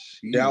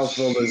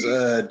 Doubtful is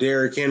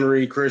Derrick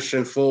Henry,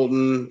 Christian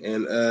Fulton,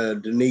 and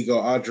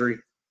Denico Autry.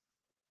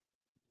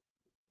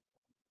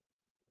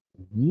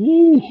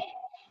 Yeesh.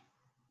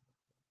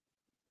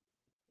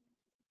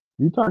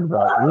 You talk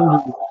about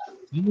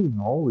injury.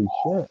 Holy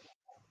shit.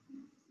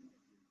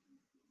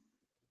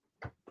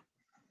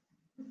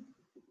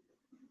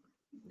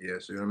 Yeah,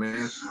 see what I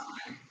mean?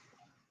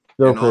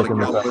 Still and all the picking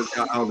the Cowboys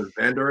got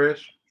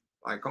Alexander-ish.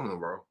 Like, come on,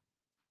 bro.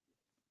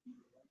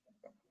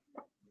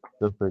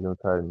 Still picking the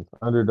Titans.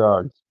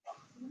 Underdogs.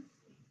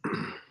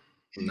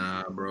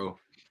 Nah, bro.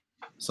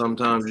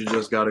 Sometimes you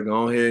just got to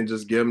go ahead and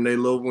just give them their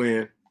little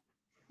win.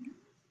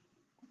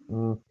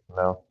 No.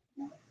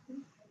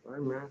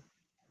 Right, man.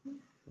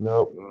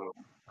 Nope.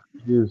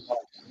 Use.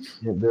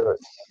 Can't do it.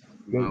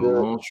 Got a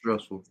little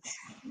stressful.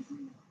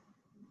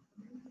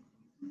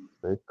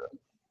 Stay stressed.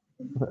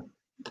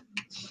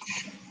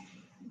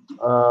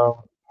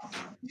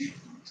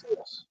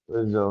 Yes,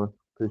 ladies and gentlemen,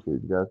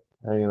 appreciate you guys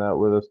hanging out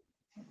with us.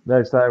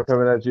 Next time,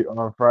 coming at you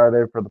on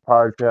Friday for the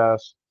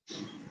podcast.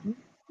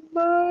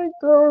 Might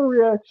throw a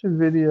reaction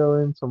video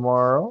in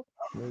tomorrow.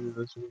 Maybe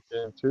this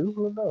weekend too.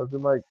 Who knows? We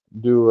might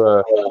do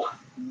a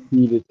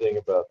heated thing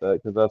about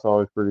that because that's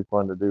always pretty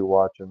fun to do.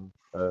 Watching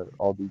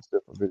all these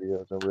different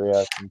videos and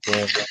reacting to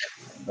them.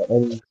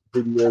 Any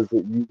videos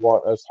that you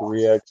want us to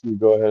react to,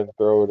 go ahead and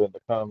throw it in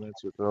the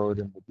comments or throw it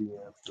in the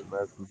DMs or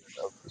messages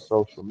of the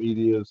social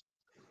medias,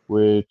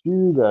 which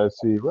you guys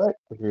see right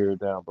here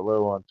down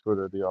below on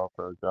Twitter, the All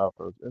Pros Job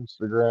Pros,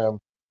 Instagram,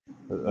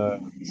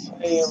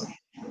 same,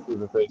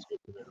 even Facebook,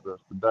 Community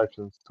Bros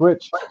Productions,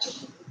 Twitch,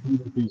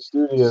 BDP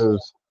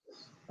Studios,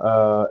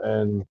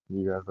 and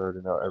you guys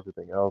already know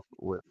everything else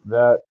with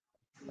that.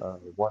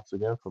 Once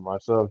again, for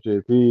myself,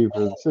 JP, for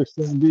the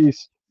 16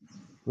 Beast,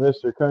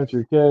 Mr.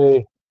 Country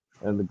K,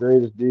 and the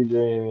greatest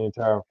DJ in the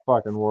entire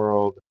fucking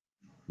world,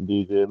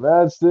 DJ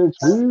Madsticks.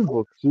 We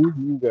will see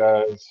you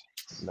guys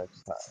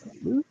next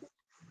time.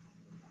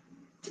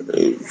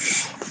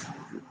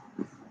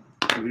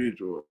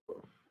 Enjoy.